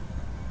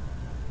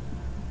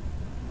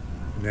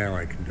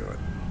do it.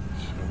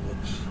 So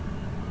let's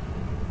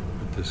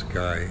put this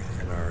guy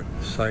in our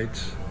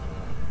sights,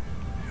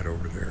 head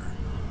over there.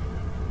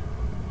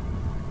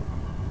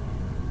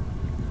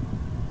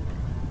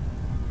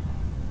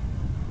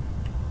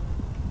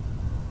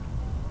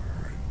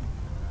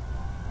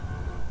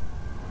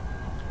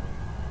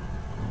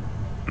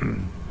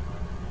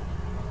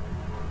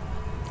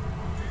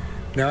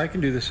 Now I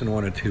can do this in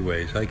one of two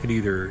ways. I could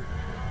either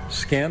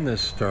scan this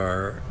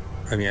star,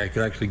 I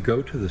could actually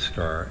go to the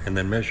star and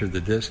then measure the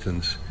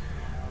distance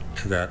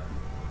to that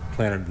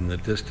planet and the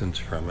distance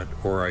from it,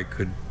 or I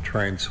could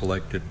try and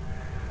select it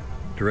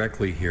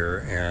directly here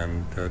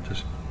and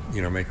just,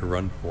 you know, make a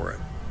run for it.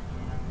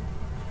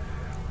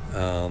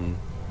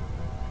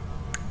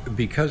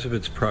 Because of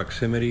its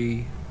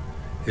proximity,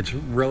 its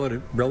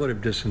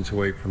relative distance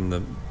away from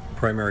the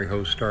primary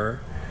host star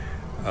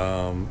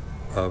of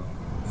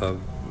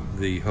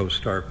the host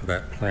star for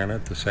that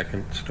planet, the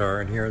second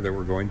star in here that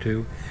we're going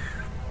to,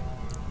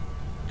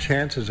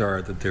 chances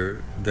are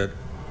that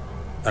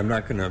I'm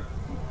not going to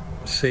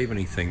save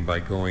anything by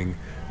going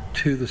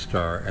to the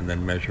star and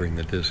then measuring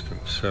the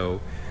distance.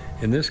 So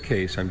in this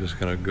case, I'm just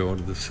going to go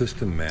into the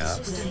system map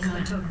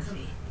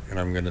and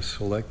I'm going to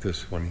select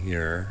this one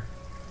here,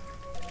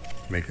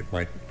 make it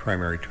my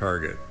primary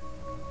target.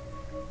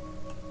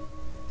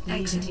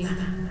 Exit map.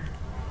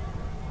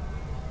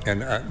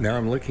 And now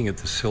I'm looking at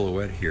the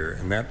silhouette here,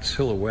 and that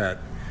silhouette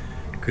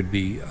could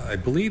be, I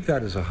believe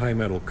that is a high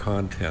metal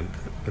content,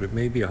 but it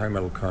may be a high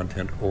metal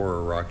content or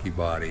a rocky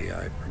body,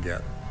 I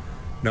forget.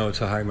 No,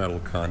 it's a high metal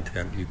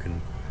content. You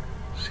can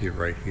see it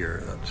right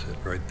here. That's it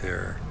right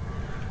there.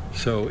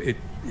 So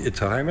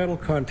it's a high metal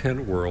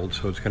content world,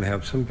 so it's going to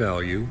have some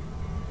value,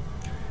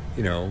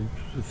 you know,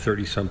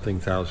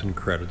 30-something thousand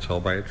credits all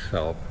by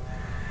itself.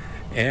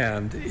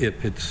 And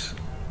if it's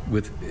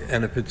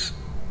within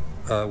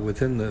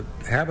the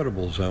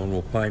habitable zone,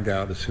 we'll find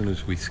out as soon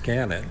as we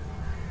scan it,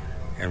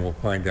 and we'll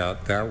find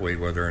out that way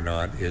whether or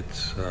not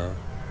it's a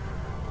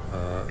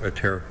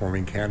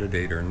terraforming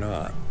candidate or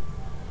not.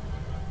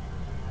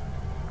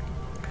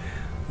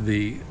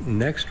 The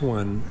next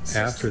one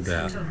after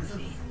that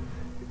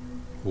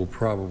will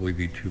probably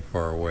be too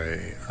far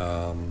away.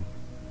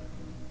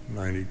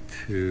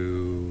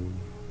 92,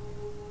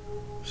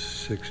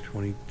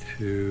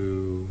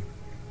 622,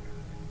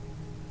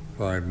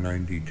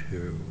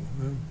 592.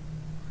 Well,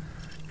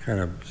 kind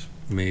of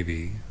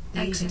maybe.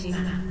 Exit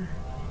map.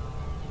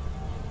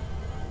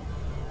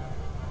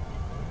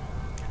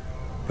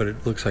 but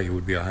it looks like it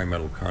would be a high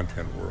metal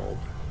content world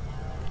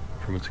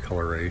from its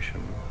coloration.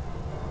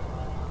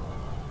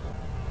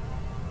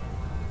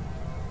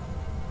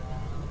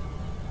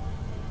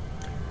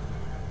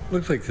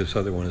 Looks like this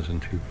other one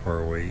isn't too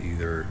far away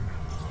either.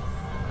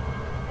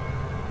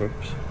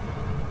 Whoops.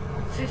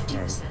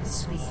 50%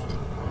 speed.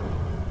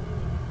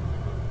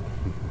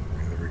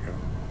 There we go.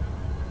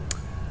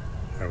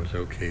 That was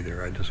okay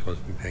there. I just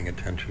wasn't paying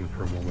attention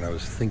for a moment. I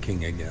was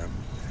thinking again.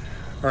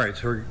 All right,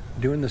 so we're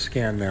doing the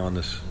scan now on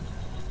this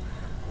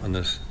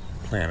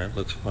planet.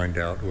 Let's find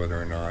out whether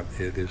or not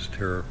it is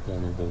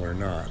terraformable or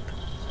not.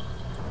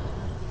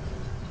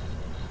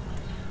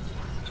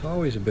 It's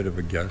always a bit of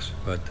a guess,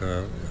 but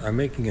I'm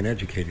making an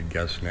educated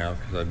guess now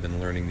because I've been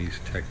learning these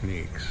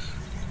techniques.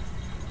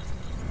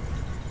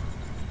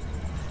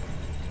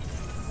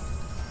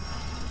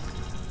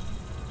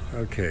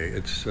 Okay,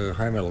 it's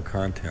high metal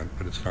content,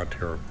 but it's not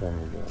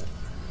terraformable.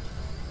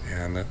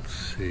 And let's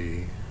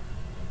see.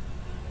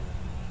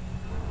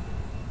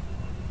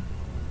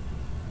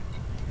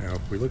 Now,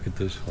 if we look at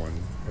this one,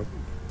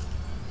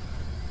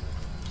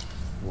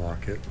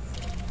 lock it.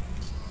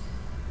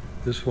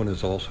 This one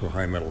is also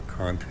high metal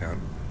content,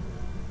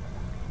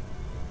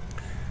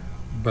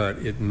 but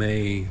it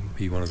may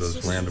be one of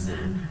those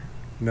landable.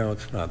 No,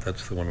 it's not.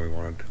 That's the one we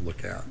wanted to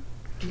look at.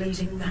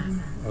 Glazing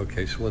man.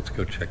 Okay, so let's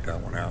go check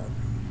that one out.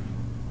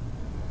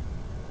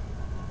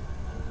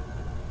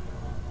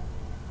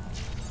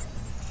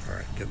 All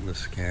right, getting the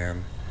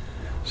scan.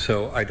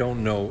 So I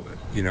don't know,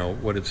 you know,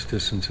 what its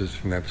distance is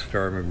from that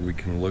star. Maybe we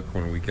can look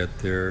when we get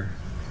there.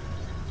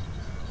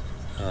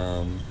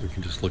 We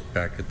can just look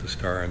back at the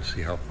star and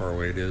see how far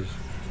away it is.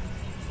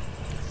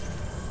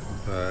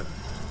 But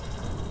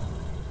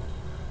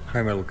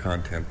high metal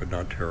content, but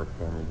not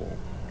terraformable.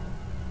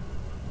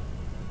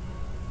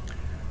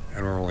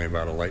 And we're only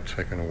about a light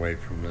second away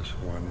from this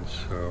one,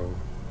 so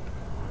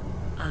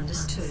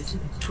Understood.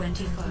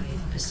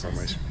 25%. on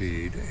my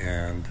speed.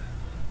 And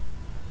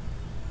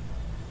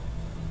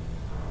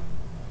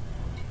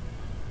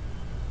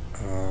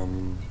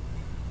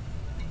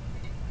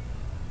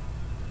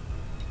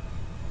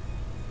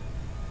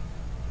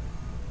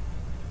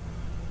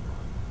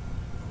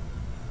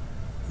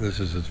this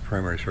is its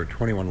primary star,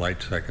 21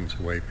 light seconds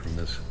away from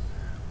this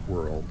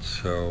world.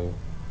 So,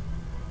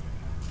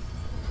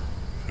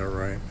 is that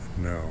right?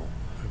 No.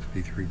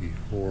 That's B3,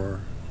 B4.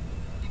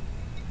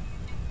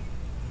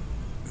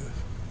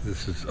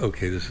 This is,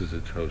 okay, this is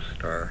its host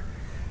star.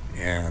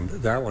 And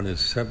that one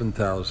is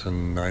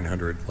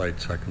 7,900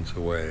 light seconds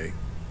away,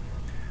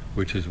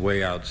 which is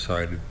way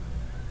outside.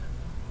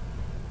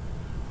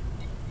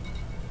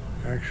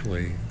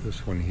 Actually,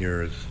 this one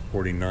here is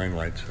 49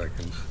 light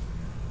seconds.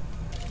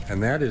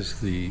 And that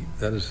is the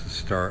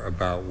star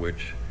about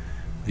which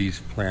these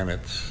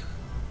planets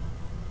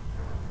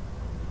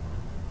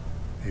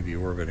may be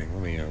orbiting.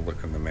 Let me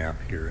look on the map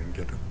here and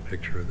get a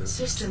picture of this.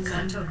 System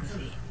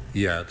cartography.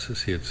 Yeah, it's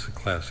the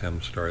class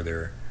M star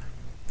there.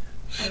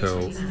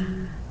 So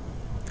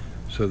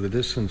the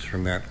distance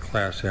from that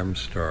class M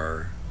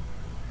star,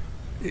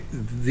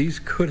 these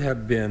could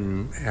have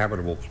been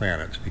habitable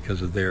planets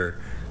because of their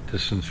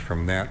distance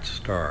from that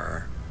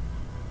star,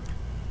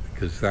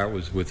 because that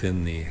was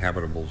within the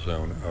habitable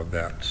zone of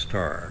that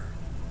star,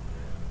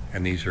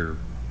 and these are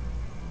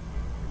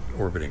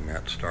orbiting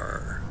that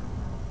star.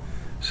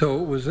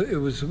 So it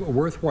was a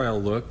worthwhile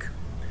look.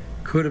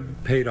 Could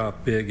have paid off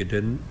big. It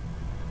didn't.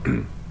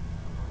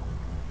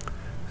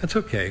 That's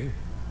okay.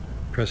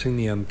 Pressing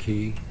the M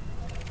key.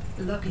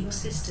 Logging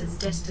system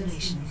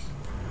destination.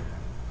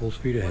 Full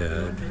speed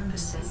ahead.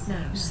 100%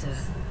 now, sir.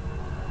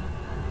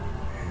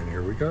 And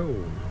here we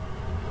go.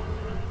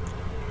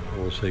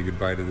 We'll say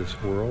goodbye to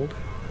this world,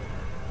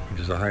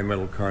 which is a high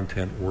metal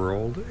content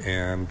world,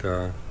 and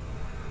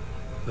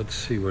let's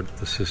see what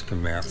the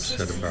system map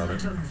said about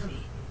it.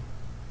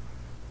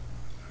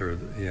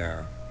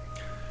 Yeah.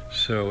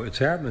 So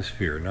its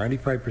atmosphere,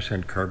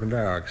 95% carbon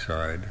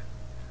dioxide.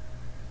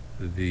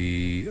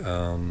 The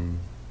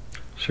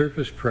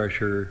surface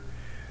pressure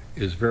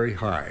is very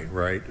high,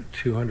 right?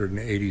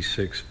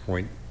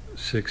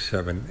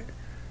 286.67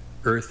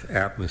 Earth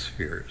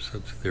atmospheres.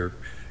 They're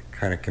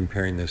kind of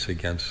comparing this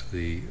against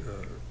the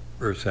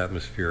Earth's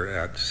atmosphere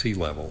at sea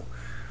level.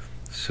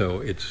 So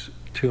it's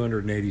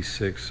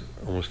 286,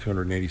 almost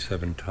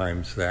 287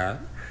 times that,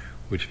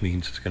 which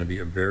means it's going to be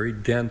a very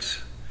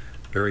dense,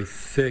 very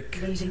thick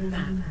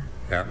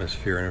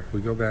atmosphere. And if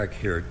we go back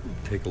here,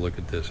 take a look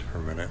at this for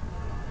a minute.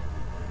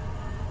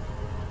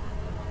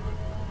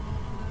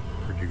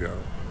 Where'd you go?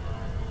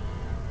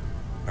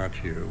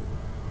 Not you.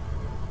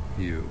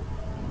 You.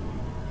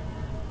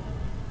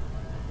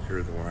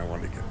 You're the one I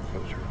wanted to get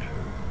closer to.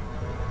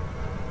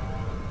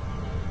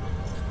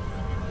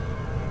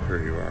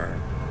 Here you are.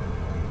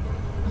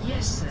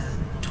 Yes, sir.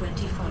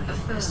 25.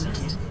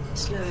 Affirmative.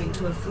 Slowing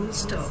to a full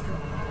stop.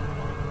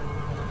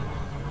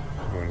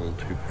 Going a little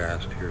too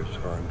fast here, so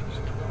I'm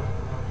just...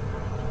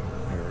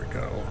 There we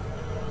go.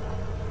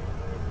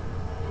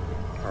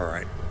 All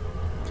right.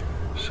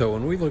 So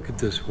when we look at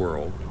this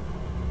world,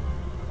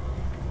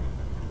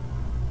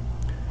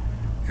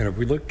 And if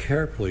we look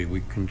carefully,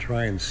 we can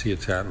try and see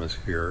its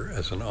atmosphere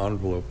as an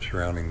envelope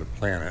surrounding the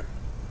planet.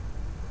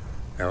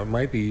 Now, it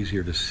might be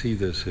easier to see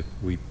this if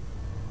we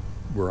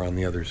were on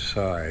the other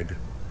side,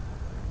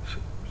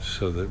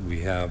 so that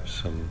we have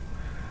some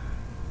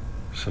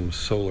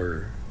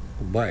solar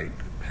light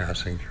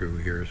passing through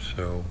here.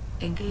 So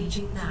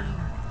engaging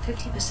now,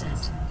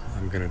 50%.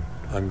 I'm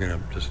gonna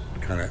just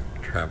kind of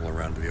travel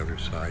around to the other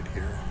side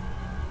here.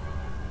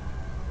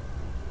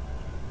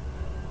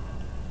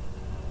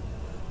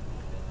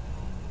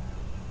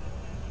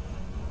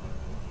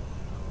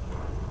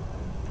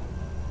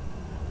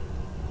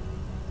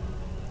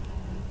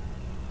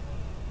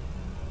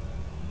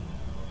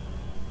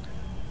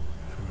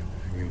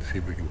 See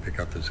if we can pick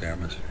up this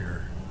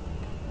atmosphere.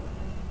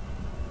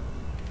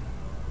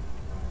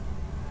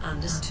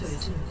 Understood.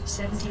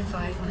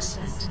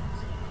 75%.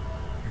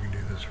 We can do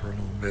this for a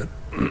little bit.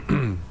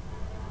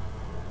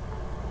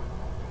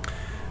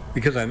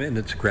 Because I'm in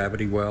its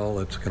gravity well,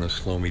 it's going to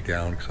slow me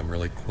down because I'm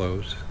really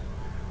close.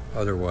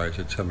 Otherwise,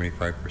 at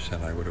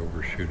 75%, I would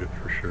overshoot it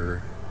for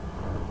sure.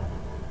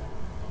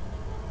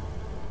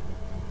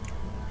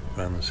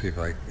 But I'm going to see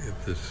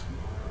if this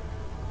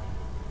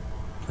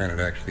planet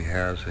actually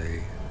has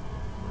a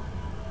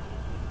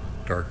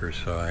darker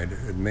side.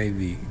 It may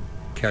be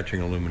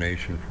catching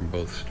illumination from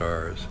both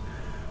stars.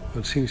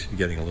 It seems to be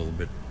getting a little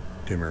bit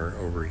dimmer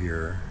over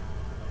here,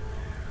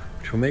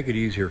 which will make it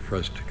easier for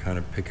us to kind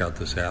of pick out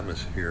this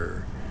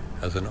atmosphere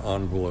as an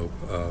envelope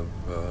of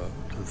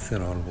the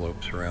thin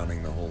envelope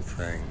surrounding the whole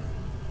thing.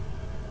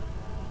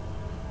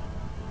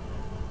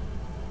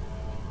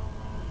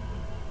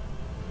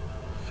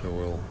 So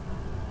we'll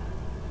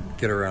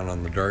get around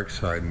on the dark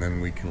side, and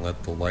then we can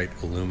let the light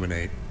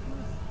illuminate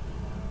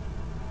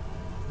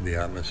the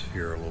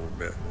atmosphere a little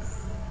bit.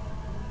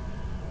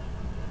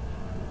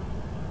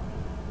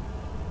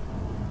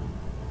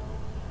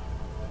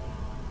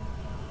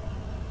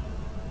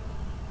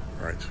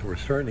 All right, so we're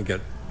starting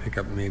to pick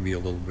up maybe a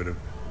little bit of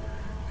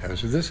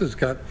atmosphere. This has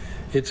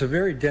it's a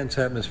very dense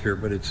atmosphere,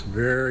 but it's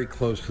very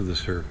close to the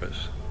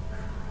surface.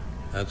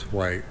 That's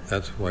why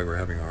we're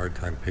having a hard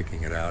time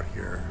picking it out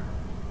here.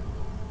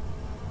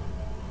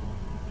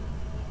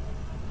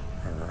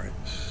 All right,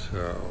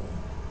 so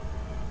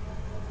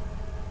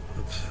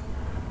let's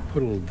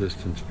put a little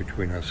distance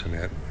between us and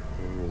it,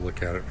 and we'll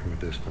look at it from a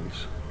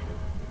distance.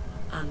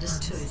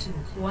 Understood.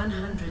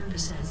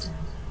 100%.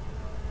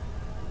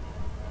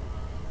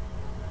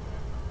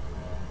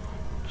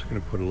 Just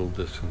going to put a little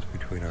distance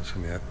between us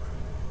and it.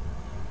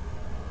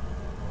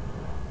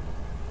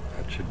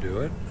 That should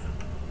do it.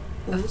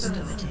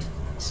 Affirmative.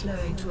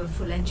 Slowing to a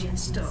full engine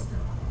stop.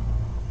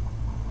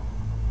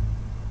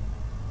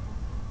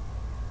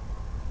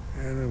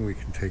 And then we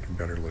can take a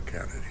better look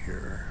at it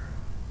here.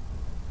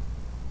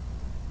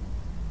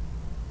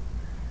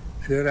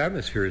 See, that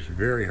atmosphere is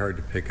very hard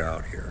to pick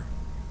out here.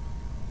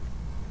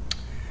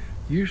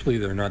 Usually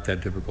they're not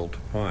that difficult to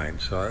find,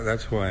 so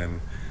that's why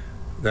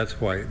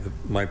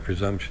my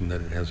presumption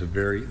that it has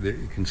that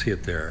you can see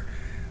it there,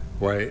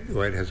 why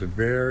it has a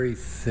very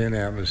thin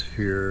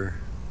atmosphere.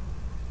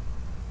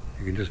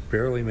 You can just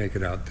barely make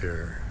it out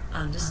there.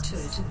 Understood.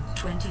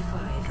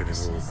 25%. Getting a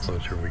little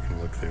closer, we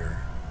can look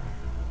there.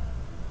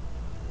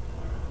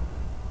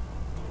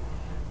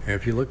 And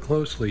if you look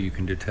closely, you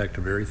can detect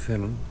a very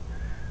thin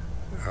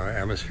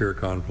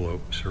atmospheric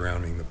envelope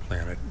surrounding the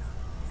planet.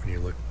 When you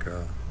look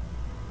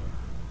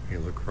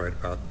right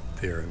about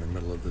there in the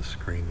middle of the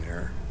screen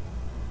there.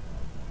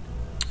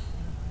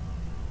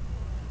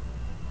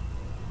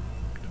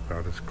 It's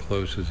about as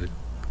close as it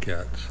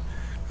gets.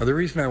 Now, the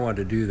reason I want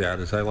to do that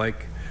is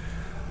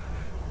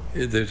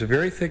there's a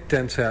very thick,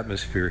 dense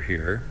atmosphere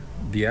here.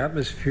 The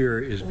atmosphere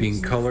is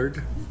being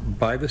colored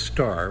by the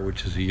star,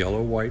 which is a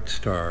yellow-white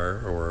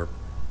star, or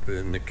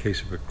in the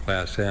case of a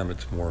class M,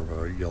 it's more of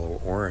a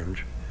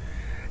yellow-orange.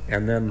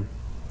 And then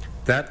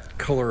that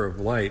color of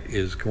light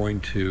is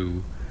going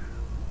to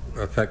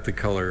affect the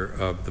color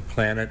of the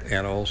planet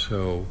and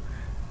also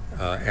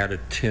add a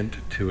tint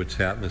to its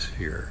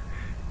atmosphere.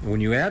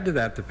 When you add to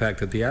that the fact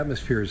that the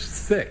atmosphere is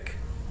thick,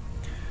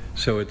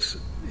 so it's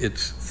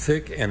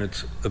thick and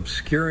it's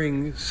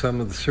obscuring some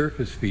of the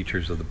surface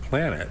features of the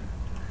planet.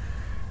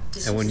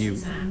 And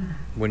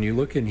when you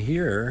look in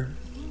here,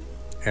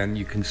 and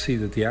you can see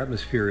that the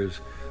atmosphere is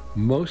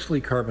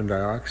mostly carbon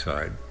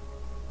dioxide.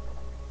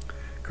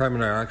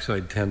 Carbon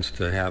dioxide tends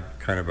to have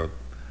kind of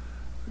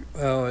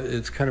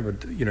it's kind of a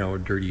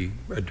dirty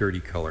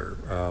color,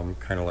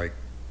 kind of like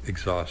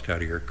exhaust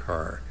out of your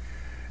car.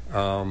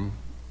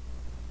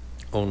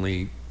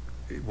 Only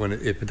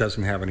if it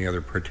doesn't have any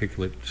other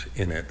particulates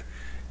in it,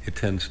 it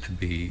tends to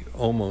be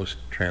almost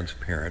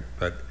transparent.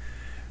 But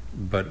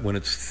when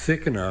it's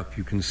thick enough,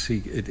 you can see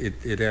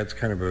it adds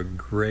kind of a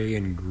gray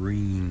and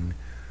green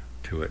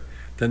to it.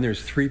 Then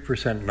there's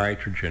 3%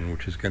 nitrogen,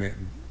 which is going to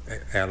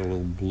add a little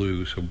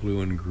blue, so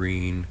blue and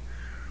green,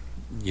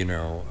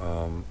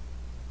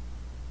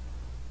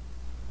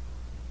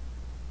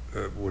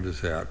 what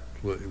is that?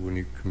 When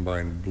you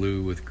combine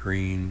blue with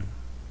green,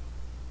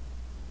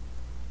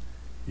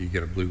 you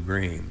get a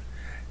blue-green.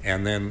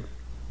 And then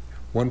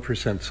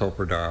 1%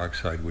 sulfur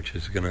dioxide, which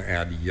is going to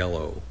add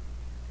yellow.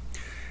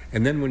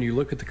 And then when you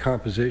look at the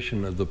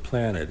composition of the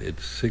planet,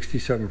 it's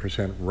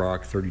 67%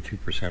 rock,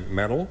 32%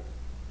 metal.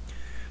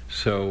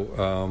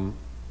 So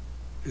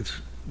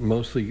it's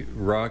mostly,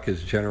 rock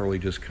is generally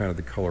just kind of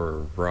the color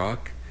of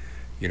rock.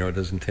 You know, it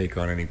doesn't take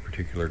on any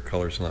particular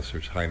colors unless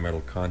there's high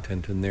metal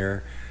content in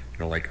there. You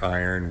know, like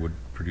iron would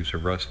produce a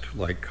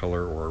rust-like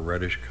color or a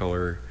reddish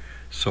color.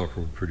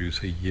 Sulfur would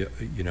produce a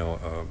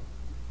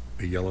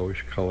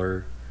yellowish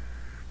color.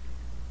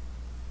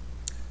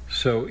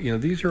 So, you know,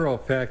 these are all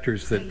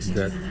factors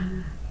that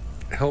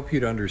help you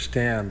to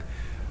understand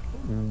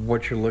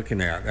what you're looking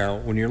at. Now,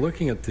 when you're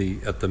looking at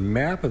the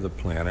map of the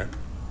planet,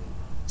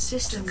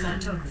 System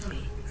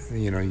cartography.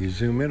 you know, you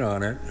zoom in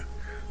on it.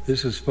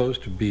 This is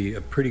supposed to be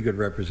a pretty good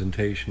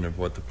representation of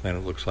what the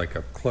planet looks like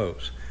up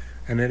close,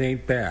 and it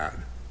ain't bad.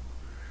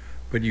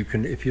 But you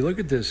can, if you look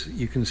at this,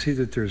 you can see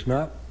that there's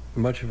not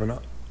much of an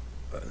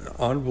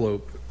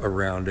envelope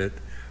around it,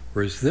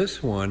 whereas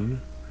this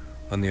one,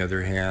 on the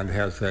other hand,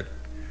 has that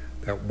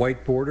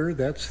white border.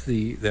 That's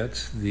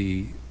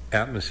the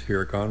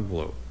atmospheric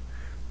envelope.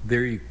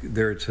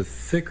 There it's a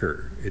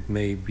thicker. It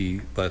may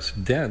be less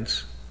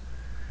dense,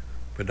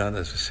 but not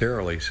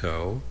necessarily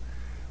so.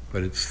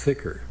 But it's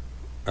thicker.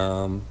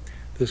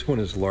 This one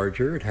is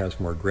larger. It has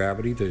more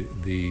gravity.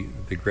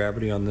 The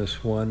gravity on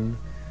this one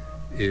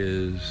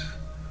is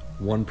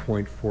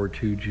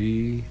 1.42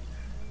 G.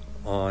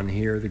 On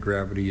here, the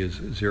gravity is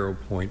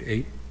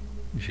 0.8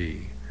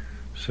 G.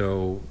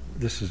 So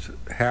this is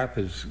half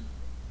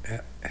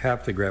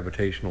the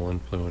gravitational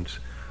influence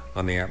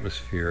on the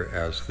atmosphere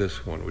as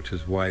this one, which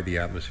is why the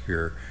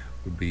atmosphere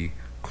would be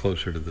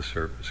closer to the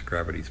surface.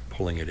 Gravity's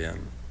pulling it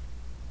in.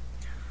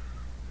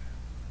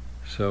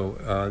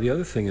 So the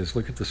other thing is,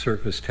 look at the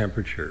surface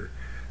temperature.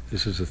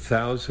 This is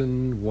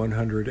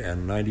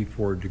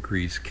 1,194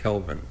 degrees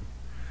Kelvin.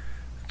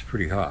 It's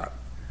pretty hot.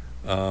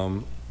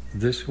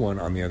 This one,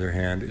 on the other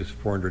hand, is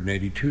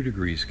 482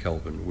 degrees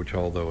Kelvin, which,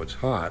 although it's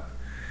hot,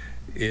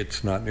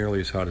 it's not nearly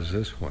as hot as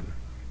this one.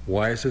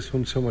 Why is this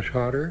one so much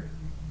hotter?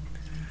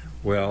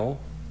 Well,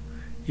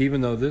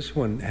 even though this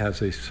one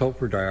has a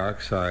sulfur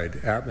dioxide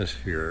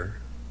atmosphere,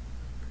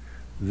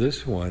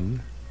 this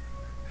one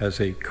has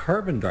a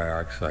carbon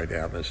dioxide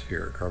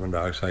atmosphere. Carbon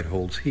dioxide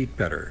holds heat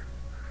better.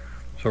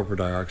 Sulfur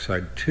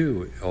dioxide,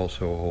 too,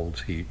 also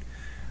holds heat,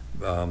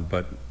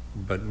 but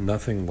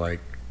nothing like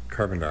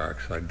carbon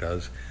dioxide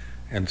does.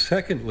 And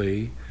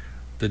secondly,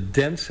 the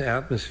dense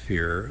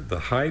atmosphere, the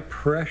high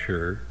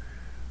pressure,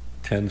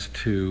 tends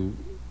to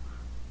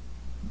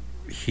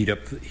heat up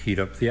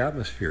the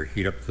atmosphere,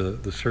 heat up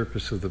the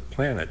surface of the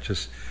planet.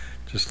 Just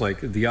like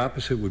the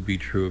opposite would be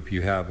true if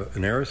you have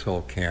an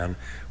aerosol can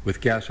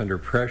with gas under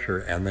pressure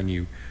and then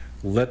you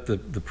let the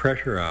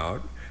pressure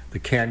out, the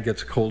can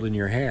gets cold in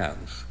your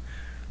hands.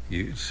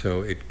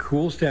 So it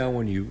cools down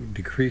when you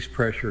decrease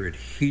pressure, it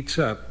heats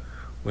up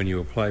when you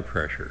apply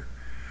pressure.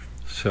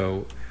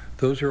 So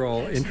those are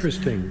all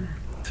interesting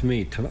to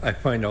me. I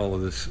find all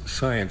of this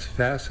science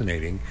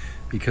fascinating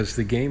because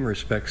the game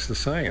respects the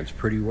science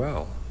pretty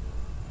well.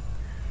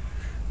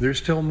 There's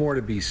still more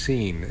to be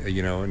seen,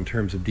 you know, in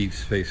terms of deep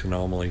space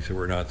anomalies that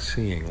we're not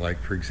seeing.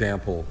 Like, for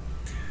example,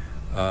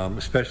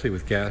 especially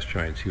with gas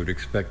giants, you would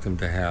expect them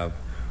to have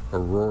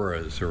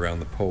auroras around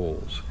the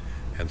poles.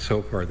 And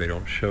so far, they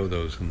don't show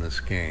those in this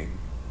game.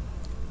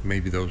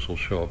 Maybe those will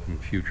show up in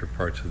future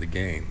parts of the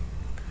game.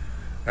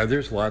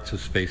 There's lots of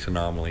space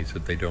anomalies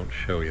that they don't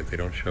show yet. They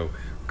don't show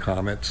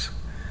comets,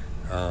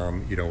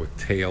 you know, with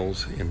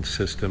tails in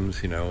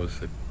systems, you know,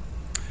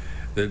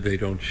 they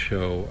don't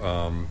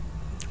show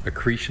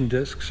accretion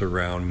disks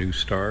around new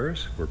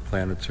stars where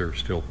planets are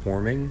still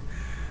forming.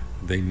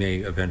 They may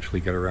eventually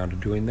get around to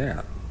doing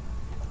that.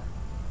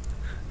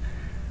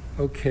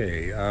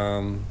 Okay,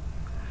 I'm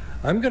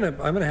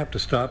gonna have to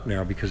stop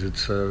now because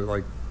it's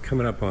like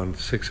coming up on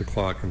 6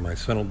 o'clock and my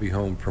son will be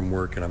home from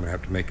work and I'm gonna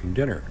have to make him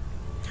dinner.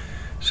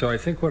 So I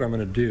think what I'm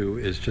gonna do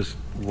is just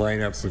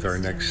line up with our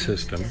next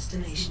system.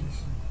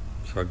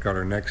 So I've got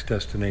our next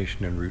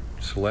destination en route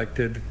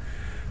selected.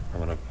 I'm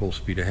gonna full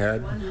speed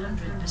ahead.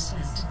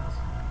 100%.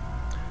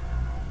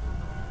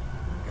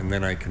 And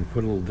then I can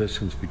put a little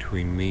distance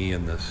between me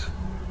and this.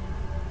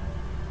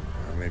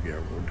 Maybe I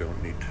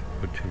don't need to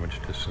put too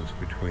much distance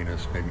between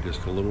us. Maybe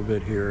just a little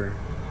bit here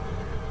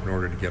in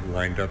order to get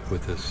lined up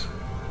with this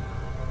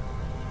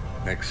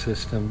next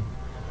system.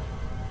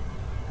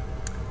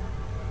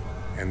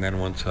 And then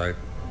once I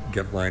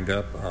get lined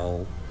up,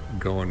 I'll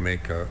go and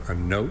make a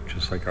note,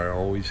 just like I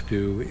always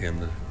do in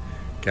the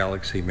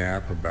galaxy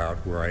map,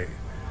 about where I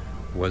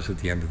was at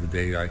the end of the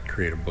day. I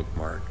create a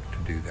bookmark to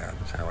do that.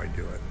 That's how I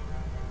do it.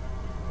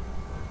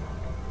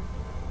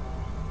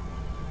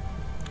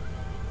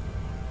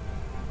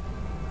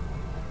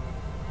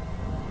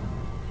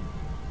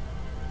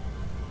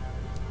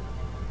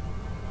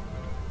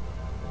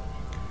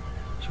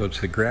 So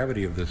it's the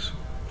gravity of this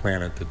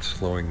planet that's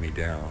slowing me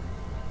down.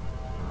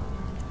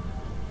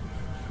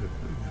 The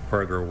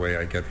farther away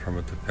I get from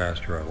it, the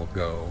faster I will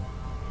go.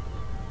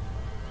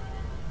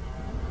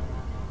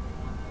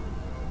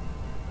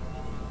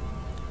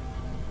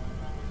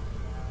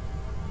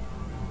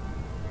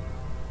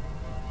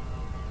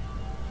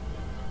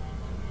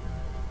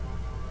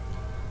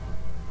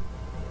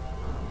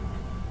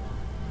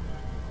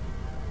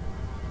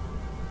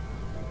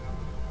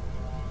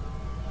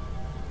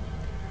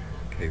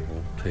 Okay,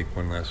 we'll take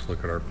one last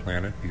look at our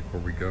planet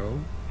before we go.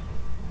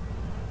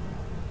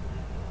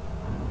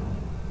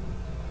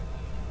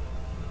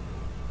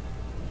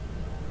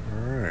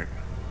 Alright.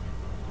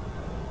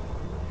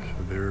 So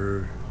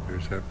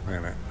there's that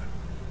planet.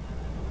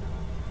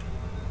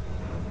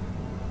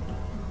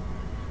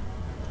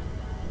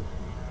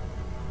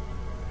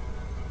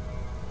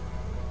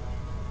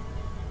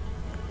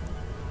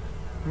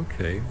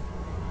 Okay.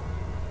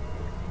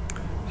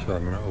 So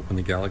I'm going to open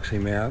the galaxy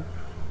map.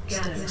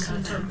 Gather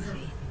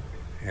cartography.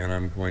 And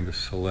I'm going to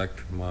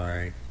select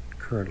my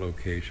current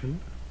location.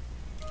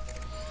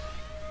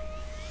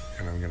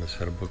 And I'm going to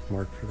set a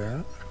bookmark for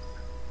that,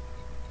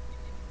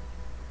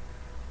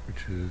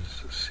 which is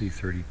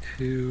C32.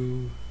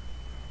 And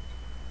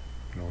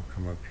I'll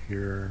come up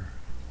here,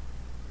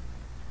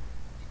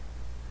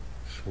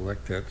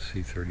 select that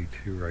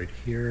C32 right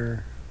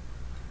here,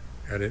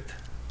 edit,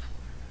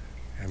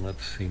 and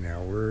let's see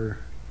now, we're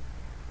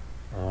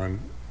on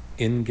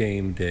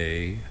in-game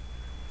day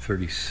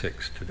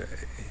 36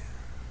 today.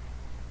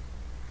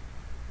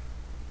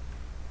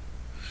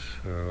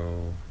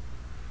 So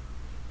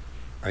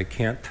I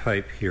can't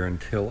type here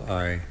until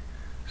I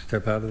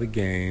step out of the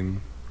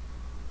game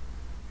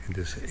and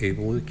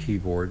disable the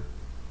keyboard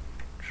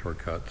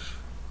shortcuts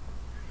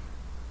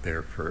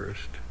there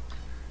first.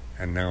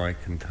 And now I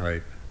can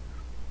type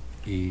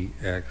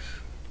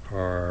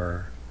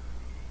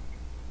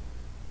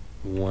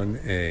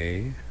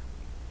EXR1A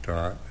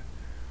dot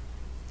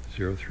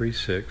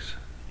 036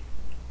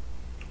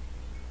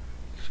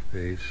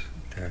 space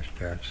dash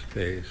dash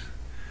space.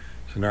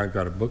 So now I've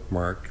got a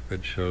bookmark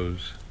that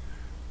shows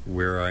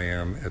where I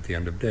am at the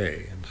end of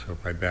day. And so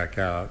if I back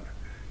out,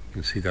 you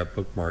can see that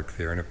bookmark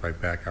there. And if I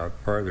back out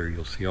farther,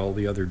 you'll see all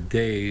the other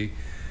day,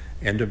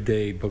 end of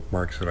day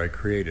bookmarks that I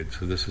created.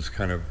 So this is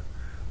kind of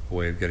a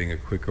way of getting a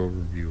quick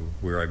overview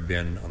of where I've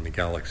been on the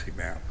galaxy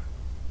map.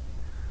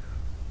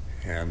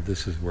 And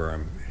this is where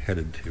I'm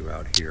headed to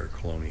out here,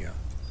 Colonia.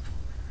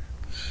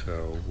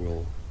 So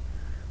we'll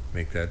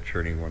make that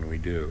journey when we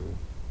do.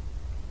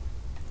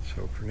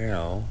 So for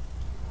now,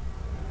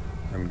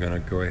 I'm going to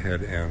go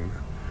ahead and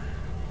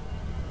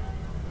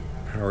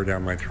power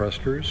down my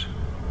thrusters.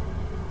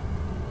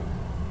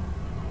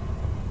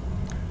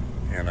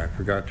 And I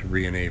forgot to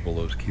re-enable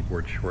those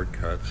keyboard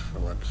shortcuts,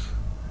 so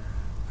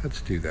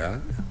let's do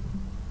that.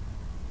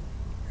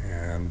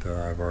 And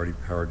I've already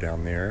powered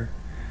down there.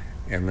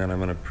 And then I'm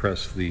going to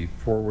press the /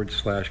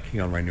 key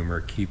on my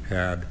numeric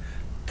keypad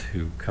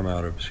to come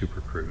out of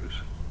Super Cruise.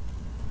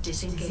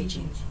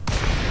 Disengaging.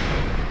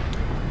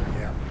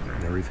 Yeah,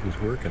 everything's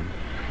working.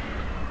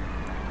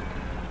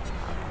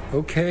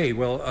 Okay,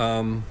 well,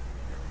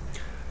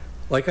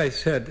 like I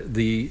said,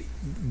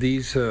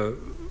 these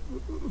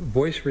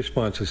voice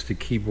responses to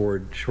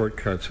keyboard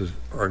shortcuts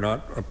are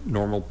not a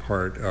normal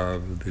part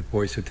of the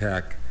voice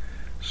attack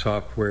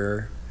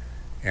software,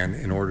 and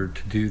in order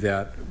to do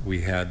that,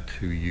 we had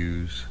to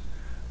use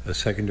a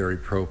secondary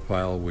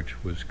profile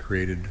which was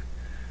created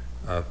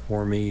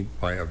for me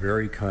by a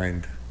very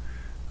kind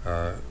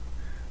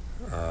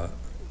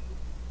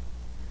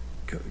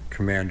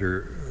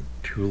Commander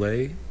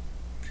Touille.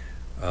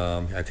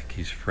 I think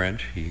he's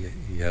French. He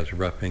has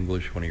rough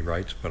English when he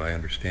writes, but I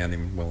understand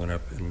him well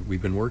enough. And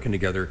we've been working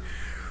together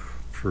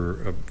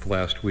for the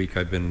last week.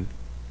 I've been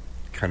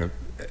kind of,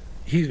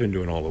 he's been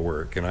doing all the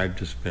work, and I've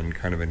just been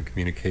kind of in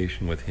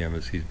communication with him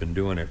as he's been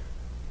doing it.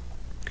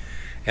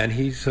 And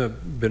he's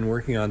been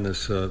working on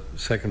this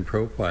second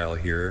profile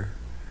here,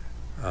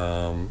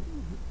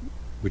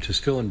 which is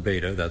still in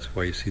beta. That's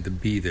why you see the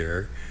B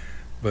there.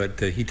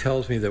 But he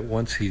tells me that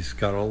once he's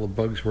got all the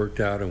bugs worked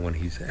out and when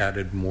he's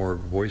added more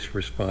voice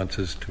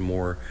responses to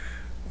more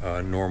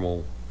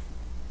normal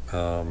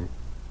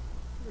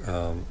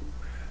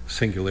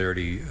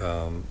Singularity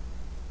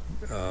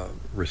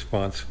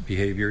response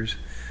behaviors,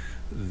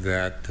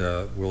 that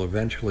will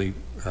eventually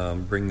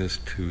bring this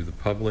to the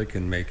public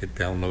and make it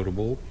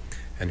downloadable.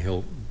 And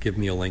he'll give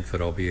me a link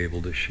that I'll be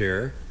able to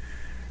share.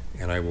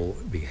 And I will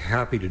be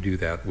happy to do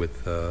that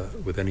with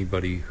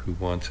anybody who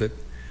wants it.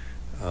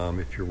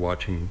 If you're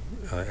watching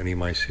any of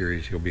my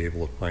series, you'll be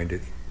able to find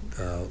it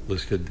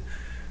listed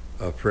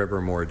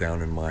forevermore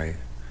down in my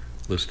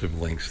list of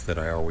links that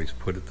I always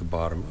put at the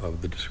bottom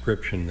of the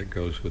description that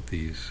goes with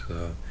these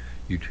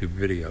YouTube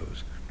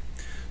videos.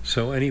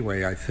 So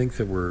anyway, I think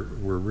that we're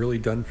really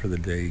done for the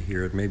day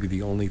here. Maybe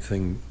the only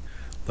thing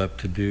left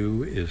to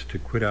do is to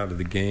quit out of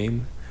the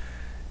game.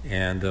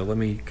 And let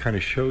me kind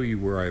of show you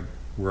where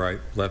I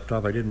left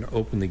off. I didn't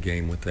open the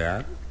game with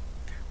that,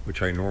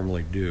 which I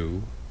normally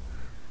do.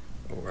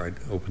 I'd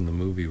open the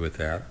movie with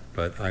that,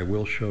 but I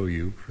will show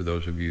you, for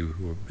those of you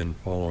who have been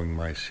following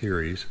my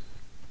series.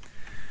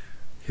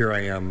 Here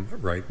I am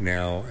right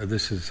now.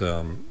 This is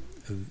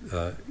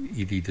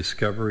ED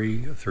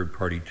Discovery, a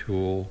third-party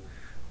tool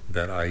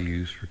that I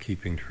use for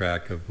keeping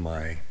track of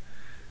my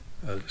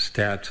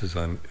stats as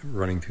I'm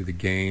running through the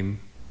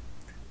game.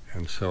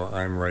 And so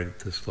I'm right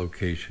at this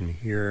location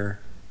here,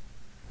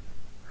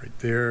 right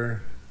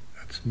there.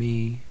 That's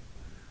me.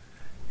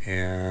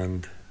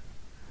 And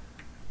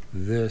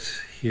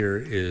This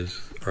here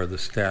are the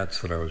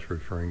stats that I was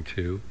referring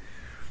to.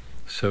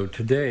 So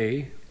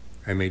today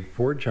I made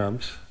 4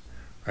 jumps.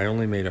 I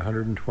only made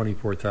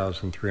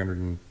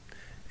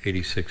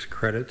 124,386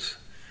 credits,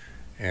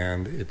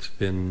 and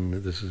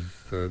this is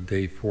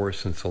day 4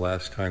 since the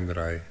last time that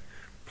I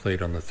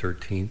played on the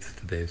 13th.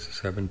 Today is the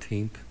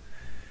 17th.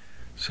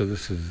 So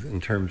this is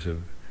in terms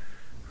of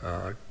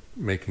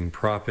making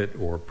profit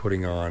or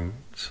putting on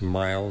some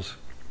miles.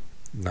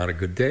 Not a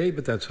good day,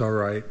 but that's all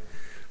right,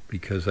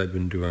 because I've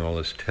been doing all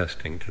this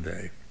testing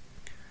today.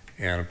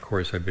 And of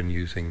course I've been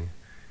using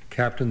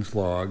Captain's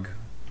Log,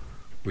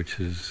 which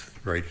is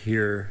right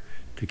here,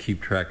 to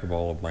keep track of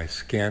all of my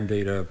scan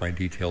data, my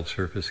detailed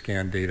surface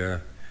scan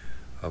data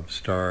of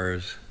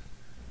stars.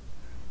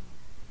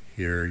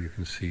 Here you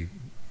can see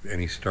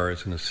any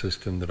stars in the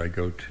system that I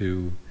go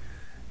to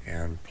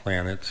and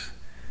planets.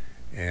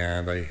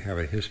 And I have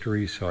a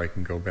history, so I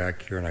can go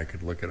back here and I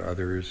could look at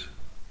others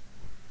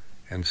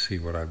and see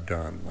what I've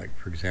done. Like,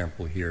 for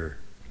example, here,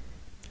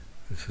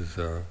 this is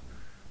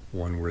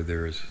one where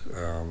there's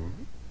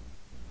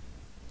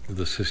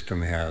the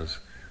system has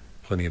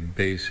plenty of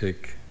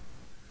basic,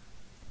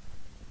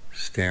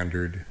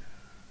 standard,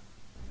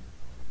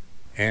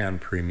 and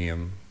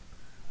premium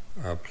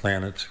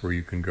planets where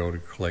you can go to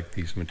collect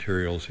these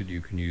materials that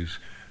you can use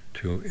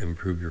to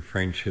improve your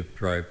frame shift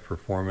drive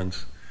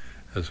performance,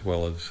 as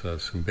well as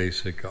some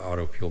basic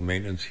auto fuel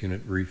maintenance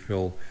unit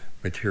refill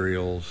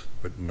materials,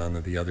 but none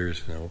of the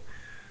others, no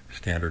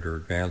standard or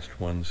advanced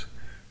ones.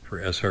 For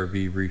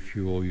SRV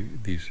refuel,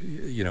 these,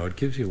 it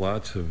gives you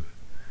lots of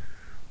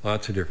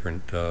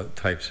different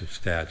types of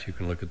stats. You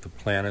can look at the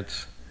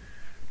planets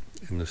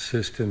in the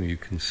system. You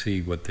can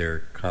see what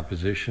their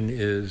composition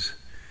is.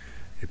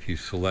 If you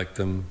select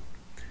them,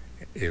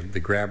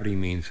 the gravity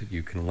means that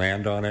you can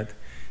land on it.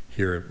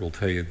 Here it will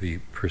tell you the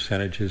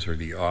percentages or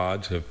the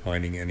odds of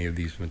finding any of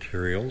these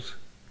materials.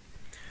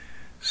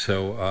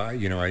 So, I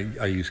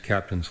use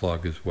Captain's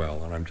Log as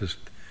well, and I'm just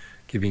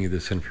giving you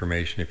this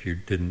information if you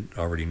didn't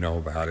already know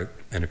about it.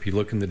 And if you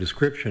look in the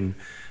description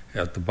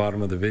at the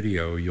bottom of the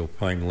video, you'll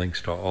find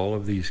links to all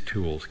of these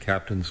tools: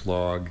 Captain's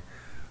Log,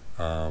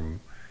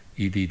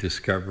 ED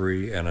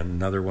Discovery, and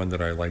another one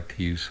that I like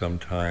to use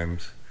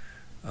sometimes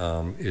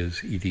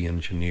is ED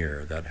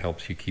Engineer. That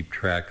helps you keep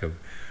track of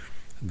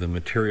the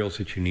materials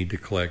that you need to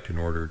collect in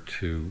order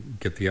to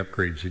get the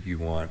upgrades that you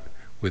want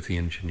with the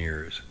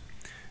engineers.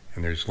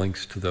 And there's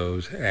links to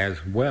those,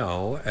 as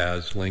well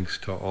as links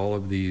to all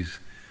of these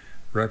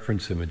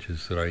reference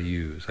images that I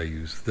use. I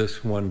use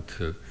this one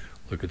to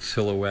look at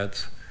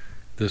silhouettes,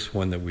 this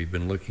one that we've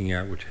been looking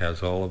at, which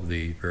has all of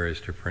the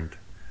various different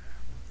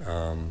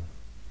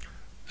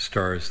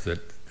stars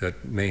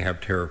that may have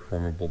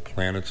terraformable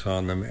planets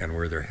on them and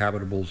where their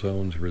habitable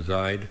zones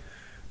reside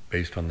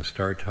based on the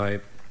star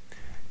type.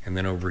 And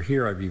then over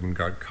here I've even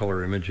got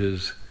color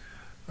images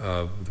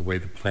of the way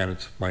the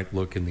planets might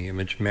look in the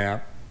image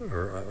map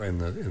or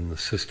in the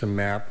system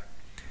map,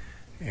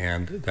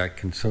 and that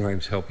can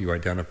sometimes help you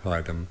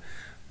identify them.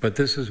 But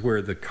this is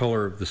where the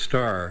color of the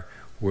star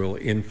will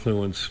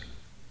influence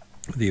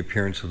the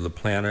appearance of the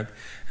planet,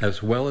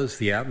 as well as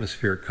the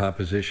atmospheric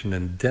composition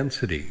and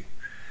density.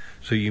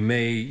 So you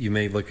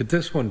may look at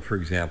this one, for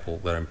example,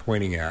 that I'm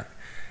pointing at,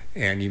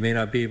 and you may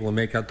not be able to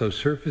make out those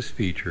surface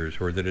features,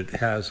 or that it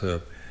has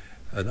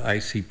an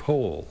icy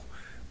pole.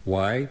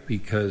 Why?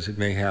 Because it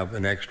may have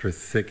an extra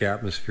thick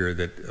atmosphere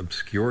that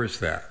obscures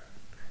that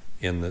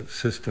in the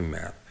system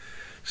map.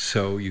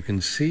 So you can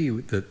see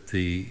that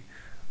the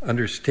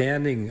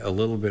understanding a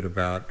little bit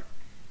about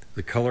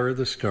the color of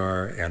the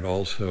star, and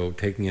also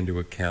taking into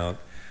account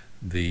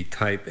the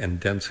type and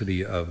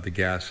density of the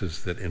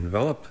gases that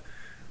envelop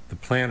the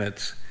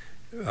planets,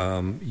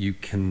 you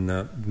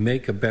can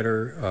make a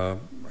better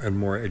and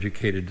more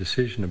educated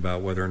decision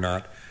about whether or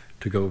not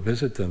to go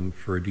visit them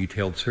for a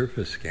detailed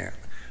surface scan,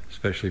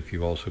 especially if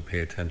you also pay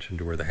attention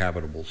to where the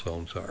habitable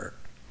zones are.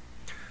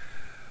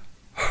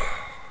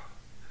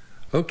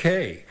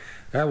 Okay,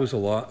 that was a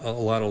lot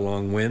of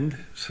long wind,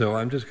 so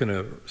I'm just going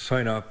to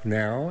sign off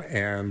now,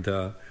 and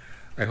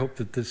I hope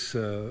that this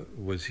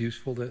was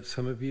useful to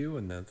some of you,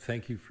 and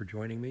thank you for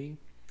joining me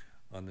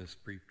on this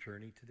brief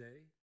journey today.